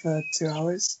other for 2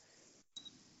 hours.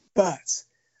 But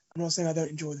I'm not saying I don't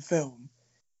enjoy the film.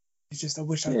 It's just I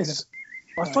wish I could have.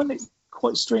 I find it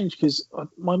quite strange because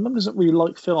my mum doesn't really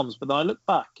like films, but then I look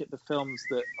back at the films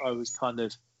that I was kind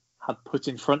of had put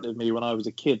in front of me when I was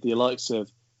a kid, the likes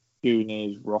of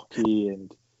Goonies, Rocky,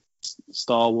 and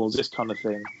Star Wars, this kind of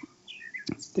thing.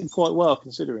 Did quite well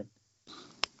considering.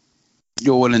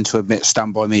 You're willing to admit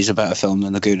Stand By Me is a better film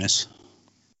than The Goonies?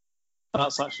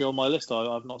 That's actually on my list.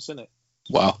 I've not seen it.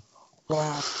 Wow.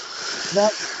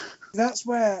 That's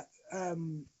where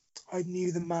I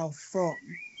knew the mouth from,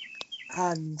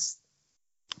 and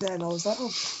then I was like,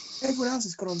 oh, everyone else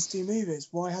has gone on to do movies.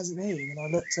 Why hasn't he? And I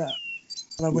looked up,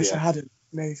 and I wish I hadn't.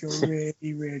 Made me feel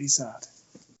really, really sad.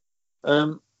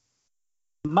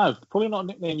 Mouth, probably not a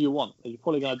nickname you want. You're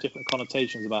probably going to have different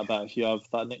connotations about that if you have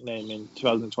that nickname in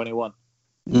 2021.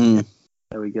 Mm.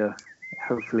 There we go.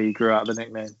 Hopefully you grew out of the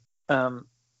nickname.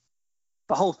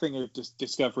 The whole thing of just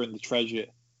discovering the treasure,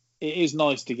 it is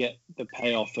nice to get the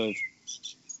payoff of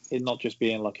it not just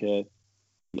being like a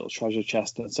little treasure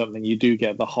chest and something. You do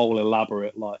get the whole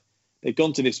elaborate, like, they've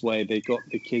gone to this way, they've got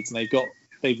the kids, and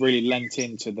they've really lent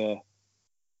into the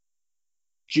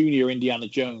Junior Indiana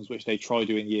Jones, which they try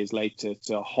doing years later,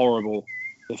 to a horrible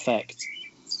effect.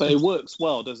 But it works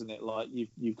well, doesn't it? Like,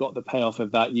 you've got the payoff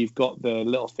of that. You've got the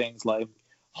little things like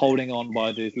holding on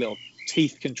by the little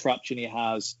teeth contraption he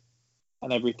has,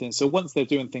 and everything. So once they're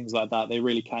doing things like that, they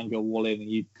really can go all in, and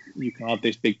you can have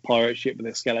this big pirate ship with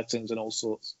their skeletons and all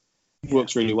sorts. It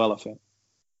works really well, I think.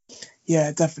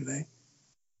 Yeah, definitely.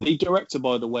 The director,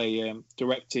 by the way,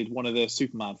 directed one of the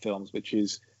Superman films, which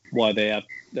is why they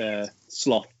had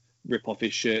Sloth rip off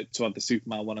his shirt to have the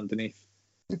Superman one underneath.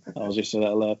 That was just a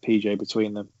little PJ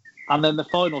between them. And then the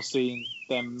final scene,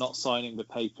 them not signing the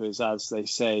papers, as they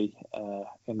say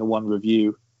in the one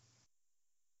review,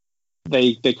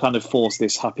 they kind of force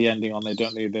this happy ending on there,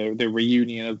 don't they? The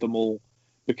reunion of them all,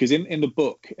 because in the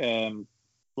book,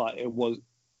 like it wasn't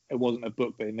a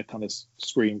book, but in the kind of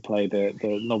screenplay, the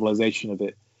novelization of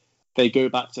it, they go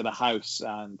back to the house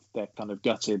and they're kind of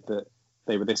gutted that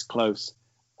they were this close.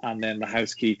 And then the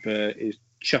housekeeper is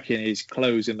chucking his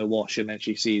clothes in the wash, and then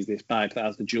she sees this bag that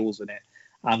has the jewels in it.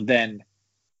 And then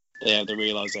they have the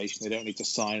realization they don't need to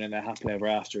sign and they're happily ever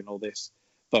after and all this.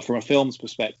 But from a film's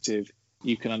perspective,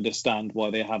 you can understand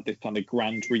why they have this kind of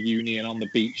grand reunion on the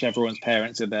beach. Everyone's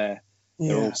parents are there.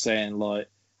 Yeah. They're all saying, like,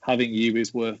 having you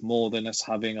is worth more than us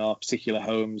having our particular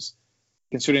homes.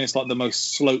 Considering it's like the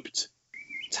most sloped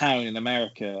town in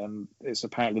America, and it's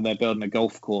apparently they're building a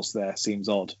golf course there, seems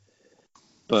odd.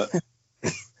 But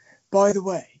by the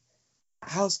way,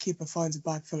 housekeeper finds a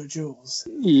bag full of jewels.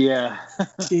 Yeah.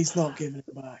 She's not giving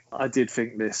it back. I did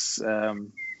think this,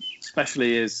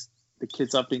 especially as the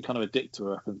kids have been kind of a dick to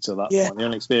her up until that point. The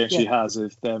only experience she has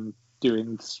is them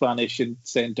doing Spanish and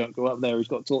saying, don't go up there, he's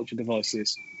got torture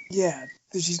devices. Yeah,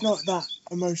 but she's not that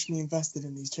emotionally invested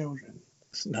in these children.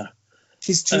 No.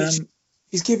 She's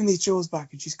given these jewels back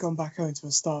and she's gone back home to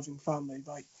a starving family.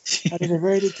 Like, I did a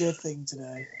really good thing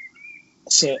today.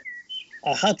 So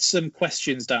I had some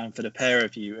questions down for the pair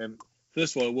of you.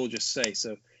 First of all, I will just say,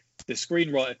 so the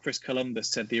screenwriter Chris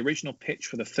Columbus said the original pitch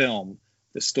for the film,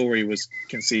 the story was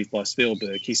conceived by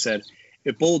Spielberg. He said,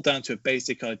 it boiled down to a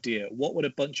basic idea. What would a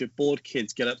bunch of bored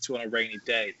kids get up to on a rainy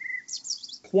day?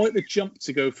 Quite the jump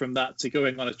to go from that to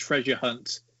going on a treasure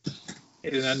hunt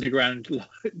in an underground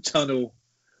tunnel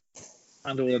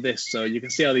and all of this. So you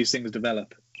can see how these things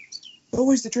develop.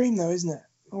 Always the dream, though, isn't it?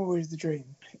 Always the dream.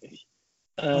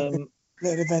 Little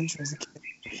adventure as a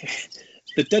kid.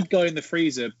 The dead guy in the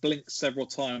freezer blinks several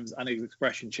times and his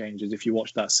expression changes if you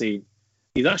watch that scene.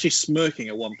 He's actually smirking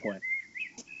at one point.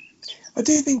 I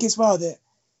do think as well that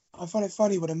I find it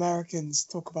funny when Americans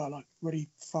talk about like really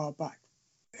far back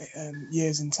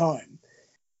years in time,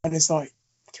 and it's like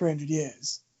 300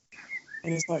 years.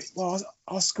 And it's like, well,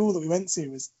 our school that we went to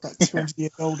was like 200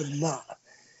 years older than that.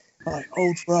 Like,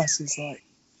 old for us is like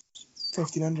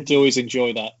 1500. I do always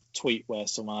enjoy that tweet where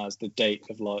someone has the date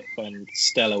of like when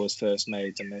Stella was first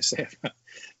made, and they say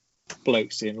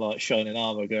blokes in like shining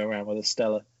armor go around with a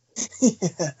Stella.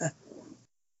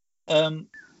 Yeah.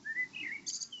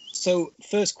 So,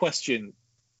 first question.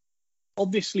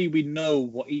 Obviously, we know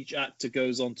what each actor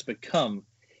goes on to become.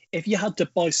 If you had to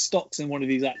buy stocks in one of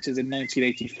these actors in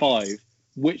 1985,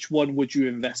 which one would you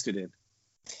have invested in?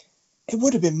 It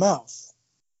would have been Mouth.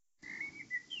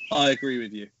 I agree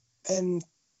with you. And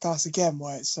that's again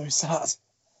why it's so sad.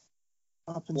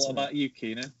 What about you,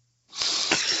 Keenan?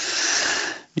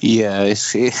 Yeah,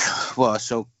 it's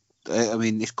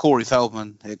Corey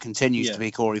Feldman. It continues to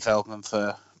be Corey Feldman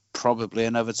for probably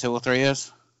another 2 or 3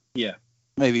 years. Yeah.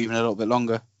 Maybe even a little bit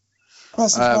longer.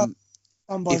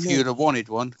 If you'd have wanted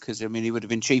one, because I mean, he would have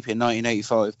been cheap in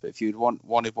 1985, but if you'd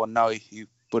wanted one now, you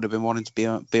would have been wanting to be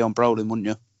on Brolin, wouldn't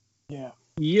you? Yeah.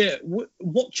 Yeah.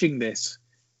 Watching this,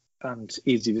 and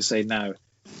easy to say now,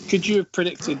 could you have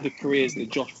predicted the careers that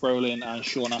Josh Brolin and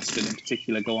Sean Astin in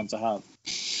particular go on to have?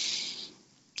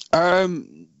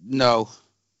 No,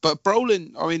 but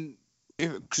Brolin, I mean,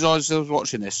 because I was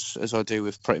watching this, as I do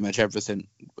with pretty much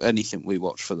anything we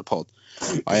watch for the pod,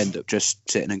 I end up just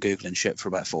sitting and Googling shit for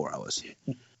about 4 hours.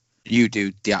 You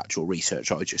do the actual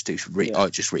research, I just I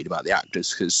just read about the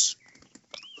actors, because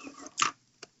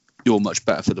you're much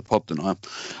better for the pod than I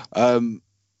am.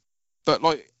 But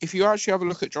like, if you actually have a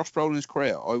look at Josh Brolin's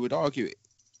career, I would argue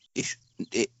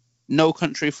No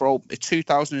Country for Old,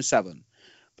 2007,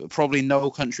 but probably No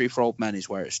Country for Old Men is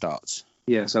where it starts.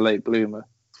 Yeah, it's a late bloomer.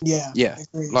 Yeah.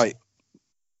 Like,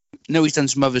 no, he's done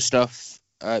some other stuff,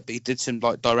 but he did some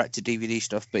like directed DVD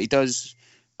stuff. But he does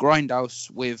Grindhouse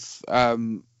with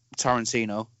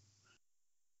Tarantino,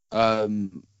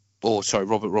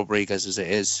 Robert Rodriguez as it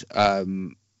is.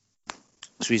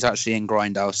 So he's actually in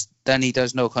Grindhouse. Then he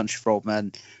does No Country for Old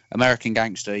Men, American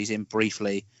Gangster. He's in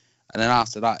briefly, and then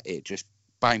after that, it just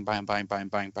bang, bang, bang, bang,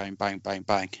 bang, bang, bang, bang,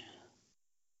 bang.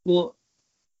 Well,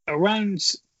 around,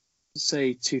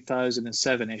 say,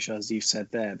 2007-ish, as you said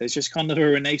there, there's just kind of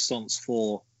a renaissance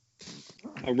for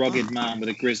a rugged man with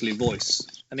a grisly voice.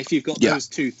 And if you've got those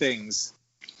two things,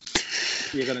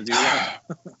 you're going to do well.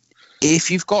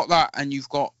 If you've got that and you've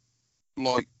got,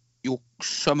 like, you're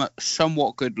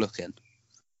somewhat good looking,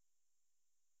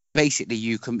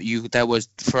 basically there was,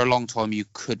 for a long time, you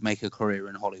could make a career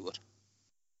in Hollywood.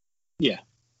 Yeah.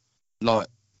 Like,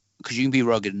 because you can be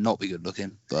rugged and not be good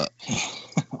looking, but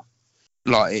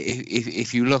like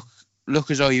if you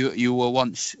look as though you were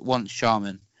once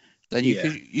charming, then you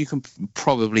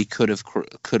could have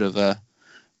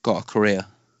got a career.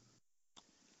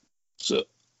 So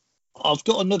I've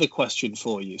got another question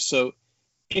for you. So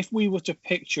if we were to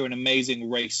picture an amazing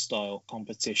race style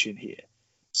competition here,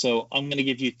 so I'm going to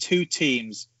give you 2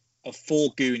 teams of 4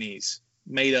 Goonies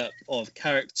made up of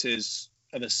characters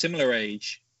of a similar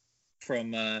age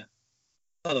from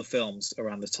other films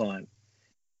around the time,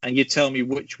 and you tell me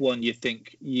which one you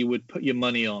think you would put your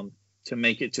money on to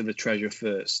make it to the treasure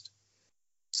first.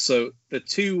 So the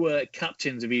 2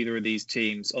 captains of either of these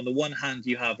teams, on the one hand,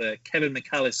 you have Kevin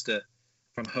McAllister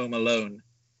from Home Alone,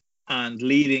 and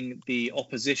leading the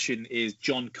opposition is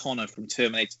John Connor from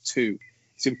Terminator 2.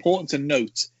 It's important to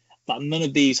note that none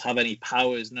of these have any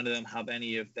powers, none of them have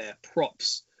any of their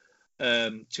props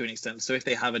to an extent. So if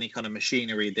they have any kind of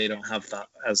machinery, they don't have that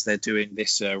as they're doing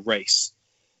this race.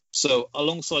 So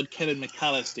alongside Kevin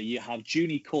McAllister, you have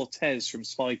Junie Cortez from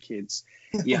Spy Kids,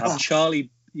 you have Charlie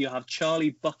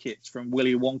Bucket from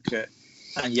Willy Wonka,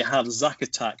 and you have Zack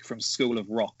Attack from School of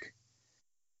Rock.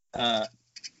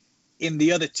 In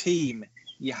the other team,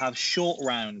 you have Short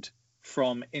Round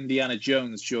from Indiana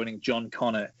Jones joining John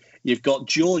Connor. You've got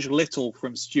George Little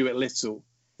from Stuart Little,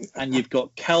 and you've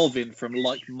got Calvin from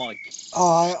Like Mike.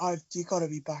 Oh, you got to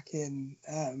be back in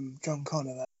John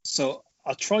Connor there. So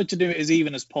I tried to do it as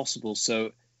even as possible.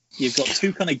 So you've got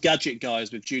 2 kind of gadget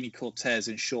guys with Junie Cortez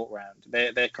and Short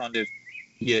Round. They're kind of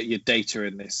your data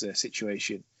in this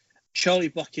situation. Charlie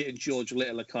Bucket and George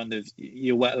Little are kind of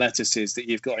your wet lettuces that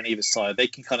you've got on either side. They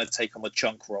can kind of take on a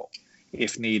chunk roll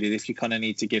if needed, if you kind of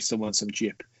need to give someone some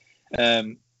jip.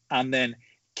 And then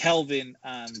Kelvin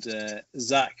and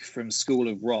Zach from School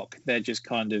of Rock, they're just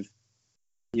kind of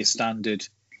your standard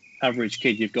average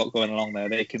kid you've got going along there.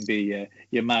 They can be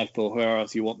your mouth or whoever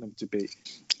else you want them to be.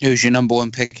 Who's your number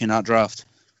 1 pick in that draft?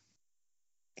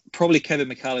 Probably Kevin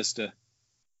McAllister.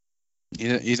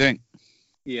 You think?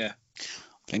 Yeah.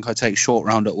 I think I take Short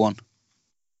Round at 1.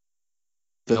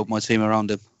 Build my team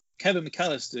around him. Kevin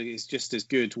McAllister is just as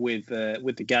good with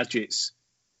the gadgets,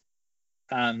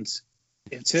 and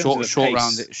in terms of the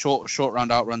pace, short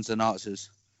round outruns the Nazis.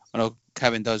 I know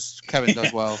Kevin does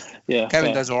well. Yeah,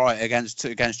 Kevin does all right against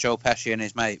Joe Pesci and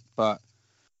his mate, but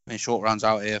I mean, Short Round's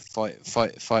out here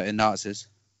fighting Nazis.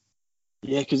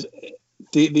 Yeah, because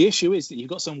the issue is that you've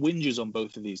got some whingers on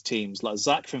both of these teams, like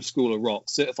Zach from School of Rock,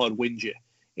 certified whinger.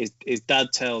 His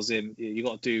dad tells him you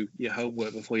got to do your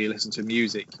homework before you listen to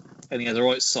music, and he has a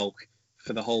right sulk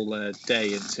for the whole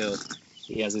day until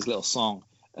he has his little song.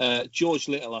 George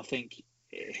Little, I think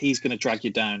he's going to drag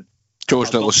you down.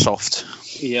 George Little was soft.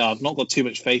 Yeah, I've not got too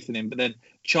much faith in him. But then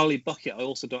Charlie Bucket, I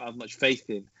also don't have much faith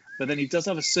in. But then he does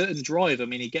have a certain drive. I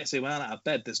mean, he gets a man out of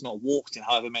bed that's not walked in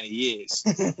however many years.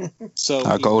 So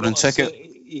a golden ticket.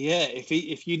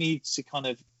 If you need to kind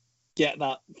of get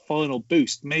that final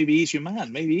boost, maybe he's your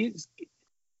man. Maybe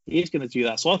he is going to do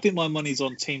that. So I think my money's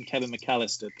on Team Kevin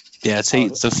McAllister. Yeah,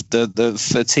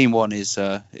 the Team 1 is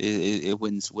it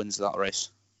wins that race.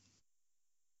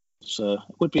 So it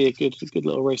would be a good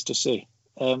little race to see.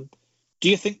 Do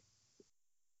you think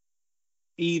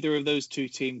either of those 2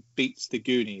 teams beats the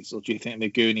Goonies, or do you think the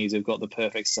Goonies have got the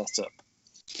perfect setup?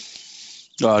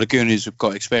 Oh, the Goonies have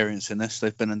got experience in this.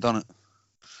 They've been and done it.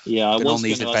 Yeah, I was on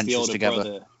these adventures together.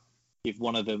 Brother, if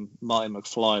one of them Martin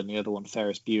McFly and the other one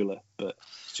Ferris Bueller, but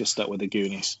it's just stuck with the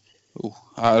Goonies. Ooh,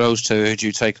 out of those 2, who do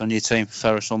you take on your team,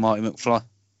 Ferris or Marty McFly?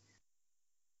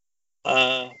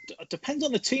 Depends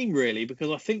on the team, really,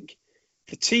 because I think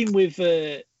the team with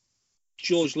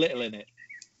George Little in it,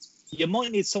 you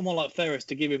might need someone like Ferris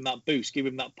to give him that boost, give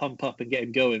him that pump up and get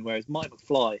him going, whereas Mike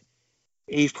McFly,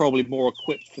 he's probably more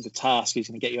equipped for the task. He's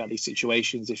going to get you out of these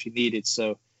situations if you need it.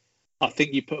 So I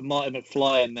think you put Martin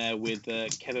McFly in there with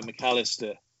Kevin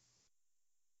McAllister,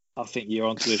 I think you're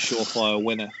onto a surefire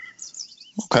winner.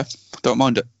 Okay, don't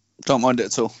mind it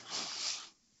at all.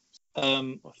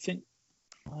 I think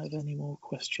I have any more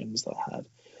questions that I had.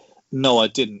 No, I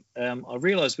didn't. I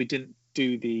realised we didn't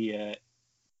do the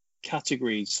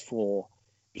categories for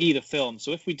either film.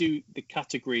 So if we do the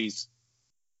categories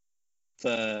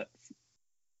for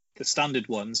the standard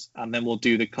ones, and then we'll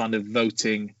do the kind of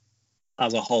voting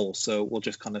as a whole. So we'll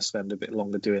just kind of spend a bit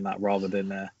longer doing that rather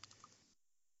than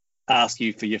ask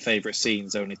you for your favourite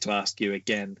scenes, only to ask you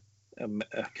again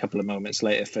a couple of moments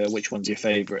later for which one's your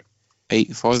favourite.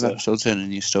 85 episodes in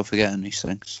and you're still forgetting these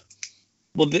things.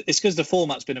 Well, it's because the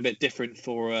format's been a bit different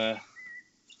for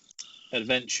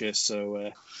Adventure,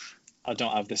 so I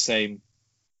don't have the same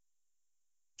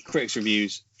critics'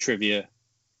 reviews, trivia,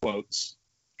 quotes,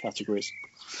 categories.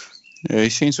 Yeah, he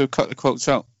seems to have cut the quotes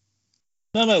out.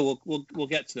 No, we'll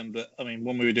get to them. But I mean,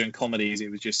 when we were doing comedies,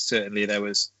 it was just certainly there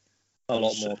was a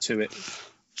lot more to it.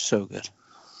 So good.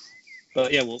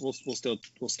 But yeah, we'll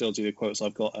still do the quotes.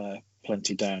 I've got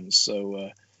plenty down.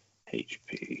 So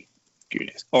HP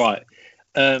Goonies. All right.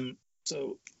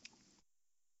 So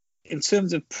in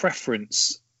terms of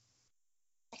preference,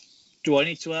 do I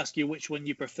need to ask you which one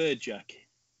you preferred, Jack?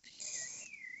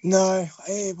 No,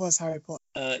 it was Harry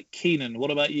Potter. Keenan,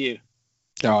 what about you?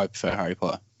 No, I prefer Harry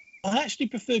Potter. I actually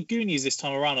prefer Goonies this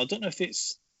time around. I don't know if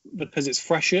it's because it's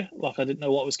fresher, like I didn't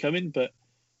know what was coming, but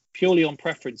purely on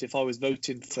preference, if I was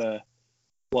voting for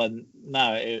one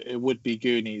now, it would be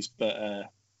Goonies,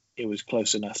 but it was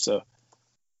close enough, so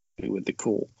it would the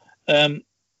call.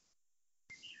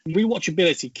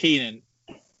 Rewatchability, Keenan,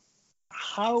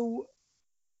 how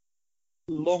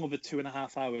long of a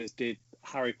 2.5 hours did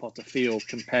Harry Potter feel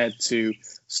compared to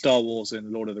Star Wars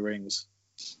and Lord of the Rings?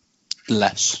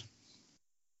 Less.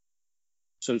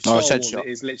 So Star Wars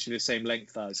is literally the same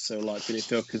length as, so like, did it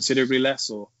feel considerably less,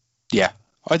 or? Yeah,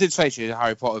 I did say to you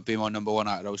Harry Potter would be my number one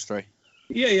out of those three.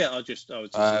 Yeah, I was just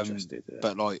interested.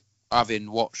 But like,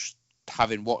 having watched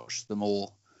them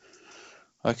all,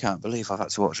 I can't believe I've had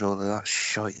to watch all of that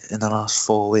shit in the last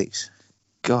 4 weeks.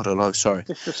 God alive, sorry.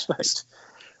 Disrespect.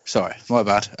 Sorry, my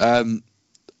bad.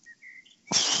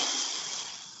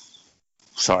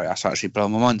 Sorry, that's actually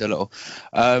blown my mind a little.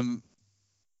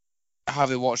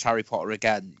 Having watched Harry Potter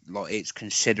again, like, it's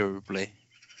considerably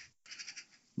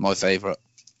my favourite.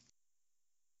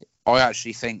 I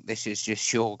actually think this is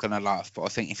just, you're going to laugh, but I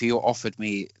think if you offered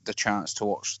me the chance to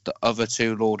watch the other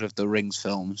 2 Lord of the Rings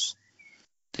films,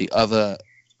 the other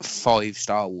 5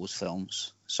 Star Wars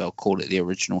films, so I'll call it the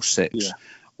original 6,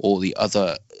 or the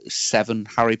other 7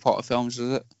 Harry Potter films,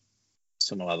 is it?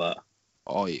 Something like that.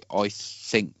 I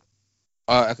think,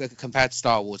 compared to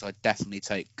Star Wars, I'd definitely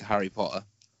take Harry Potter.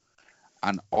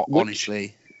 And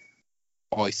honestly,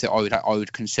 I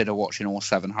would consider watching all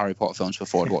 7 Harry Potter films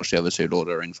before I'd watch the other 2 Lord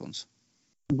of the Rings ones.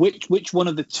 Which one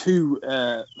of the 2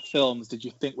 films did you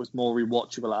think was more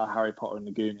rewatchable out of Harry Potter and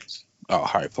the Goonies? Oh,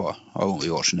 Harry Potter. I won't be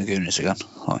watching the Goonies again.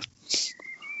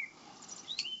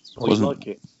 You like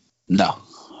it? No.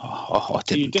 I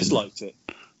didn't. You disliked it?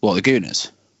 What, the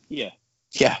Goonies? Yeah.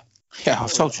 Yeah,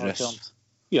 I've told you this.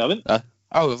 You haven't? Have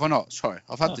I not? Sorry.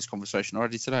 I've had this conversation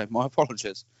already today. My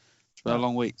apologies. It's been a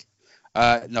long week.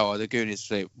 No, the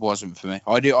Goonies, it wasn't for me.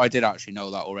 I did actually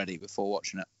know that already before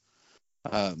watching it.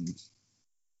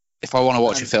 If I want to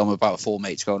watch a film about 4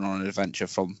 mates going on an adventure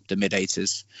from the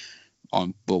mid-80s,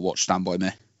 we'll watch Stand By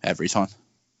Me every time.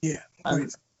 Yeah.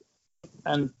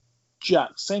 And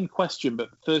Jack, same question, but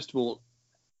first of all,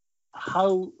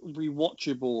 how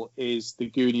rewatchable is the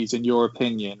Goonies in your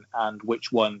opinion, and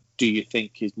which one do you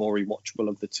think is more rewatchable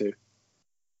of the 2?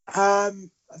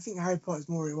 I think Harry Potter is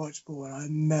more rewatchable,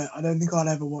 and I don't think I'll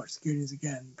ever watch the Goonies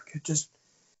again,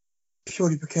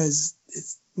 purely because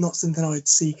it's not something I'd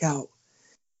seek out.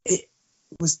 It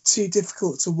was too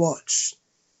difficult to watch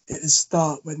at the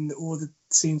start when all the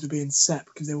scenes were being set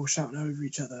because they were shouting over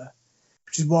each other,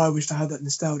 which is why I wished I had that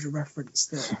nostalgia reference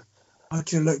that I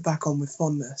could look back on with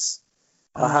fondness.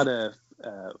 I had a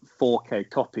 4K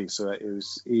copy, so it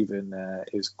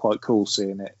was quite cool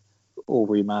seeing it all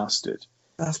remastered.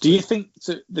 Do you think,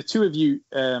 so the 2 of you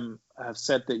have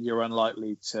said that you're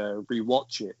unlikely to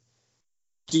rewatch it?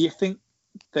 Do you think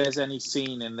there's any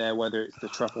scene in there, whether it's the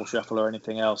Truffle Shuffle or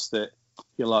anything else, that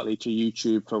you're likely to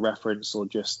YouTube for reference, or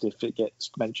just if it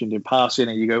gets mentioned in passing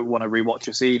and you want to rewatch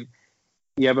a scene,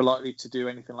 are you ever likely to do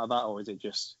anything like that, or is it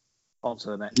just on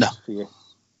to the next for you?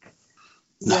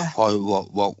 No, Yeah. I won't.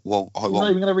 You're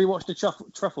not even going to rewatch the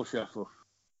Truffle Shuffle?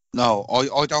 No,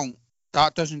 I don't.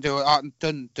 That doesn't do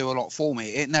a lot for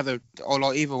me. It never,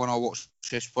 even when I watched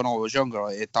this when I was younger,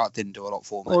 that didn't do a lot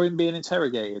for me. Or in being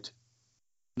interrogated?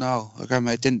 No, again,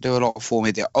 it didn't do a lot for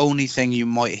me. The only thing you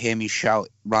might hear me shout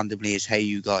randomly is, "Hey,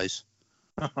 you guys!"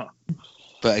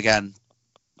 But again,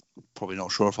 probably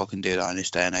not sure if I can do that in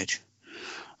this day and age.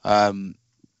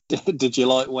 Did you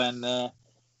like when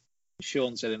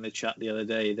Sean said in the chat the other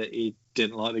day that he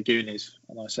didn't like the Goonies?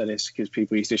 And I said it's because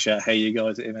people used to shout, "Hey, you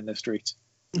guys!" at him in the street.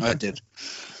 I did.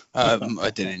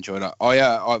 I did enjoy that.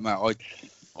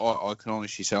 I can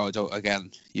honestly say I don't.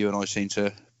 Again, you and I seem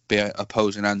to be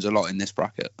opposing ends a lot in this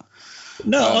bracket.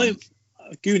 No,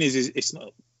 Goonies is it's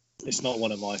not it's not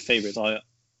one of my favourites.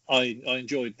 I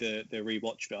enjoyed the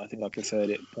rewatch, but I think I preferred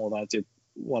it more than I did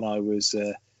when I was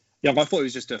young. I thought it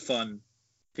was just a fun,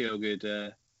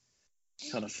 feel-good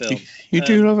kind of film. You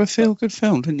do love a feel-good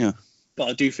film, didn't you? But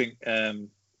I do think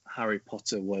Harry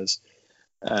Potter was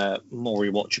more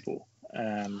rewatchable.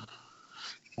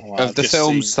 Of the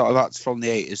films that I've had from the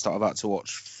 80s that I've had to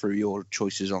watch through your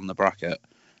choices on the bracket,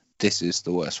 this is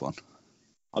the worst one.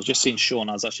 I've just seen Sean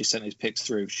has actually sent his picks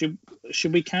through. Should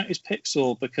we count his picks,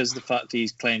 or because of the fact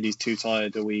he's claimed he's too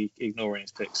tired, are we ignoring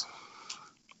his picks?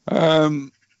 I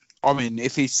mean,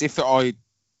 if I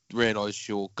realise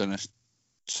you're gonna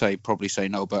probably say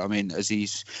no, but I mean, as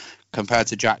he's compared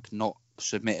to Jack not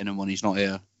submitting him when he's not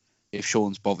here, if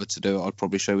Sean's bothered to do it, I'd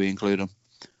probably say we include him.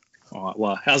 All right.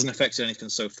 Well, it hasn't affected anything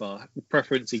so far. The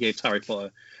preference he gave to Harry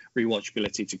Potter,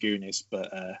 rewatchability to Goonies,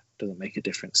 but doesn't make a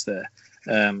difference there.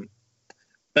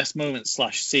 Best moment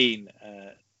 / scene.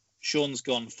 Sean's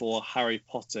gone for Harry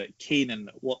Potter. Keenan,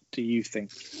 what do you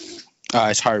think?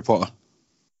 It's Harry Potter.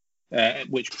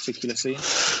 Which particular scene?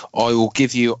 I will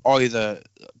give you either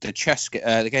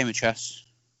the game of chess.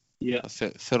 Yeah. I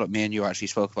feel like me and you actually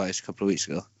spoke about this a couple of weeks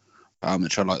ago. How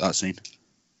much I like that scene.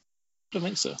 I don't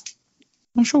think so.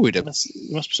 I'm sure we did. It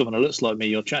must be someone who looks like me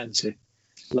you're chatting to.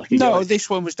 Lucky no, guy. This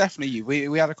one was definitely you.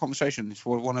 We had a conversation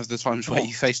for one of the times where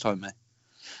you FaceTime me.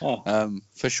 Oh.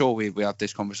 For sure we had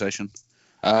this conversation.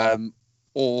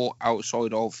 Or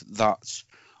outside of that,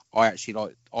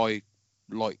 I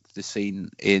like the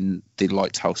scene in the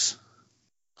lighthouse.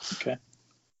 Okay.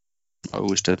 I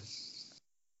always did.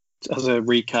 As a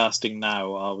recasting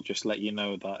now, I'll just let you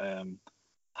know that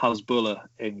Hasbulla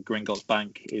in Gringotts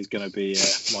Bank is going to be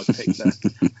my pick there.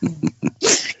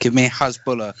 Give me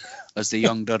Hasbulla as the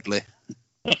young Dudley.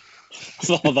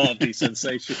 Oh, that'd be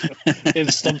sensational. Him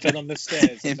stomping on the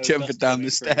stairs. Him jumping down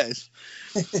the stairs.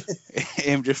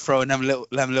 Him just throwing them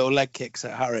little leg kicks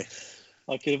at Harry.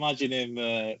 I can imagine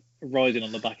him riding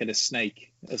on the back of the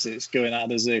snake as it's going out of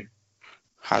the zoo.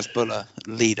 Hasbulla,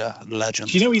 leader,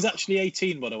 legend. Do you know he's actually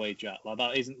 18, by the way, Jack? Like,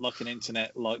 that isn't like an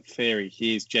internet-like theory.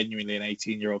 He is genuinely an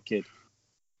 18-year-old kid.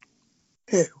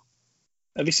 Who?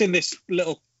 Have you seen this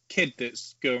little kid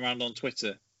that's going around on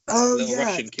Twitter? Oh, little yeah.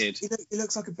 Russian kid. He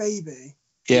looks like a baby.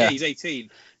 Yeah, he's 18.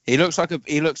 He looks like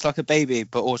a baby,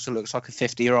 but also looks like a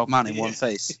 50-year-old man in one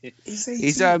face. He's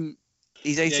 18.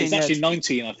 He's 18. Yeah, he's actually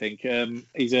 19, I think.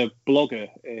 He's a blogger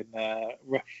in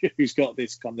Russia who's got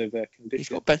this kind of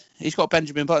condition. He's got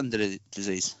Benjamin Button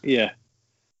disease. Yeah.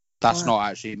 That's not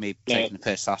actually me taking the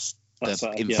piss. That's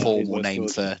the informal name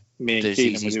for me and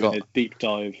disease he's got. A deep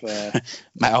dive. Mate,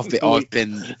 I've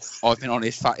been on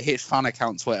his fan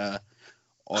account Twitter.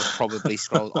 I've probably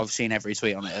scrolled. I've seen every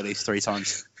tweet on it at least 3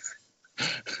 times.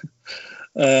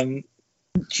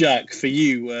 Jack, for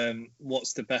you,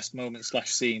 what's the best moment /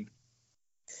 scene?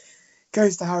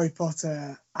 Goes to Harry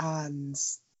Potter, and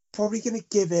probably going to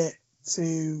give it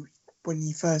to when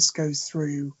he first goes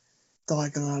through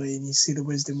Diagon Alley and you see the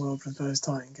Wizarding World for the first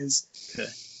time, because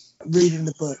reading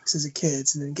the books as a kid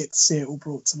and then get to see it all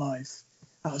brought to life,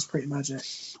 that was pretty magic.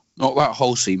 Not that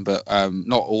whole scene, but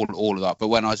not all of that. But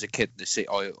when I was a kid,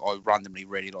 I randomly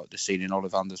really liked the scene in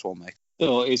Ollivander's Warmake.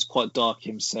 Oh, it's quite dark,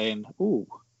 him saying, "Ooh,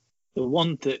 the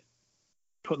one that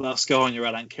put that scar on your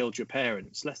head and killed your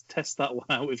parents. Let's test that one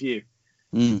out with you."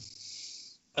 The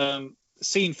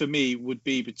scene for me would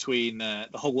be between the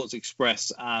Hogwarts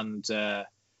Express and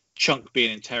Chunk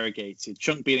being interrogated.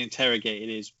 Chunk being interrogated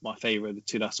is my favourite of the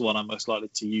two. That's the one I'm most likely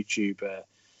to YouTube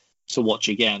to watch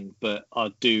again. But I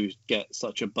do get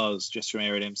such a buzz just from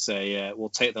hearing him say, "We'll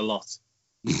take the lot"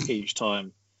 each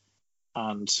time.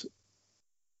 And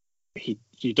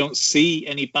you don't see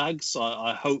any bags. So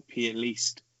I hope he at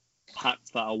least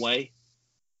packed that away,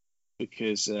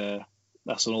 because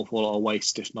that's an awful lot of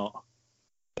waste. If not,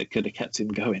 they could have kept him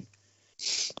going.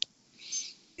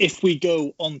 If we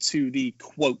go on to the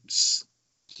quotes,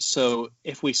 so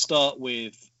if we start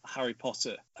with Harry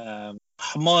Potter,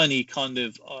 Hermione kind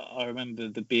of, I remember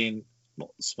there being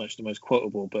not so much the most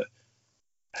quotable, but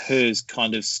hers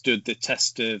kind of stood the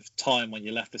test of time when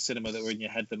you left the cinema that were in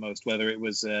your head the most, whether it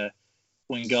was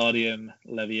Wingardium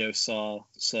Leviosa,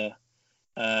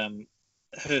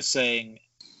 her saying,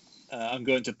 "I'm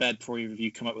going to bed before either of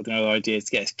you come up with another idea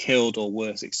to get us killed or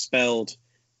worse, expelled."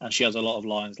 And she has a lot of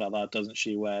lines like that, doesn't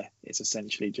she, where it's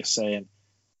essentially just saying,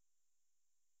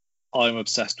 "I'm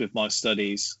obsessed with my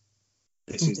studies.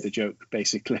 This is the joke,"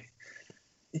 basically.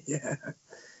 Yeah.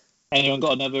 Anyone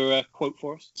got another quote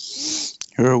for us?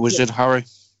 You're a wizard, Harry.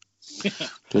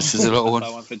 This is a little one.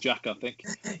 That one for Jack, I think.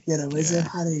 You're a wizard,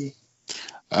 Harry.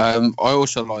 I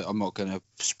also like, I'm not going to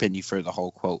spin you through the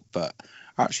whole quote, but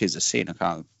actually as a scene,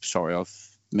 I've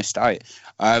missed out.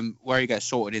 Where he gets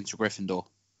sorted into Gryffindor,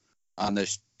 and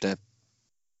there's the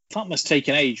That must take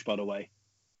an age, by the way.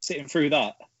 Sitting through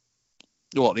that.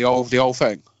 what the whole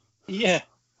thing. Yeah.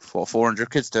 400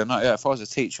 kids doing that. Yeah, if I was a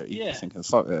teacher, you'd be thinking,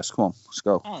 fuck this, come on, let's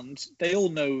go. And they all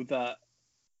know that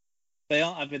they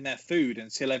aren't having their food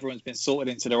until everyone's been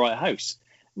sorted into the right house.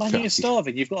 Imagine you're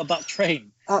starving, you've got a back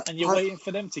train, and you're waiting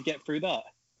for them to get through that.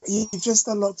 You've just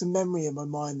unlocked a memory in my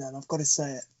mind then, I've got to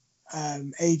say it.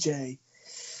 AJ,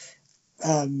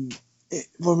 when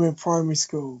we were in primary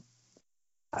school,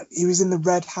 he was in the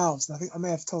red house, and I think I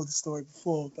may have told the story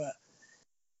before, but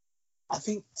I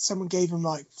think someone gave him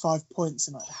like 5 points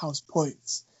in like house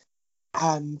points,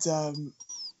 and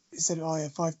he said, "Oh yeah,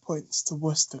 5 points to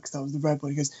Worcester because that was the red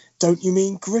one." He goes, "Don't you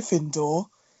mean Gryffindor?"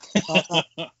 I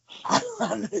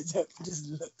just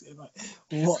looked at him like,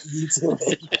 "What are you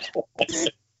doing?"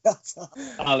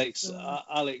 Alex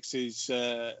is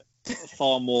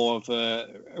far more of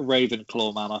a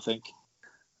Ravenclaw man, I think.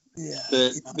 Yeah.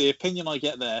 The opinion I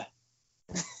get there,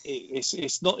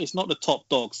 it's not the top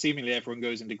dog. Seemingly everyone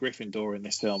goes into Gryffindor in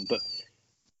this film, but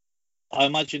I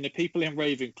imagine the people in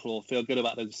Ravenclaw feel good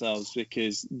about themselves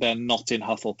because they're not in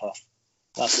Hufflepuff.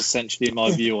 That's essentially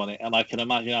my view on it, and I can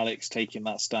imagine Alex taking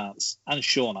that stance, and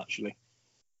Sean actually.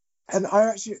 And I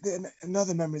actually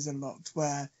another memory is unlocked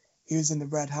where he was in the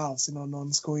red house, and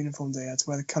on school uniform day, he had to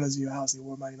wear the colours of your house, and he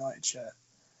wore a Man United shirt.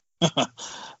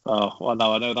 Oh, well,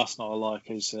 no, I know that's not a lie,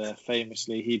 because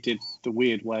famously he did the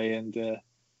weird way and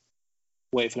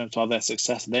waited for them to have their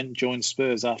success, then joined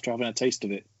Spurs after having a taste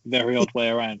of it. Very odd way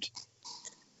around.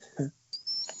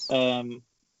 I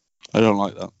don't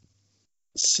like that.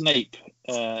 Snape,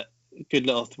 good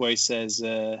little where he says,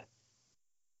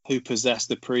 "Who possess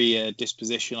the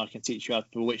predisposition, I can teach you how to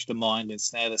bewitch the mind,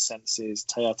 ensnare the senses,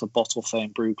 tear out a bottle,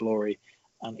 fame, brew glory,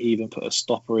 and even put a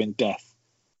stopper in death."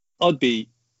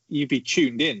 You'd be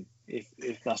tuned in if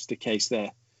that's the case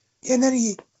there. Yeah, and then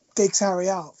he digs Harry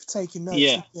out for taking notes.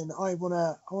 Yeah. And I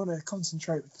wanna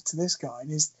concentrate to this guy, and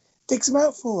he digs him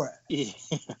out for it. Yeah.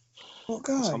 What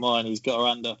guy? Come on, he's got her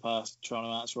hand up, trying to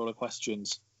answer all the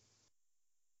questions.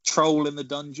 Troll in the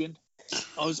dungeon.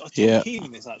 I was keen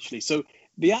on this actually. So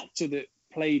the actor that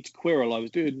played Quirrell, I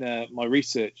was doing my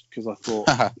research because I thought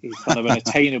he's kind of an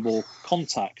attainable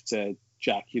contact,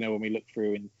 Jack. You know, when we look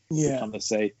through and kind of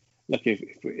say, look,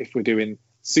 if we're doing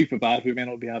super bad, we may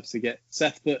not be able to get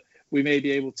Seth, but we may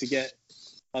be able to get,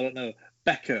 I don't know,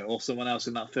 Becca or someone else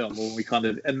in that film, or we kind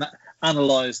of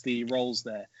analyse the roles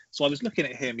there. So I was looking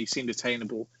at him, he seemed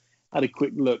attainable. Had a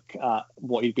quick look at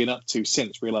what he'd been up to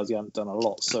since, realised he hadn't done a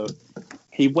lot. So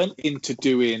he went into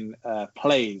doing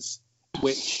plays,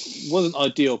 which wasn't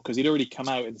ideal because he'd already come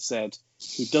out and said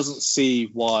he doesn't see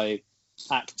why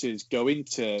actors go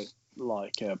into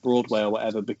like Broadway or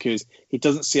whatever, because he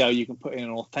doesn't see how you can put in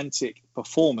an authentic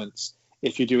performance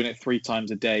if you're doing it 3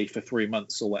 times a day for 3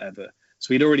 months or whatever.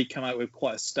 So he'd already come out with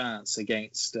quite a stance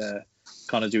against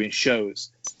kind of doing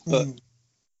shows. But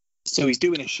so he's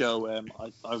doing a show.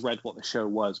 I read what the show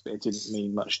was, but it didn't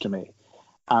mean much to me.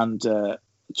 And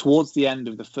towards the end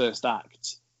of the first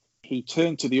act, he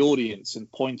turned to the audience and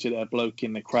pointed at a bloke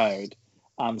in the crowd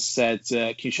and said,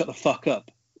 "Can you shut the fuck up?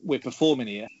 We're performing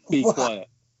here. Be quiet."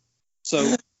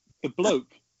 So the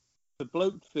bloke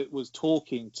that was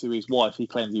talking to his wife, he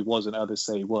claims he wasn't, others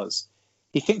say he was.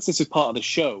 He thinks this is part of the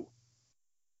show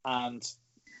and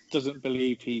doesn't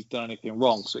believe he's done anything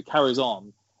wrong. So it carries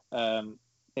on.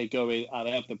 They go in, and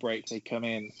they have the break, they come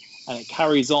in, and it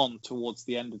carries on towards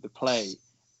the end of the play.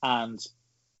 And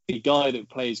the guy that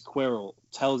plays Quirrell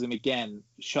tells him again,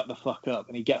 "Shut the fuck up."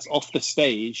 And he gets off the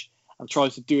stage and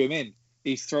tries to do him in.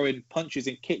 He's throwing punches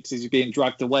and kicks as he's being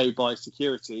dragged away by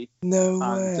security. No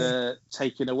way. And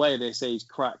taken away. They say he's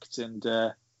cracked. And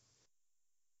the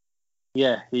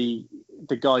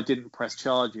guy didn't press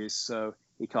charges, so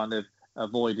he kind of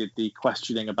avoided the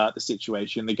questioning about the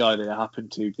situation. The guy that it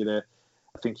happened to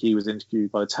I think he was interviewed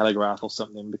by the Telegraph or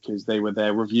something because they were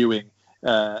there reviewing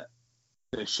the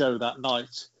show that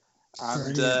night.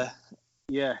 And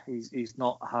he's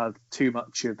not had too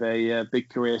much of a big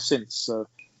career since. So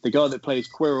the guy that plays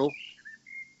Quirrell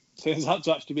turns out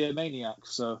to actually be a maniac.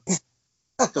 So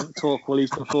don't talk while he's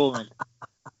performing.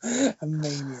 A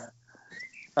maniac.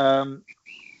 Other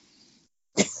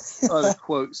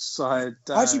quotes I had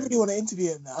down. I actually really want to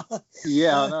interview him now.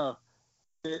 Yeah, I know.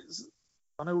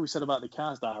 I know we said about the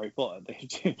cast at Harry Potter.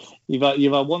 You've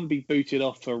had one be booted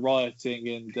off for rioting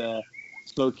and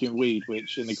smoking weed,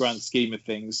 which in the grand scheme of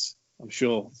things, I'm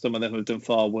sure some of them have done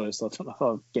far worse. I don't know if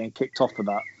I'm getting kicked off for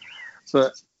that.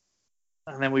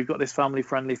 And then we've got this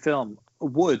family-friendly film,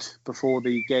 Wood, before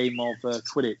the game of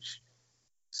Quidditch.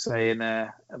 saying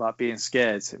about being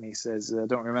scared, and he says, "I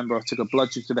don't remember. I took a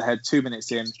bludgeon to the head 2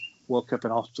 minutes in, woke up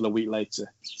in hospital a week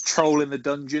later." Troll in the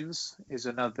Dungeons is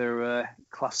another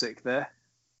classic there.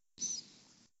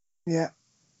 Yeah,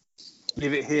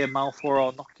 Leave it here, Malfoy, or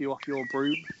I'll knock you off your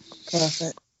broom.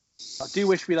 perfect. I do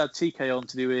wish we'd had TK on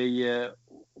to do a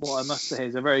what I must say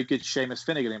is a very good Seamus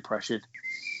Finnegan impression.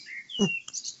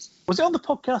 Was it on the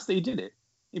podcast that he did it?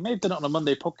 He may have done it on a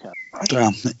Monday podcast.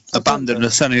 Abandoned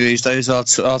us any of these days, our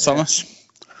Thomas.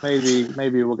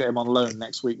 Maybe we'll get him on loan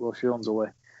next week while Sean's away.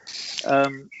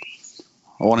 I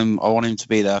want him to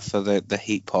be there for the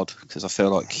Heat pod, because I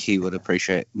feel like he would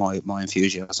appreciate my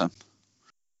enthusiasm.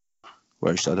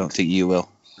 Whereas I don't think you will.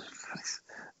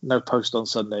 No post on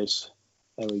Sundays.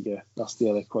 There we go. That's the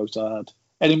other quote I had.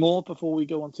 Any more before we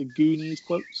go on to Goonies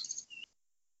quotes?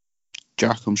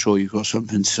 Jack, I'm sure you've got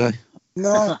something to say.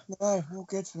 No, all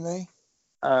good for me.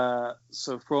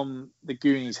 So from the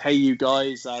Goonies, hey you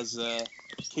guys, as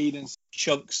Keenan's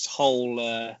Chunk's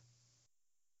whole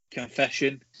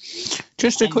confession.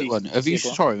 Just a quick one.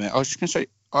 Sorry, mate. I was just going to say,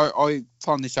 I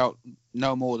found this out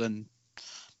no more than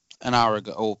an hour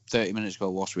ago or 30 minutes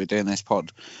ago whilst we were doing this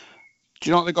pod. Do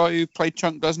you know what the guy who played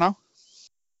Chunk does now?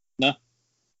 No.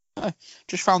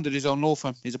 Just founded his own law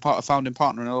firm. He's a founding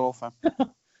partner in a law firm.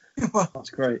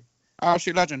 That's great.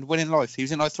 Absolute legend, winning life. He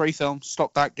was in like 3 films,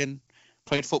 stopped acting,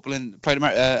 played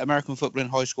American football in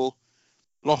high school,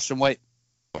 lost some weight,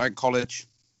 went to college,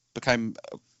 became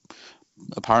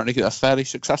apparently a fairly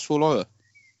successful lawyer.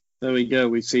 There we go.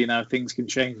 We've seen how things can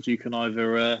change. You can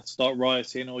either start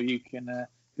rioting or you can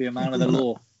be a man of the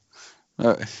law.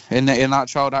 In that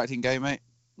child acting game, mate,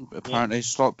 apparently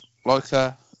it's like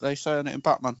they say in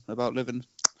Batman about living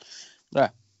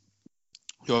there.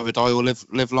 You either die or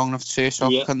live long enough to see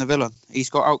yourself become the villain. He's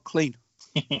got out clean.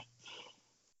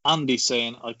 Andy's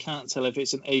saying, I can't tell if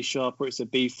it's an A sharp or it's a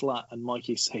B flat. And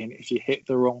Mikey's saying, if you hit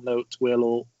the wrong note, we'll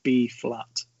all B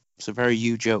flat. It's a very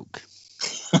you joke.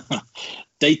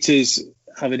 Data's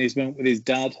having his moment with his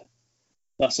dad.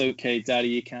 That's okay, Daddy,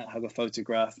 you can't have a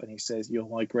photograph. And he says, you're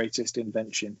my greatest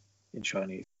invention in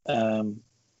Chinese. Can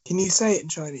you say it in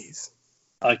Chinese?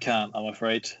 I can't, I'm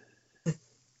afraid.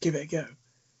 Give it a go.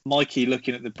 Mikey,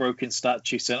 looking at the broken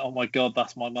statue, said, oh my God,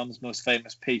 that's my mum's most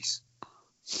famous piece.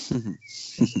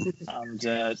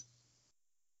 And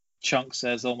Chunk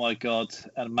says, oh my God.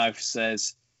 And Mouth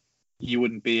says, you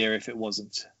wouldn't be here if it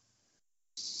wasn't.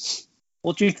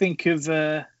 What do you think of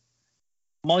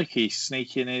Mikey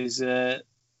sneaking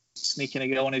a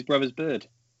go on his brother's bird?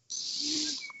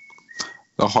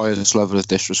 The highest level of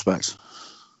disrespect.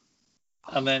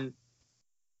 And then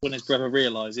when his brother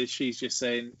realises, she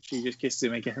just kissed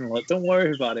him again, like, don't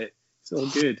worry about it, it's all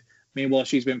good. Meanwhile,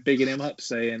 she's been bigging him up,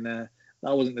 saying that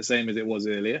wasn't the same as it was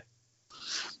earlier.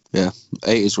 Yeah,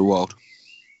 80s were wild.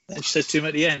 And she says to him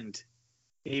at the end,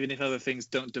 even if other things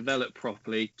don't develop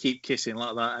properly, keep kissing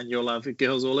like that and you'll have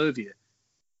girls all over you.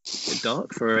 A bit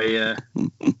dark for a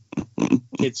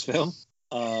kids film.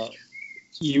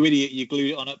 You idiot, you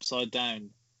glued it on upside down.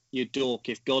 You dork,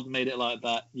 if God made it like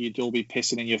that, you'd all be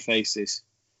pissing in your faces.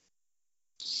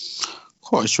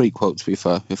 Quite a sweet quote, to be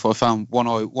fair. If I found one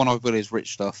eye Willie's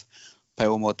rich stuff, pay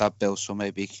all my dad bills so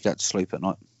maybe he could get to sleep at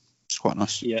night. It's quite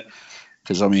nice. Yeah.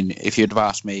 Because, I mean, if you'd have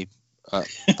asked me at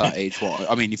that age,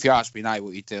 if you asked me now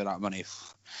what you'd do with that money,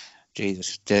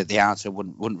 Jesus, the answer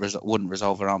wouldn't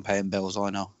resolve around paying bills,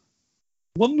 I know.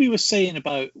 When we were saying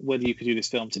about whether you could do this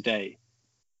film today,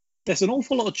 there's an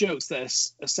awful lot of jokes that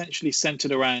are essentially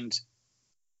centered around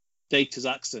Data's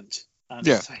accent and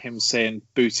him saying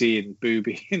booty and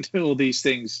booby and all these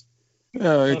things.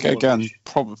 Yeah, again,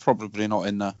 probably not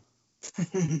in there.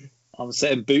 I'm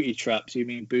saying booty traps. You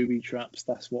mean booby traps?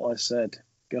 That's what I said.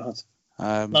 God.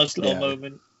 Nice little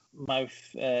moment.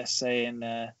 Mouth saying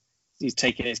he's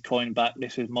taking his coin back.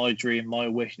 This was my dream, my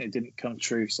wish, and it didn't come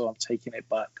true, so I'm taking it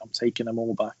back. I'm taking them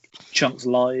all back. Chunk's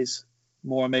lies.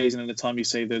 More amazing than the time you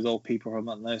saved those old people from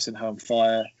that nursing home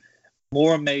fire.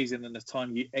 More amazing than the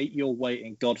time you ate your weight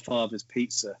in Godfather's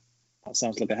pizza. That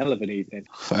sounds like a hell of an evening.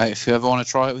 If you ever want to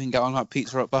try it, we can get on that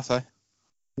pizza at buffet.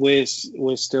 We're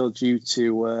still due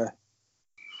to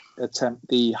attempt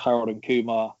the Harold and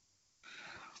Kumar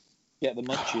get the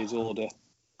munchies order.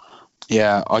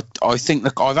 Yeah, I think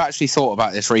I've actually thought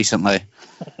about this recently,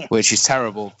 which is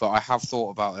terrible, but I have thought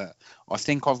about it. I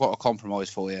think I've got a compromise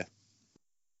for you.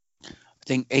 I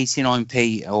think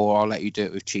 89p, or I'll let you do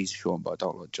it with cheese if you want, but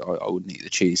I wouldn't eat the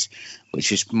cheese,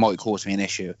 which might cause me an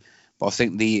issue. But I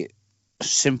think the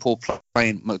simple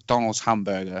plain McDonald's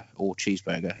hamburger or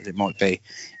cheeseburger, as it might be,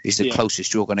 is the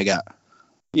closest you're going to get.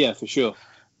 Yeah, for sure.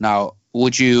 Now,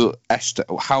 would you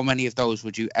how many of those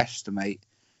would you estimate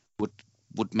would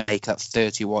would make up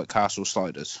 30 White Castle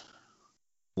sliders.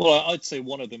 Well, I'd say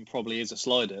one of them probably is a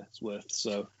slider. It's worth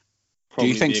so. Probably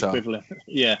Do you think the so? equivalent.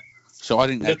 Yeah. So I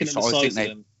think Looking at the size of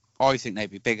them. I think they'd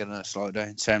be bigger than a slider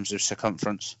in terms of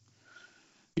circumference.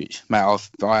 Mate,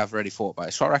 I have already thought about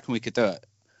it, so I reckon we could do it.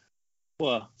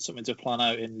 Well, something to plan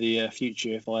out in the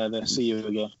future if I ever see you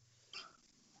again.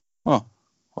 Oh,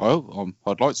 well,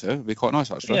 I'd like to. It'd be quite nice,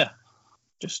 actually. Yeah,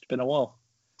 just been a while.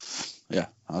 Yeah,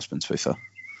 that's been to be fair.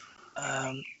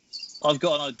 I've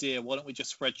got an idea. Why don't we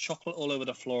just spread chocolate all over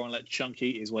the floor and let Chunk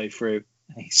eat his way through?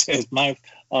 He says, "Mouth,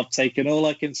 I've taken all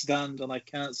I can stand and I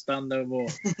can't stand no more."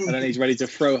 And then he's ready to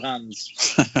throw hands.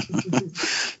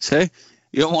 See,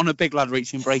 you don't want a big lad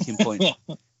reaching breaking point.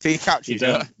 If he catches You you,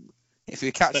 don't. if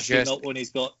he catches Especially you, not when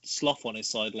he's got Sloth on his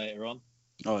side later on.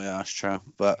 oh yeah, that's true.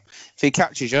 But if he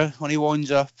catches you, when he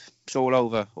winds up, it's all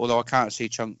over. Although I can't see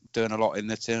Chunk doing a lot in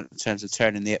terms of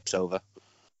turning the hips over.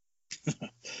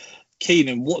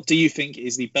 Keenan, what do you think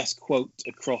is the best quote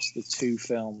across the two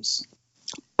films?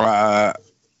 I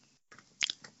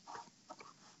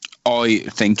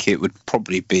think it would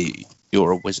probably be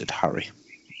 "You're a wizard, Harry."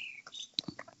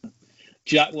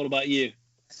 Jack, what about you?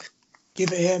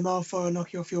 Give it here, Malfoy, I'll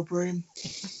knock you off your broom.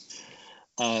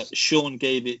 Sean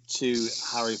gave it to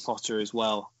Harry Potter as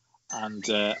well, and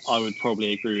I would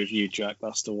probably agree with you, Jack.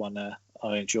 That's the one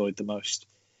I enjoyed the most.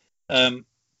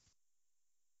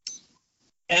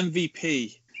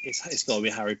 MVP, it's got to be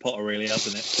Harry Potter, really,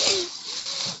 hasn't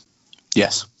it?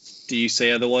 Yes. Do you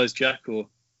say otherwise, Jack? Or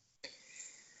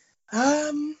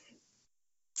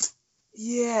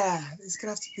Yeah, it's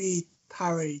gonna have to be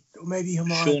Harry or maybe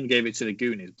Hermione. Sean gave it to the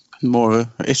Goonies.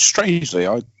 It's strangely,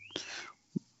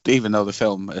 even though the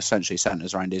film essentially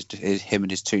centres around him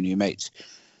and his two new mates,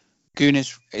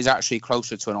 Goonies is actually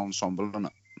closer to an ensemble, isn't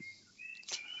it?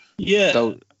 Yeah.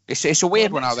 So it's a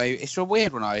weird one how they do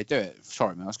it.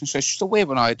 Sorry, man, I was going to say it's just a weird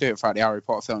one how they do it throughout the Harry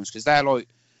Potter films because they're like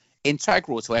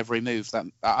integral to every move that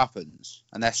happens,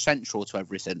 and they're central to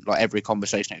everything, like every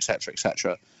conversation, etc.,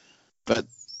 etc. But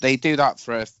they do that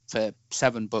for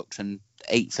 7 books and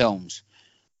 8 films,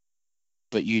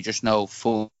 but you just know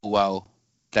full well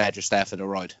they're just there for the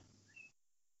ride.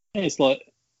 It's like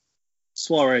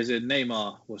Suarez and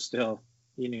Neymar were still,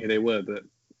 you knew who they were, but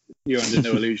you're under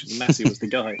no illusions. Messi was the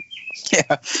guy.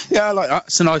 Yeah, I like that.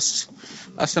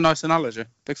 That's a nice analogy.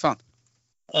 Big fan.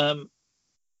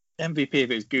 MVP, if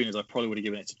it was Goonies, I probably would have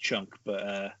given it to Chunk,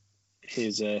 but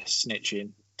his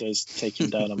snitching does take him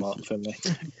down a mark for me.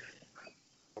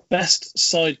 Best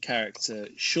side character,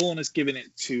 Sean has given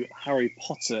it to Harry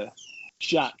Potter.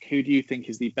 Jack, who do you think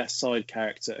is the best side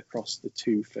character across the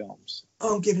two films?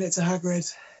 I'm giving it to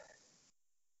Hagrid.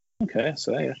 Okay,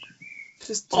 so yeah.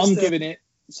 I'm giving it.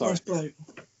 Sorry. Nice bloke.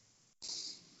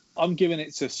 I'm giving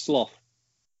it to Sloth.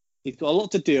 He's got a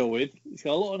lot to deal with. He's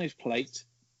got a lot on his plate,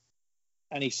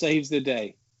 and he saves the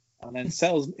day, and then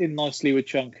settles in nicely with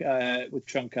Chunk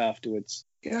afterwards.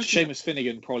 Yeah, Seamus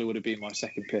Finnegan probably would have been my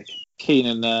second pick.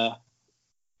 Keenan,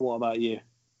 what about you?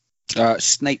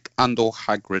 Snape and/or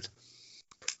Hagrid.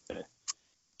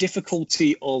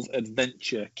 Difficulty of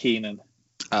adventure, Keenan.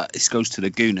 This goes to the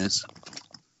Gooners.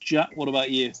 Jack, what about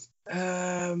you?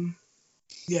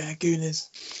 Yeah, Goonies.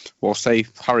 Well, say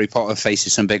Harry Potter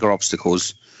faces some bigger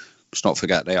obstacles. Let's not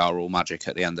forget they are all magic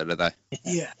at the end of the day.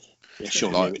 Yeah. Yeah,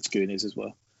 sure, it's Goonies as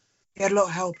well. He had a lot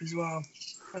of help as well.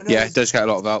 Yeah, it does get a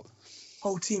lot of help.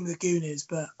 Whole team of the Goonies,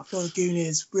 but I feel the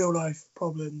Goonies, real life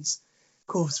problems,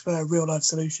 calls for real life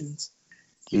solutions.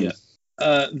 Yeah.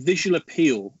 Visual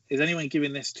appeal. Is anyone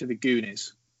giving this to the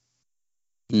Goonies?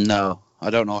 No, I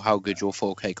don't know how good your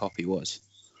 4K copy was.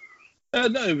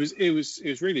 No, it was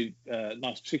really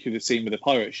nice, particularly the scene with the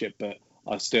pirate ship. But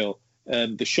I still,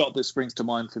 the shot that springs to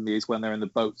mind for me is when they're in the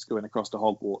boats going across to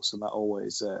Hogwarts, and that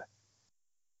always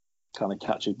kind of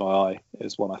catches my eye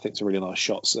as one I think is a really nice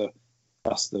shot. So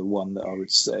that's the one that I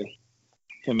would say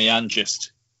for me, and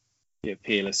just the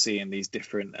appeal of seeing these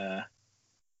different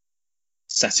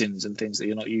settings and things that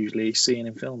you're not usually seeing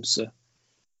in films. So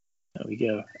there we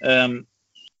go.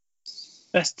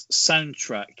 Best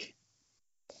soundtrack,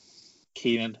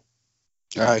 Keenan.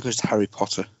 It goes to Harry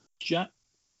Potter. Jack?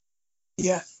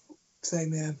 Yeah,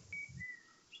 same here.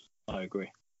 I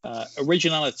agree.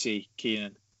 Originality,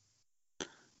 Keenan.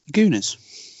 Gooners.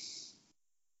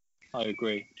 I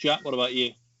agree. Jack, what about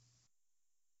you?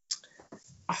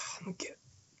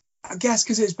 I guess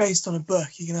because it's based on a book,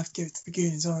 you're going to have to give it to the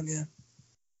Goonies, aren't you?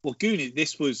 Well, Goonies,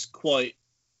 this was quite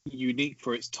unique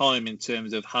for its time in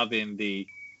terms of having the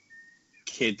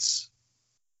kids'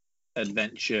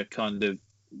 adventure kind of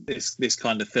this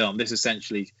kind of film. This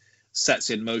essentially sets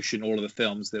in motion all of the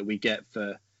films that we get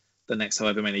for the next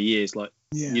however many years. Like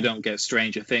Yeah. you don't get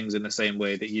Stranger Things in the same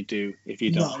way that you do if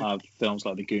you don't No. have films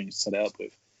like The Goonies to set it up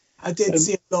with. I did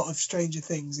see a lot of Stranger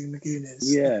Things in the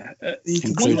Goonies. Yeah, You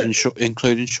can see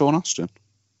Including Sean Astin.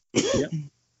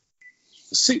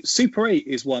 Super 8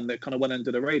 is one that kind of went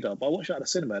under the radar, but I watched it at the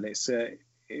cinema and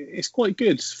it's quite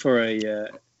good for a.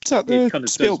 Is that the kind of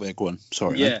Spielberg one?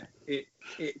 Sorry. Yeah,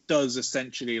 it does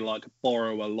essentially like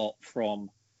borrow a lot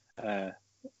from the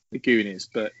Goonies,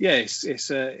 but yeah, it's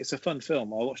a fun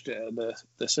film. I watched it at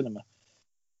the cinema.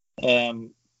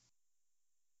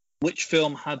 Which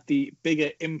film had the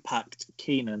bigger impact,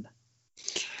 Keenan?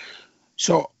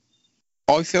 So,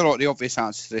 I feel like the obvious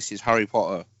answer to this is Harry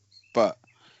Potter, but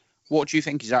what do you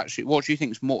think is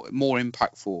more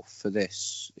impactful for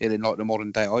this in like the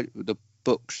modern day, the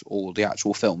books or the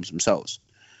actual films themselves?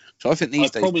 So I think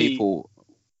these days people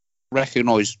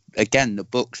recognise again the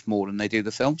books more than they do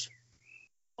the films.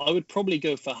 I would probably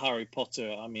go for Harry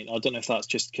Potter. I mean, I don't know if that's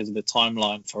just because of the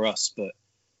timeline for us, but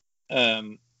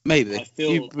maybe I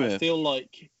feel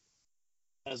like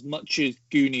as much as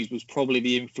Goonies was probably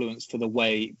the influence for the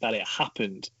way that it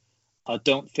happened, I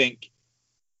don't think.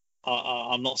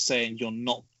 I'm not saying you're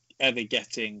not ever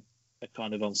getting a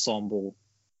kind of ensemble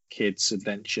kids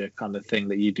adventure kind of thing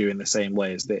that you do in the same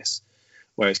way as this,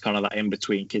 where it's kind of that in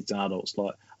between kids and adults.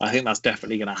 Like I think that's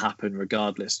definitely going to happen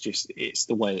regardless. Just it's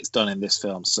the way it's done in this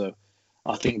film. So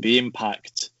I think the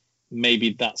impact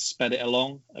maybe that sped it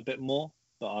along a bit more.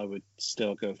 But I would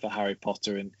still go for Harry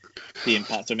Potter and the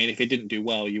impact. I mean, if it didn't do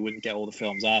well, you wouldn't get all the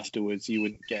films afterwards. You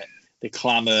wouldn't get the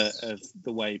clamour of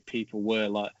the way people were.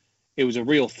 Like, it was a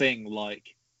real thing,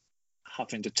 like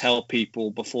having to tell people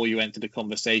before you entered a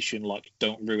conversation, like,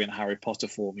 don't ruin Harry Potter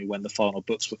for me when the final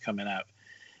books were coming out.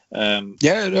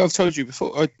 Yeah, no, I've told you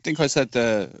before. I think I said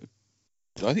said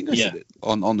it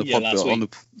on the pod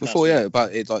before,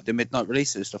 about it, like the midnight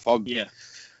release and stuff. I'm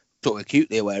sort of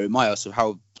acutely aware in my house of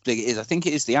how big it is. I think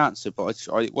it is the answer, but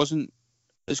it wasn't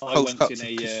as close. I went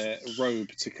in a robe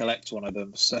to collect one of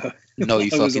them. So no,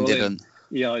 you fucking didn't.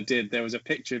 Yeah, I did. There was a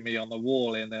picture of me on the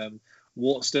wall in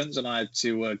Waterstones, and I had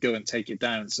to go and take it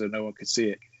down so no one could see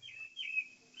it.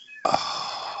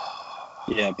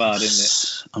 Yeah, bad, isn't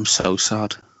it? I'm so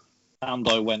sad. And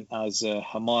I went as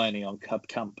Hermione on Cub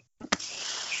Camp,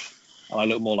 and I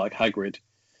look more like Hagrid.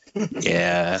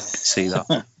 Yeah, I can see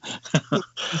that.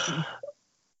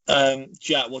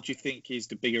 Jack, what do you think is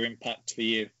the bigger impact for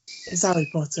you? It's Harry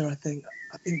Potter, I think.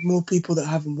 I think more people that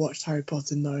haven't watched Harry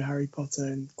Potter know Harry Potter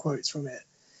and quotes from it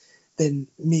than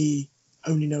me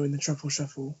only knowing the Truffle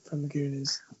Shuffle from the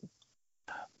Goonies.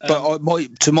 But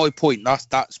to my point,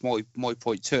 that's my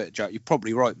point to it, Jack. You're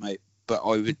probably right, mate. But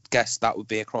I would guess that would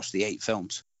be across the 8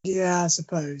 films. Yeah, I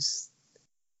suppose.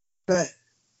 But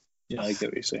yeah, I get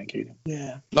what you're saying, Keaton.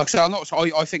 Yeah. Like I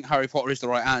said, I think Harry Potter is the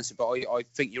right answer, but I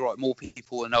think you're right. More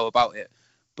people will know about it.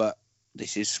 But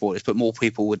this is what it is. But more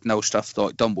people would know stuff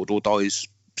like Dumbledore dies,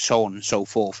 so on and so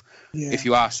forth. Yeah. If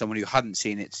you ask someone who hadn't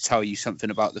seen it to tell you something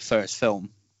about the first film,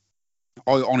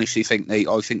 I honestly think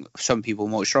I think some people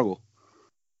might struggle.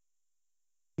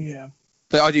 Yeah.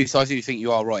 But I do think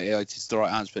you are right. It's the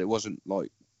right answer, but it wasn't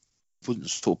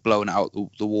sort of blowing out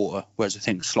the water. Whereas I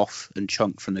think Sloth and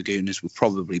Chunk from the Goonies would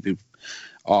probably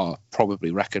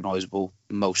recognisable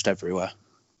most everywhere.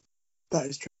 That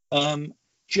is true.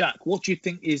 Jack, what do you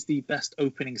think is the best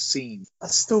opening scene?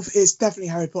 It's definitely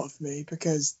Harry Potter for me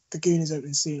because the Goonies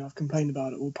opening scene, I've complained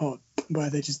about it all pod, where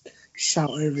they just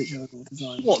shout over each other all the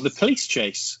time. What, the police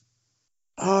chase?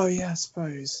 Oh yeah, I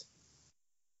suppose.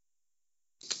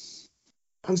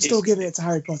 I'm still giving it to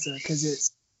Harry Potter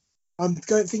because I'm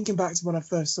thinking back to when I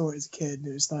first saw it as a kid, and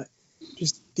it was like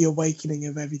just the awakening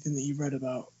of everything that you've read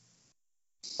about.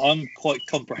 I'm quite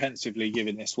comprehensively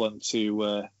giving this one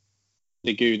to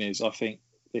the Goonies. I think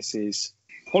this is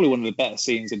probably one of the better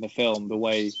scenes in the film, the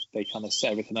way they kind of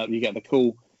set everything up. You get the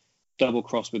cool double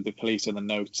cross with the police and the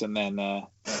notes, and then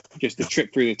just the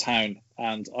trip through the town.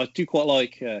 And I do quite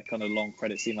like kind of long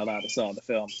credit scene like that at the start of the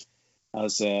film,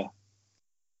 as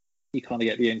you kind of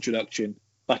get the introduction.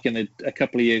 Back in a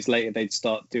couple of years later, they'd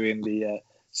start doing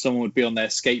someone would be on their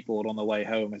skateboard on the way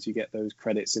home as you get those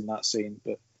credits in that scene.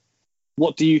 But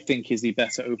what do you think is the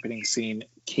better opening scene,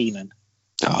 Keenan?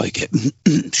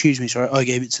 Excuse me, sorry. I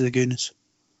gave it to the Goonies.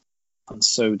 And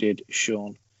so did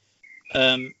Sean.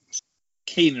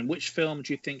 Keenan, which film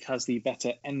do you think has the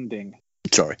better ending?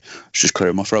 Sorry, it's just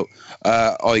clearing my throat.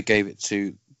 I gave it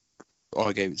to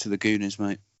the Goonies,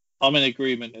 mate. I'm in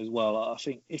agreement as well. I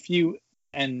think if you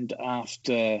end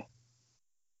after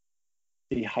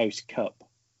the House Cup,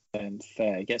 then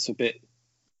fair. It gets a bit.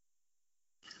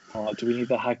 Do we need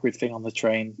the Hagrid thing on the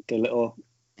train? The little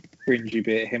cringy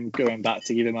bit, him going back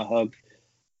to give him a hug.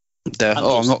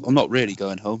 I'm not really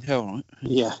going home. Yeah, all right.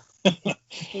 Yeah.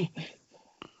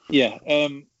 Yeah.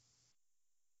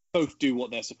 Both do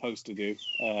what they're supposed to do.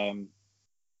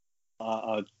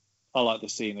 I like the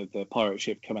scene of the pirate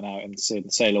ship coming out and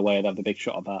sail away and have the big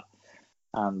shot of that,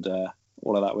 and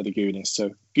all of that with the Goonies.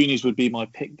 So Goonies would be my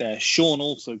pick there. Sean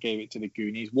also gave it to the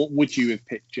Goonies. What would you have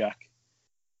picked, Jack?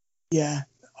 Yeah,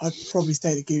 I'd probably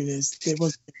say the Goonies. It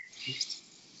was.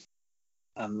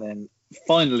 And then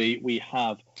finally we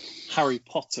have Harry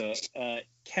Potter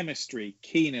chemistry.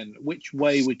 Keenan, which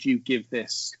way would you give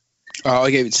this?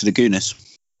 I gave it to the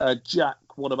Goonies. Jack,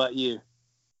 what about you?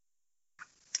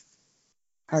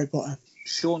 Harry Potter.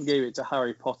 Sean gave it to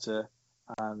Harry Potter,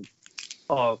 and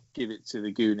I'll give it to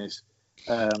the Goonies.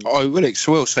 I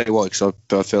will say why, because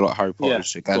I feel like Harry Potter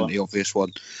is again the obvious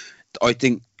one. I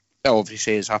think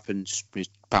obviously it's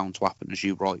bound to happen as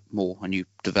you write more and you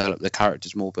develop the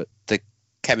characters more, but the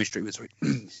chemistry between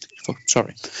between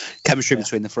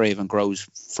the three of them grows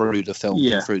through the film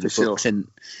and through the books. In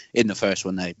the first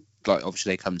one, they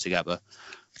obviously they come together,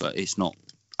 but it's not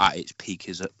at its peak,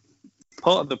 is it?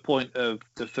 Part of the point of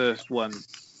the first one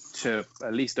to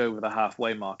at least over the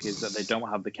halfway mark is that they don't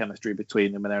have the chemistry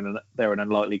between them, and they're an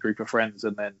unlikely group of friends,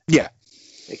 and then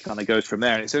it kind of goes from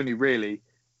there. And it's only really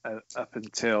up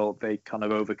until they kind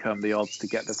of overcome the odds to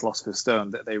get the Philosopher's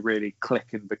Stone that they really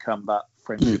click and become that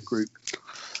friendship group.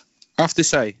 I have to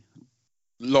say,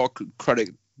 a lot of credit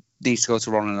needs to go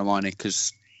to Ron and Hermione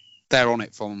because they're on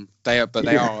it from they've got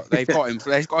him.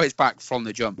 They've got his back from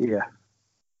the jump. Yeah,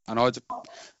 and I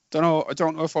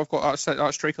don't know if I've got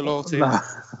that streak of loyalty. No.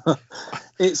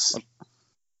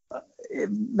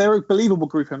 They're a believable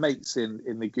group of mates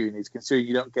in the Goonies, considering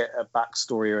you don't get a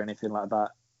backstory or anything like that.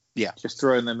 Yeah, just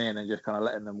throwing them in and just kind of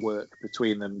letting them work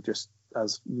between them just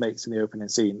as mates in the opening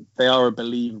scene. They are a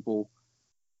believable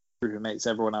group of mates.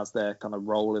 Everyone has their kind of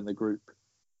role in the group.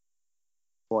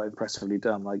 Quite impressively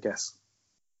done, I guess.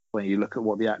 When you look at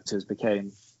what the actors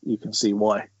became, you can see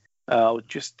why. I'll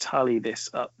just tally this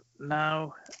up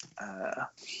now.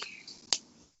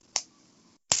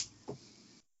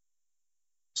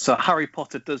 So Harry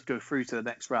Potter does go through to the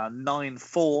next round.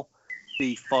 9-4,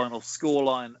 the final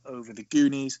scoreline over the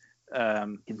Goonies.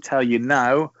 Can tell you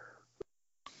now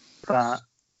that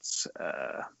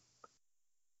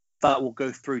that will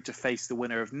go through to face the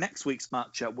winner of next week's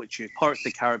matchup, which is Pirates of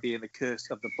the Caribbean: The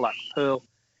Curse of the Black Pearl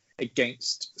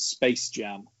against Space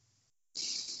Jam.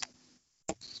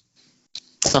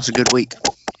 That's a good week.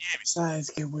 That is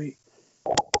a good week.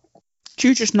 Do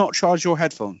you just not charge your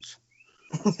headphones?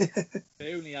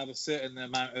 They only have a certain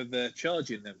amount of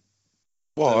charge in them.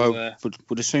 Well, I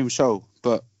would assume so,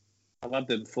 but I've had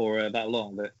them for that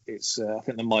long that it's. I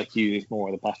think the mic uses more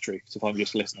of the battery. So if I'm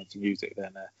just listening to music,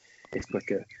 then it's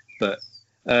quicker. But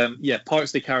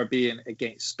Pirates of the Caribbean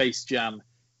against Space Jam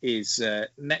is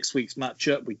next week's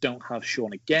matchup. We don't have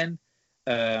Sean again,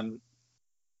 so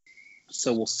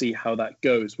we'll see how that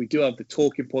goes. We do have the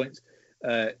talking points.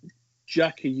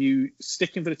 Jack, are you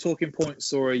sticking for the talking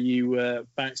points, or are you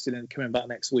bouncing and coming back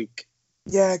next week?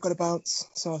 Yeah, got to bounce.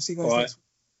 So I'll see you guys next week.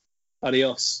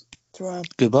 Adios.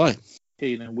 Goodbye.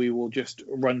 And we will just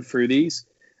run through these.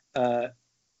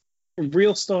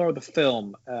 Real star of the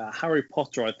film, Harry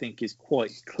Potter, I think, is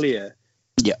quite clear.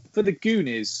 Yeah. For the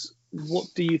Goonies, what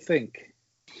do you think?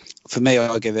 For me,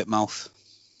 I'll give it Mouth.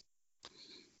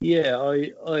 Yeah,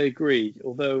 I agree.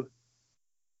 Although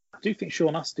I do think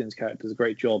Sean Astin's character does a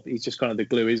great job. He's just kind of the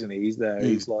glue, isn't he? He's there.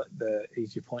 He's like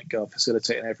he's your point guard,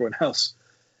 facilitating everyone else.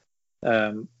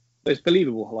 But it's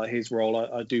believable, like his role.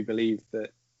 I do believe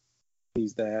that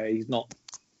he's there. He's not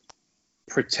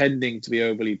pretending to be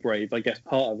overly brave. I guess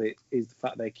part of it is the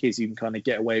fact they're kids. You can kind of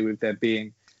get away with their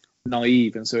being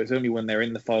naive, and so it's only when they're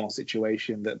in the final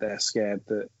situation that they're scared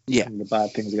that the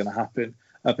bad things are going to happen.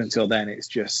 Up until then, it's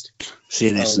just the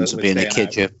innocence of being a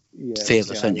kid. You're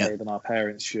fearless, aren't you? Than our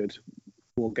parents should.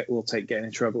 We'll take getting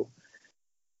in trouble.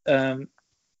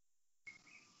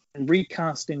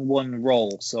 Recasting one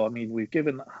role. So I mean, we've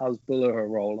given Hasbulla her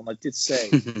role, and I did say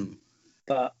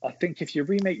that I think if you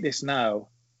remake this now,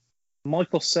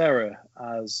 Michael Cera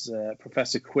as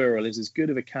Professor Quirrell is as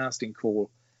good of a casting call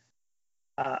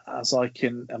as I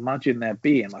can imagine there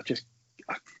being.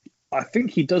 I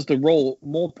think he does the role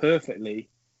more perfectly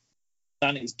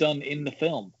than it's done in the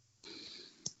film.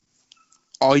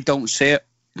 I don't see it.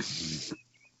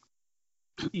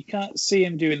 You can't see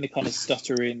him doing the kind of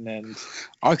stuttering, and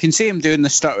I can see him doing the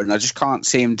stuttering. I just can't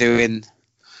see him doing.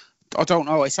 I don't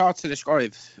know. It's hard to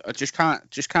describe. I just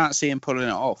can't see him pulling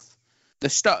it off. The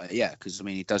stutter, yeah, because I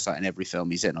mean he does that in every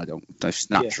film he's in. I don't know if it's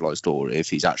naturalised or if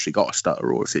he's actually got a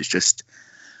stutter or if it's just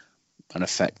an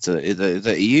effect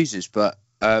that he uses. But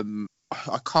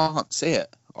I can't see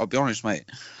it. I'll be honest, mate.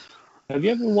 Have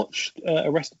you ever watched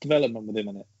Arrested Development with him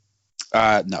in it?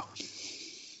 No.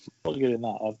 Not good in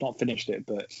that. I've not finished it,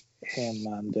 but him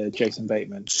and Jason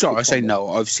Bateman. Sorry, I say no.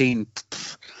 I've seen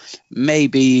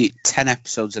maybe 10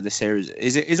 episodes of the series.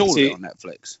 Is all of it on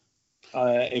Netflix?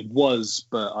 It was,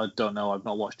 but I don't know. I've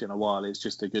not watched it in a while. It's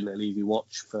just a good little easy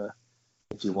watch for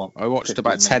if you want. I watched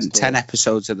about 10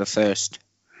 episodes of the first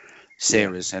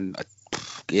series, and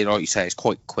like you say, it's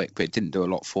quite quick, but it didn't do a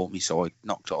lot for me, so I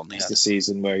knocked it on the It's head. the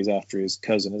season where he's after his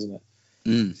cousin, isn't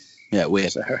it? Yeah,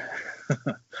 weird. So,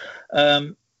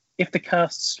 if the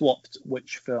cast swapped,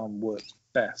 which film worked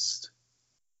best?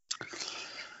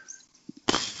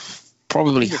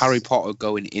 Probably Harry Potter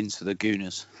going into the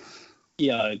Gooners.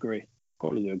 Yeah, I agree.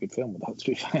 Probably do a good film with that,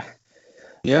 to be fair.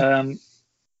 Yeah.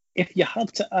 If you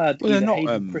had to add, Well, they're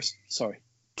not. Sorry,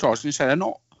 I was going to say they're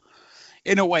not.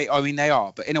 In a way, I mean they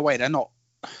are, but in a way they're not.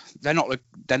 They're not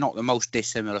the most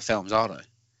dissimilar films, are they?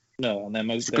 No, and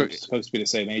they're supposed to be the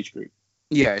same age group.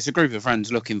 Yeah, it's a group of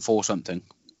friends looking for something,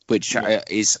 which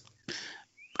is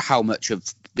how much of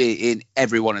in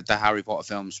every one of the Harry Potter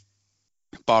films,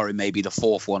 barring maybe the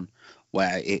fourth one,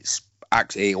 where it's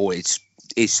actually always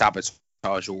is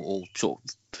sabotage or sort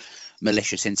of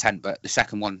malicious intent. But the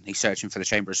second one, he's searching for the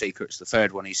Chamber of Secrets. The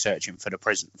third one, he's searching for the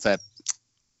prison for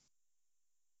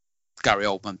Gary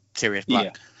Oldman, Sirius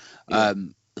Black. Yeah.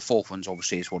 The fourth one's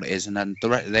obviously is what it is, and then the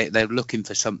rest, they're looking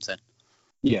for something.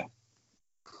 Yeah.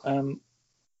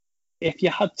 If you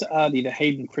had to add either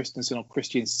Hayden Christensen or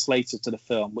Christian Slater to the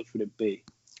film, which would it be?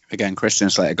 Again, Christian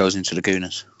Slater goes into the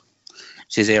Gooners.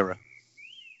 It's his era.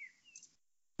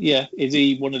 Yeah. Is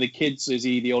he one of the kids? Is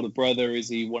he the older brother? Is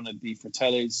he one of the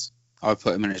Fratellis? I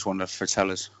put him in as one of the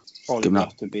Fratellas. Probably would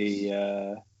have to be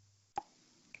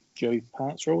Joey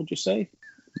Pants, would you say?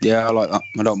 Yeah, I like that.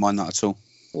 I don't mind that at all.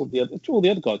 All the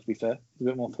other guys, to be fair, a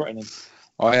bit more threatening.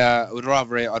 I'd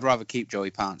rather keep Joey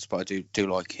Pants, but I do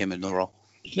like him in the role.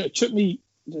 It took me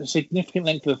a significant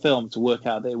length of the film to work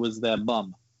out that it was their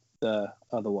mum, the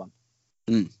other one.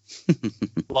 I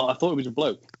thought it was a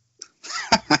bloke.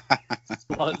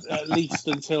 At least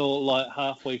until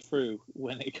halfway through,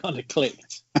 when it kind of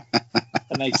clicked.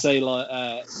 And they say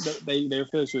they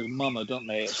refer to it as mama, don't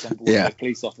they? At some point, like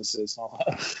police officers. I'm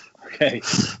like, okay,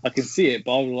 I can see it,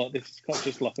 but I was like, this is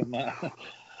just like a matter.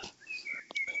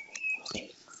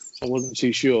 I wasn't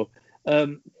too sure.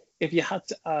 If you had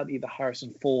to add either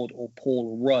Harrison Ford or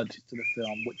Paul Rudd to the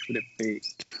film, which would it be?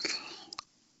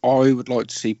 I would like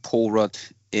to see Paul Rudd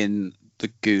in the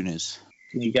Gooners.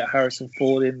 Can you get Harrison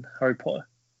Ford in Harry Potter?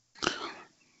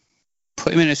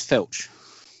 Put him in as Filch.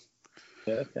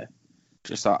 Yeah, okay.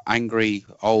 Just that angry,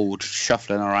 old,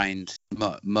 shuffling around,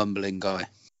 mumbling guy.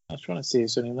 I was trying to see if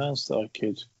there's anyone else that I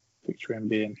could picture him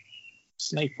being.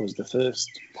 Snape was the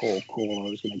first Paul call I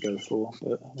was going to go for.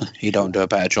 But He don't do a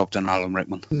better job than Alan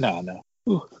Rickman. No.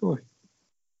 Ooh,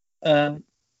 sorry.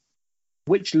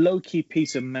 Which low-key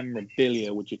piece of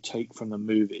memorabilia would you take from the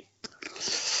movie?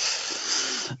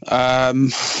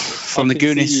 From the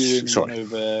Goonies. Sorry.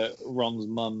 Over Ron's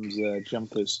mum's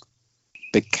jumpers.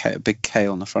 Big K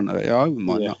on the front of it. Yeah, I wouldn't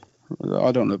mind that.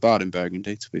 I don't know about in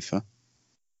Burgundy, to be fair.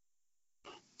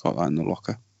 Got that in the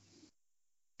locker.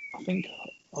 I think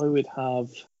I would have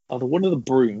either one of the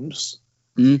brooms.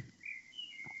 Or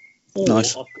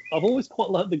Nice. I've always quite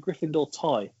liked the Gryffindor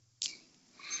tie.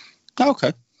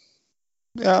 Okay.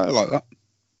 Yeah, I like that.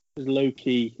 As low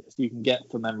key as you can get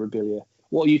for memorabilia.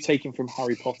 What are you taking from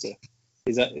Harry Potter?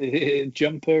 Is that a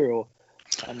jumper or?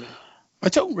 I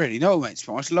don't really know, mate. To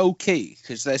be honest, low key,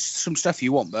 because there's some stuff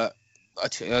you want, but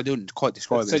I don't quite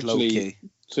describe it as low key.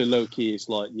 So low key is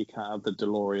like you can't have the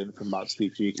DeLorean from Back to the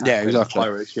Future. You can't have the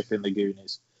pirate ship in the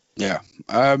Goonies. Yeah.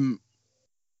 I'm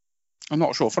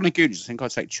not sure. From the Goonies, I think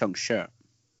I'd take Chunk's shirt.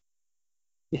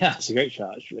 Yeah, it's a great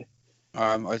shot actually.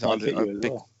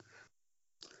 Well.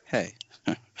 Hey.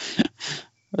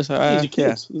 He's a kid.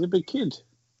 Yeah. He's a big kid.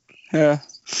 Yeah.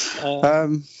 I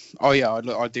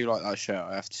do like that shirt,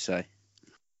 I have to say.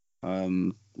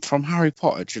 From Harry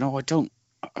Potter, do you know? I don't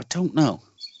know.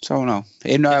 So no.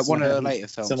 In one of the later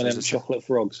films, some of them chocolate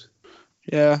frogs.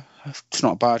 Yeah, it's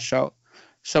not a bad shout.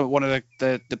 So one of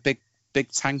the big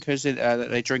tankers that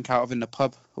they drink out of in the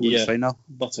pub. I wouldn't say no.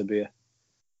 Butterbeer.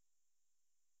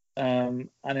 And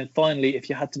then finally, if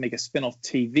you had to make a spin-off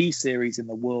TV series in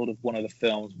the world of one of the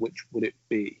films, which would it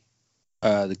be?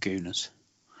 The Gooners.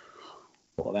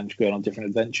 Well, them going on different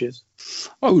adventures.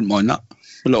 I wouldn't mind that.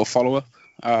 A little follow-up.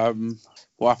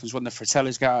 What happens when the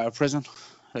Fratellis get out of prison?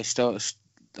 They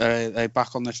they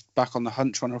back on the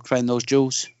hunt trying to reclaim those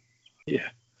jewels. Yeah.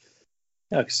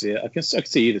 I can see it. I can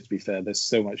see either, to be fair. There's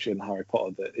so much in Harry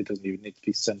Potter that it doesn't even need to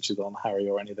be centered on Harry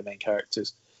or any of the main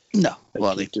characters. No, They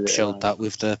well, could they do it showed around- that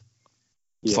with the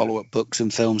Yeah, follow-up books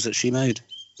and films that she made.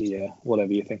 yeah,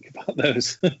 whatever you think about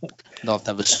those. No, I've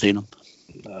never seen them.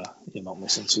 You're not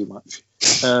missing too much.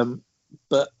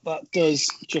 But that does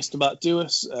just about do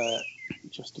us.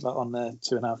 Just about on the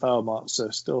 2.5 hour mark. So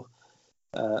still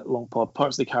long pod.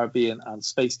 Pirates of the Caribbean and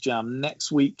Space Jam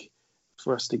next week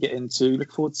for us to get into.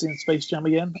 Look forward to seeing Space Jam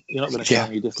again. You're not going to Yeah. tell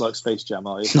me you dislike Space Jam,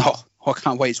 are you? No, I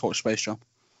can't wait to watch Space Jam.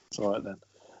 It's all right then.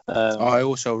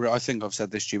 I think I've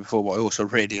said this to you before, but I also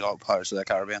really like Pirates of the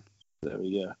Caribbean. There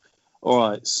we go. All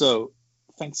right. So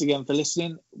thanks again for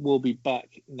listening. We'll be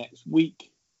back next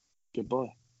week.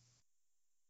 Goodbye.